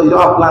goal, you don't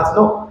have plans,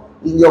 no,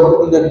 in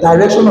the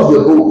direction of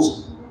your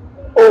goals.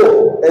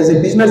 Oh, there's a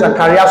business and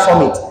career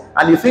summit,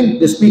 and you think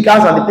the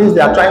speakers and the things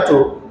they are trying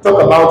to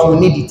talk about, you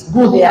need it.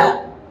 Go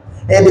there.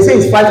 And they say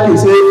it's 5K, you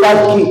say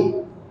 5K.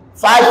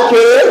 5K,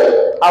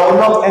 I will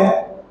not.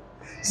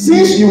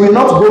 Since you will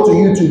not go to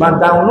YouTube and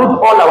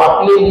download all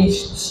our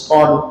playlists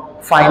on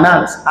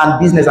finance and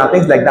business and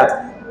things like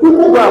that,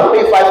 people go and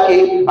pay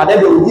 5K and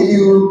then they will give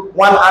you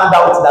one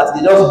handout that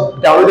they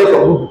just downloaded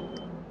from Google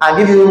and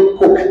give you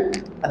Coke.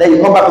 And then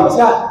you come back and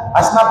say,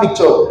 I snap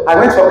picture. I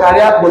went for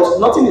career, but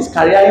nothing is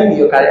careering in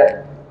your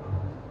career.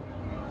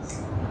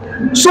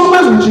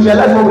 Sometimes we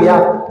trivialize what we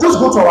have. Just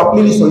go to our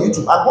playlist on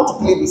YouTube and go to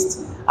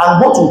playlist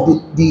and go to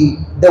the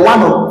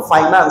one on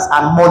finance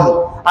and money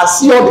and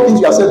see all the things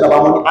you have said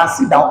about money and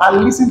sit down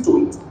and listen to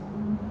it.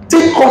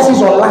 Take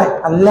courses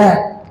online and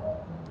learn.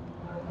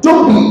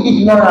 Don't be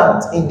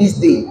ignorant in this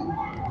day.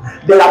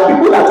 There are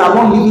people that are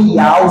not living in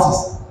their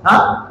houses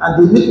and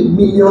they make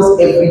millions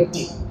every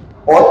day,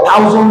 or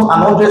thousands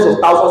and hundreds of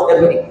thousands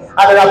every day. And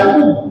there are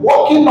people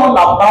working all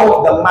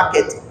about the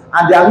market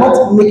and they are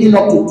not making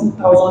up to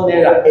 2,000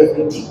 naira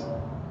every day.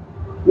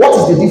 What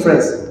is the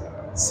difference?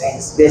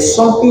 Sense. There's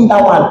something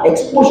that one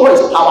exposure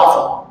is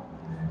powerful.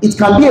 It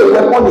can be a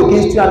weapon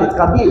against you and it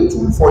can be a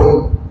tool for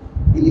you.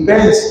 It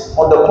depends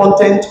on the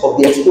content of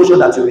the exposure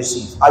that you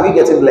receive. Are we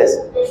getting blessed?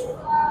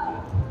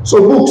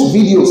 So books,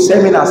 videos,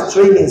 seminars,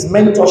 trainings,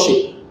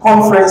 mentorship,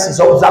 conferences,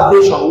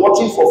 observation,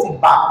 watching for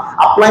feedback,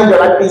 applying the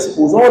right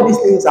principles, all these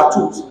things are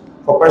tools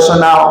for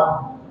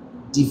personal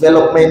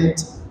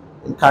development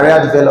and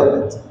career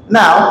development.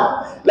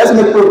 Now, let's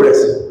make progress.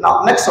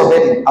 Now, next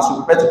subheading, as we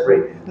prepare to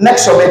pray.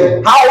 Next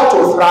subheading, how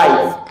to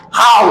thrive.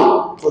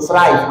 How to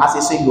thrive as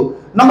a single.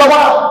 Number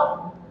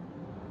 1,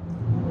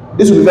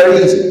 this will be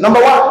very easy.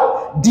 Number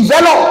 1,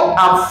 develop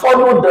and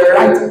follow the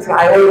right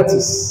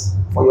priorities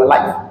for your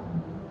life.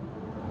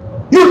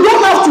 You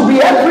don't have to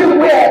be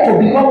everywhere to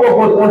become what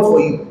God wants for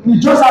you. You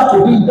just have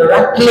to be in the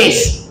right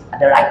place at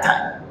the right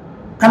time.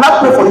 Can I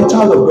pray for you,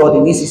 child of God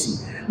in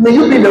ECC? May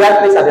you be in the right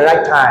place at the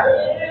right time.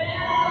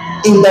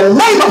 In the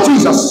name of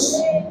Jesus.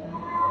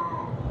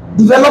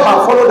 Develop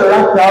and follow the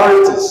right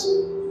priorities.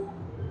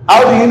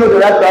 How do you know the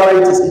right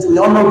priorities? It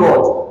will honor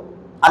God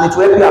and it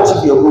will help you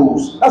achieve your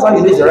goals. That's how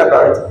you know the right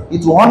priority.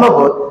 It will honor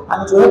God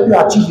and it will help you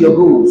achieve your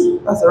goals.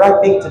 That's the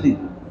right thing to do.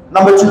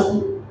 Number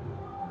 2.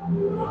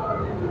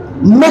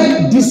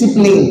 Make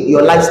discipline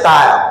your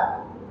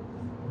lifestyle,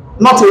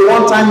 not a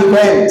one-time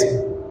event.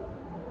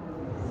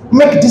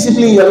 Make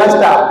discipline your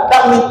lifestyle.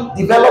 That means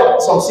develop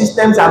some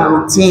systems and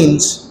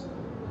routines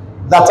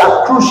that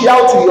are crucial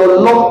to your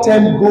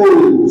long-term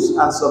goals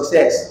and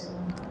success.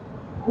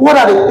 What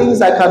are the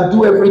things I can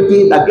do every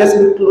day that gets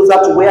me closer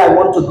to where I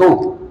want to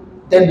go?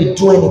 Then be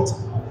doing it.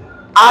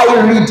 I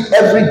read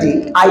every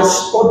day. I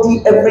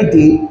study every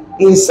day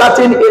in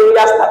certain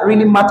areas that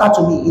really matter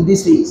to me in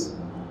this phase.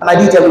 And I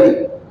do it every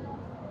day.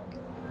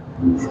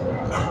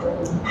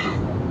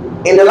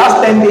 In the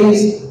last 10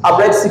 days, I've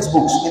read 6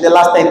 books. In the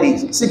last 10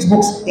 days. 6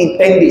 books in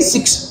 10 days.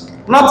 6.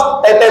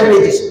 Not 10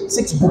 pages.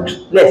 6 books.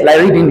 Yes, like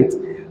reading it.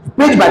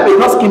 Page by page,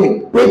 not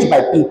skimming. Page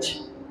by page.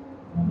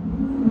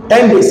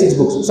 10 days, 6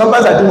 books.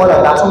 Sometimes I do more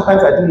than that.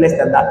 Sometimes I do less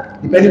than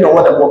that. Depending on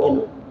what I'm working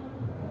on.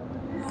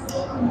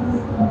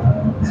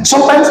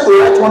 Sometimes to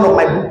write one of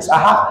my books,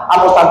 I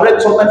must have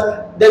read sometimes.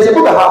 There's a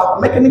book I have,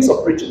 Mechanics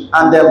of Preaching,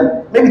 and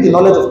maybe the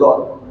Knowledge of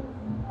God.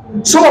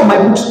 Some of my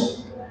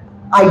books,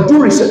 I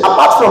do research,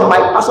 apart from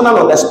my personal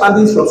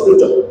understandings from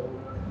scripture.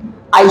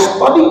 I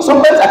study,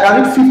 sometimes I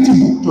can read 50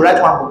 books to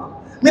write one book.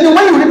 Meaning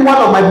when you read one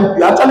of my books,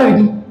 you're actually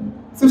reading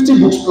 50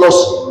 books plus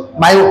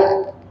my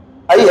own.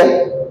 Are you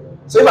here?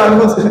 So if I'm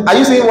going to, are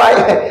you seeing why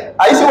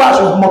I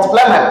should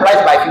multiply my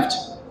price by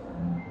 50?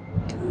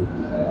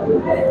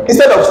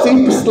 Instead of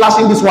still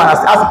slashing this one as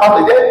a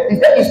part, is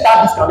there a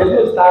star discount?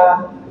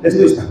 There's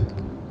no star.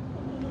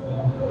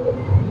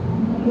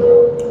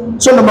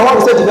 So number 1,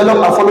 we said develop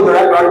and follow the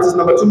right priorities.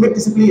 Number 2, make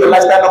discipline your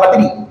lifestyle. Number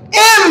 3,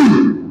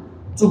 aim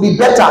to be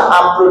better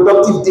and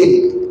productive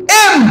daily.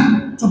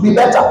 Aim to be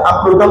better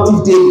and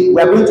productive daily.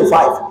 We are going to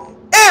 5.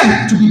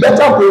 Aim to be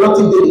better and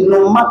productive daily,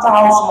 no matter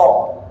how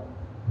small.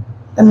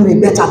 Let me be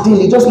better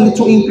daily, just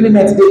little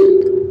increments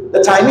daily.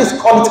 The Chinese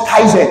call it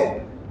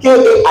Kaizen.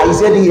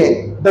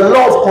 K-A-I-Z-E-N. The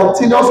law of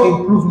continuous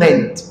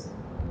improvement.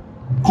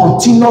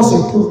 Continuous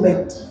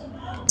improvement.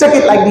 Take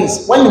it like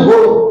this. When you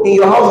go in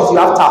your houses, you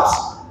have taps.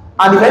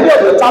 And if any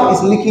of your tap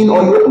is leaking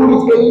or you open it,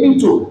 a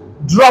little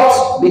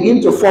drops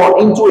begin to fall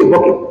into a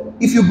bucket.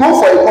 If you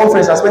go for a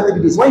conference and spend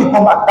 3 days, when you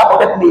come back, that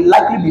bucket may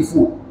likely be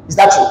full. Is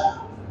that true?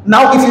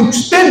 Now, if you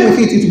stay with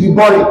it, it will be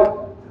boring.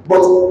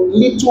 But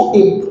little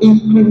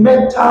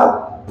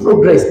incremental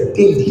progress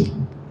daily.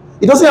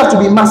 It doesn't have to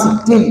be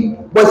massive daily,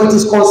 but if it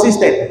is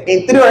consistent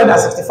in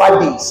 365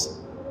 days,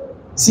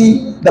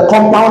 see the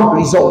compound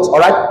results, all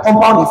right?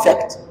 Compound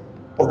effect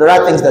of the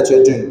right things that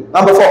you're doing.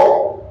 Number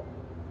 4,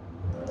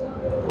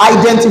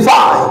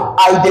 identify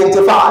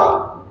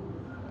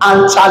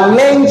and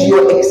challenge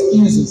your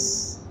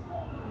excuses.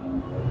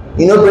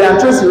 You know, Brian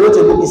Tracy wrote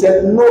a book, he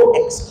said, no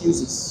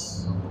excuses.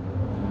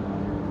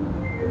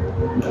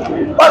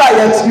 What are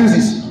your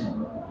excuses?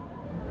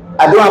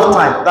 I don't have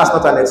time, that's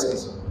not an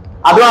excuse.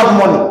 I don't have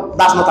money,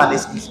 that's not an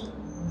excuse.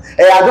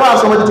 I don't have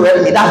somebody to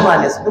help me, that's not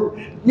an excuse.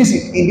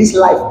 Listen, in this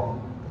life,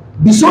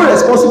 be so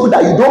responsible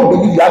that you don't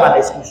believe you have an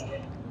excuse.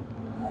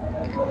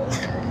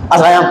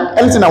 As I am,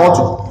 anything I want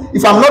to.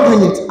 If I'm not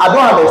doing it, I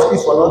don't have an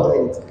excuse for not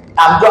doing it.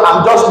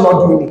 I'm just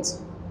not doing it.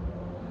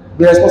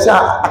 Be responsible,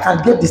 I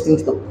can get these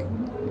things done.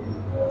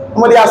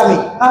 Somebody asked me,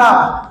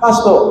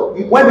 Pastor,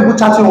 when people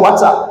chat you on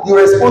WhatsApp, you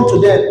respond to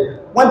them.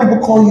 When people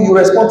call you, you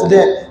respond to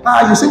them.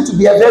 You seem to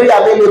be very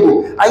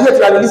available. And yet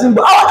you are listening,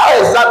 but how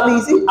exactly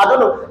is it? I don't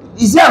know.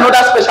 Is there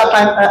another special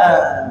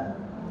time?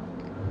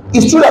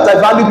 It's true that I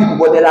value people,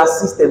 but there are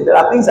systems, there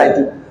are things I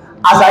do.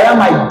 As I am,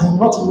 I do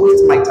not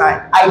waste my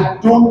time. I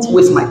don't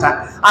waste my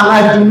time. And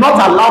I do not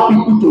allow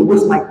people to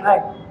waste my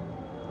time.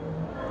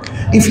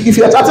 If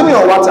you're chatting me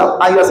on WhatsApp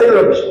and you're saying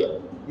rubbish,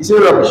 you say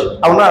rubbish,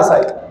 I will not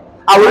answer it.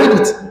 I will read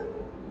it.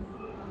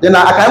 Then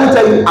I can even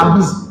tell you I'm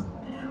busy.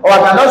 Or I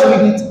can just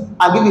read it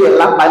and give you a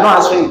laugh by not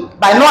answering you.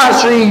 By not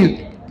answering you,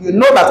 you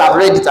know that I've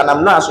read it and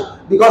I'm not answering.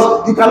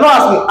 Because you cannot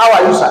ask me, how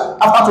are you, sir?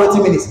 After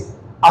 20 minutes,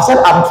 I've said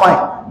I'm fine.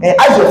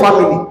 How's your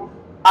family?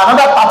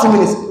 Another 30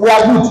 minutes, we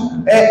are good.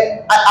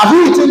 Have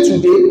you eaten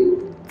today?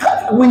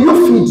 Will you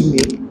feed me?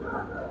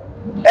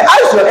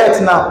 How's your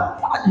health now?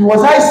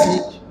 Was I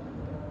sick?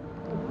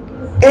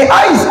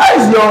 How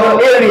is your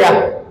area?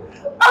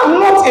 I'm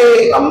not a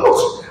area boy.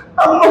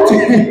 I'm not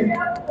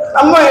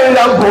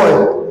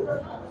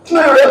a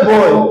red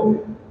boy.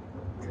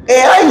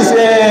 How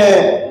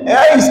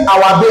is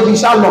our baby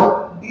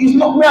Shalom? It's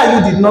not me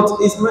and you did not.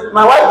 It's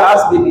my wife that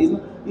has baby.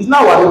 It's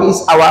not our baby,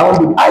 it's our own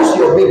baby. How is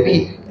your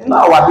baby? It's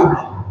not our baby.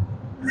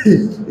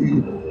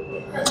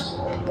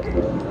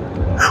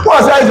 What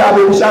size is our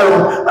baby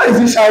Sharon? How is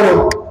it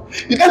Sharon?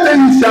 You can't tell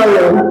me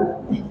Sharon.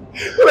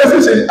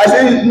 I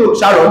say no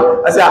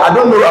Sharon. I say I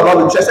don't know about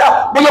baby. I say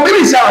but your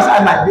baby is Sharon. I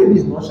say my baby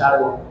is not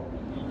Sharon.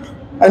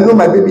 I know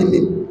my baby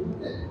name.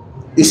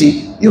 You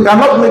see, you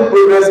cannot make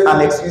progress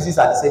and excuses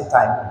at the same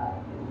time.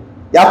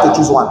 You have to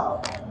choose one.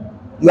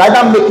 You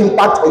either make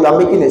impact or you are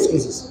making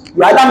excuses.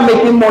 You are either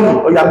making money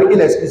or you are making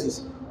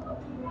excuses.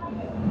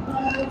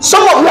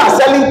 Some of you are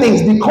selling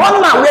things. The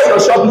corner where your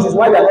shop is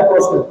why they are not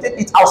prospering. Take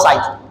it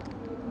outside.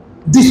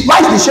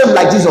 Despise the shame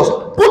like Jesus.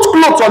 Put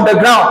clothes on the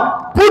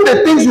ground. Put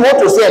the things you want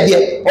to sell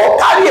there. Or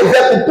carry a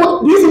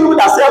vehicle. These people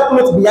that sell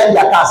clothes behind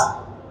their cars.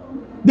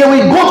 They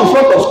will go to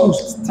front of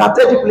schools,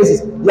 strategic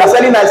places. You are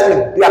selling ice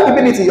cream. You are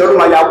keeping it in your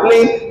room and you are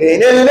playing.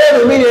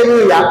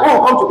 You are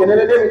come to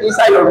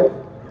inside your room.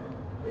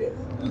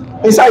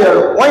 Inside your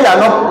room. When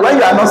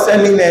you are not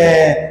selling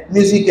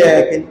music,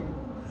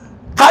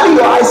 carry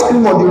your ice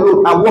cream on the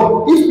road and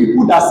walk. If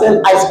people that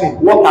sell ice cream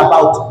walk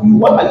about,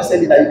 what are you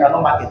selling that you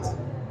cannot market?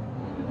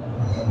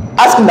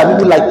 Ice cream that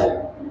people like.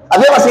 Have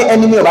you ever seen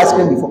enemy of ice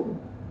cream before?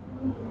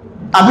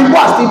 And people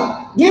are still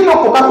Do you know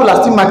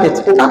Coca-Cola still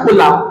market?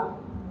 Coca-Cola,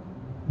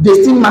 they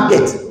still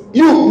market.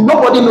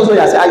 Nobody knows what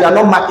you are saying. You are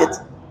not market.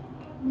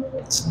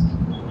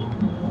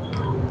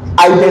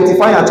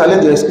 Identify and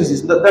challenge your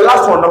excuses. The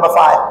last one, number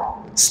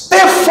 5. Stay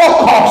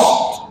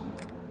focused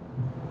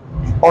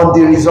on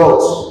the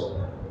results.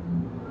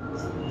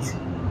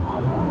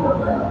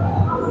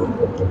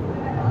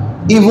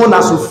 Even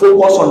as you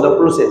focus on the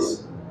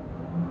process.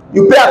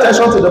 You pay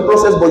attention to the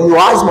process, but your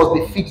eyes must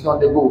be fixed on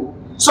the goal.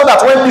 So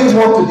that when things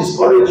want to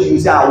discourage you, you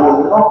say, I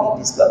will not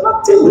be discouraged.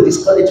 Nothing will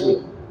discourage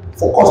me.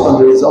 Focus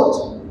on the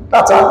result.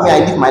 That's how I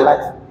live my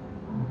life.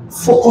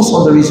 Focus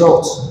on the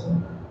results.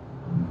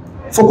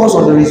 Focus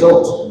on the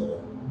result.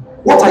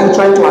 What are you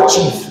trying to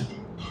achieve?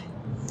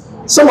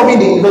 Some of you in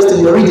the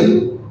university, you're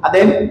reading, and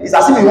then it's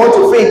as if you want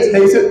to faint.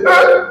 Then you say,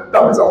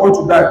 that means I want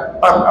to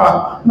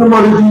die. No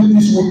more reading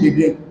this week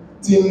again.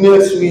 Till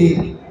next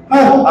week.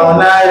 I'm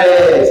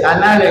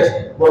not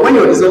rest. But when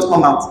your results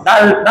come out,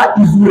 that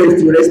evil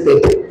rest you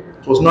rested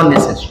was not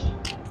necessary.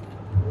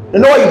 You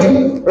know what you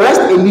do?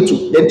 Rest a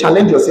little, then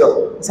challenge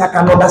yourself. Say, I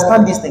can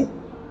understand this thing.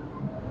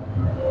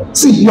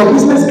 See, your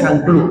business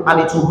can grow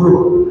and it will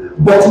grow,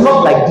 but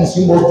not like this.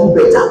 You must do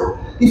better.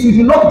 If you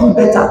do not do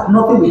better,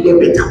 nothing will get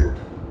better.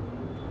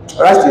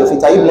 Rise to your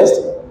feet. Are you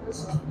blessed?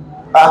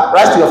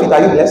 Rise to your feet.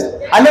 Are you blessed?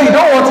 I know you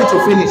don't want it to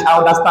finish. I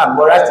understand,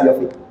 but rise to your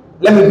feet.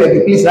 Let me beg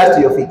you, please rise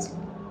to your feet.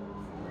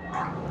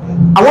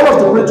 I want us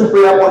to pray 2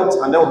 prayer points,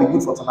 and that will be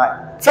good for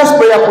tonight. First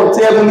prayer point: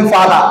 say, Heavenly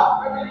Father,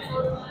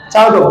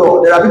 child of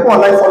God. There are people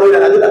online following,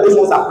 and I know that those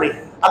ones are praying.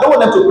 I don't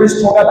want them to pray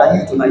stronger than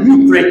you tonight.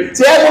 You pray.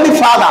 Say, Heavenly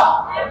Father,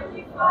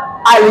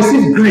 I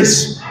receive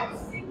grace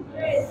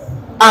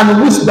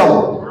and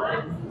wisdom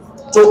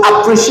to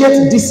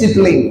appreciate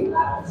discipline.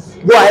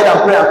 Go ahead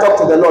and pray and talk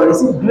to the Lord.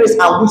 Receive grace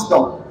and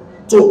wisdom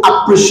to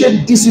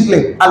appreciate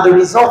discipline and the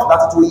result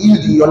that it will yield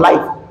in your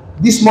life.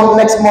 This month,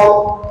 next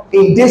month,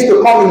 in days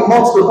to come, in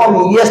months to come,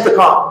 in years to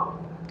come.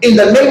 In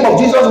the name of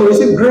Jesus, we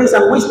receive grace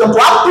and wisdom to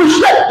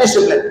appreciate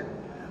discipline.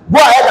 Go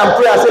ahead and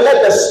pray and say,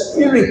 let the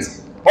spirit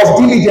of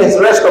diligence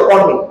rest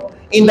upon me.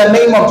 In the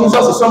name of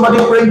Jesus, is somebody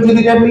praying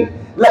diligently?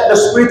 Let the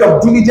spirit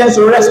of diligence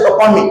rest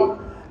upon me.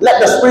 Let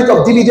the spirit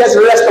of diligence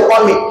rest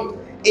upon me.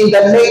 In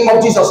the name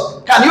of Jesus.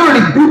 Can you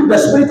rebuke the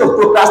spirit of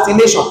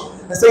procrastination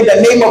and say, in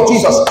the name of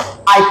Jesus,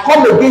 I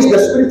come against the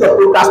spirit of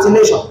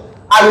procrastination.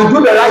 I will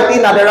do the right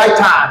thing at the right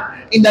time.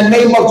 In the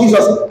name of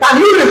Jesus. Can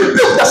you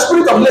rebuke the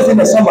spirit of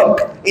laziness,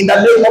 somebody? In the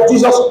name of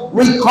Jesus,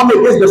 we come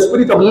against the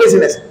spirit of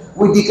laziness.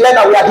 We declare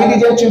that we are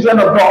diligent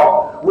children of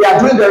God. We are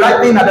doing the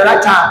right thing at the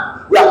right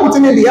time. We are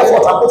putting in the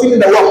effort and putting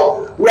in the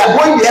work. We are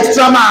going the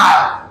extra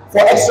mile for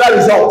extra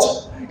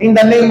results. In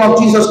the name of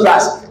Jesus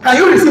Christ. Can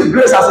you receive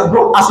grace as you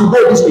go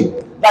this week?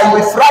 That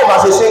you will thrive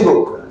as a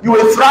single. You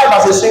will thrive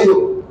as a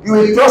single. You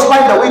will prosper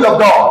in the will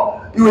of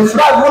God. You will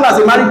thrive even as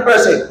a married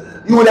person.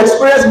 You will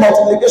experience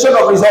multiplication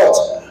of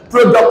results.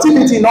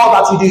 Productivity in all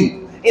that you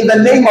do. In the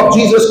name of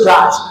Jesus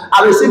Christ,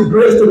 I receive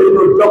grace to be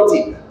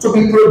productive. To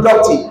be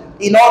productive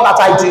in all that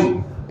I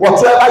do.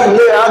 Whatsoever you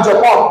lay your hands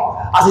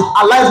upon, as it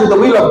aligns with the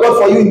will of God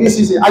for you in this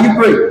season, are you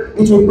praying?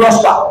 It will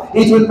prosper.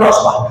 It will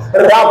prosper.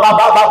 Can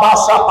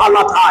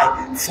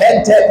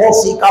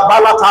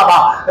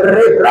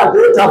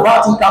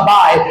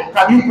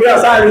you pray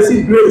as I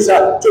receive grace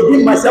to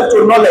give myself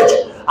to knowledge?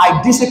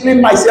 I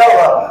discipline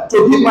myself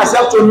to give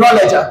myself to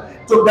knowledge,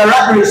 to the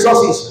right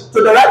resources,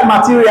 to the right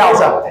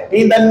materials.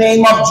 In the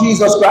name of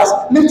Jesus Christ.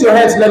 Lift your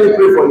hands, let me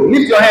pray for you.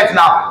 Lift your hands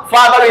now.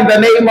 Father, in the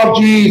name of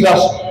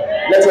Jesus.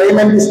 Let your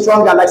amen be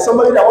stronger, like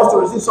somebody that wants to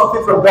receive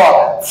something from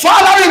God.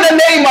 Father, in the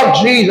name of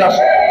Jesus.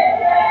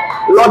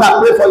 Lord,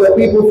 I pray for your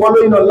people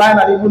following online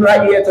and even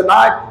right here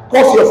tonight.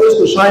 Cause your face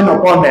to shine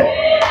upon them.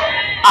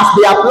 As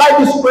they apply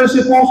these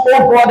principles,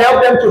 oh God,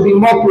 help them to be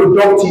more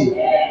productive.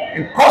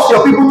 And cause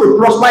your people to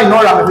prosper in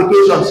all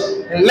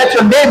ramifications. And let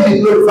your name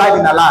be glorified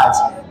in our lives.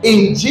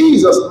 In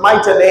Jesus'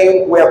 mighty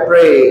name we are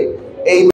praying. Amen.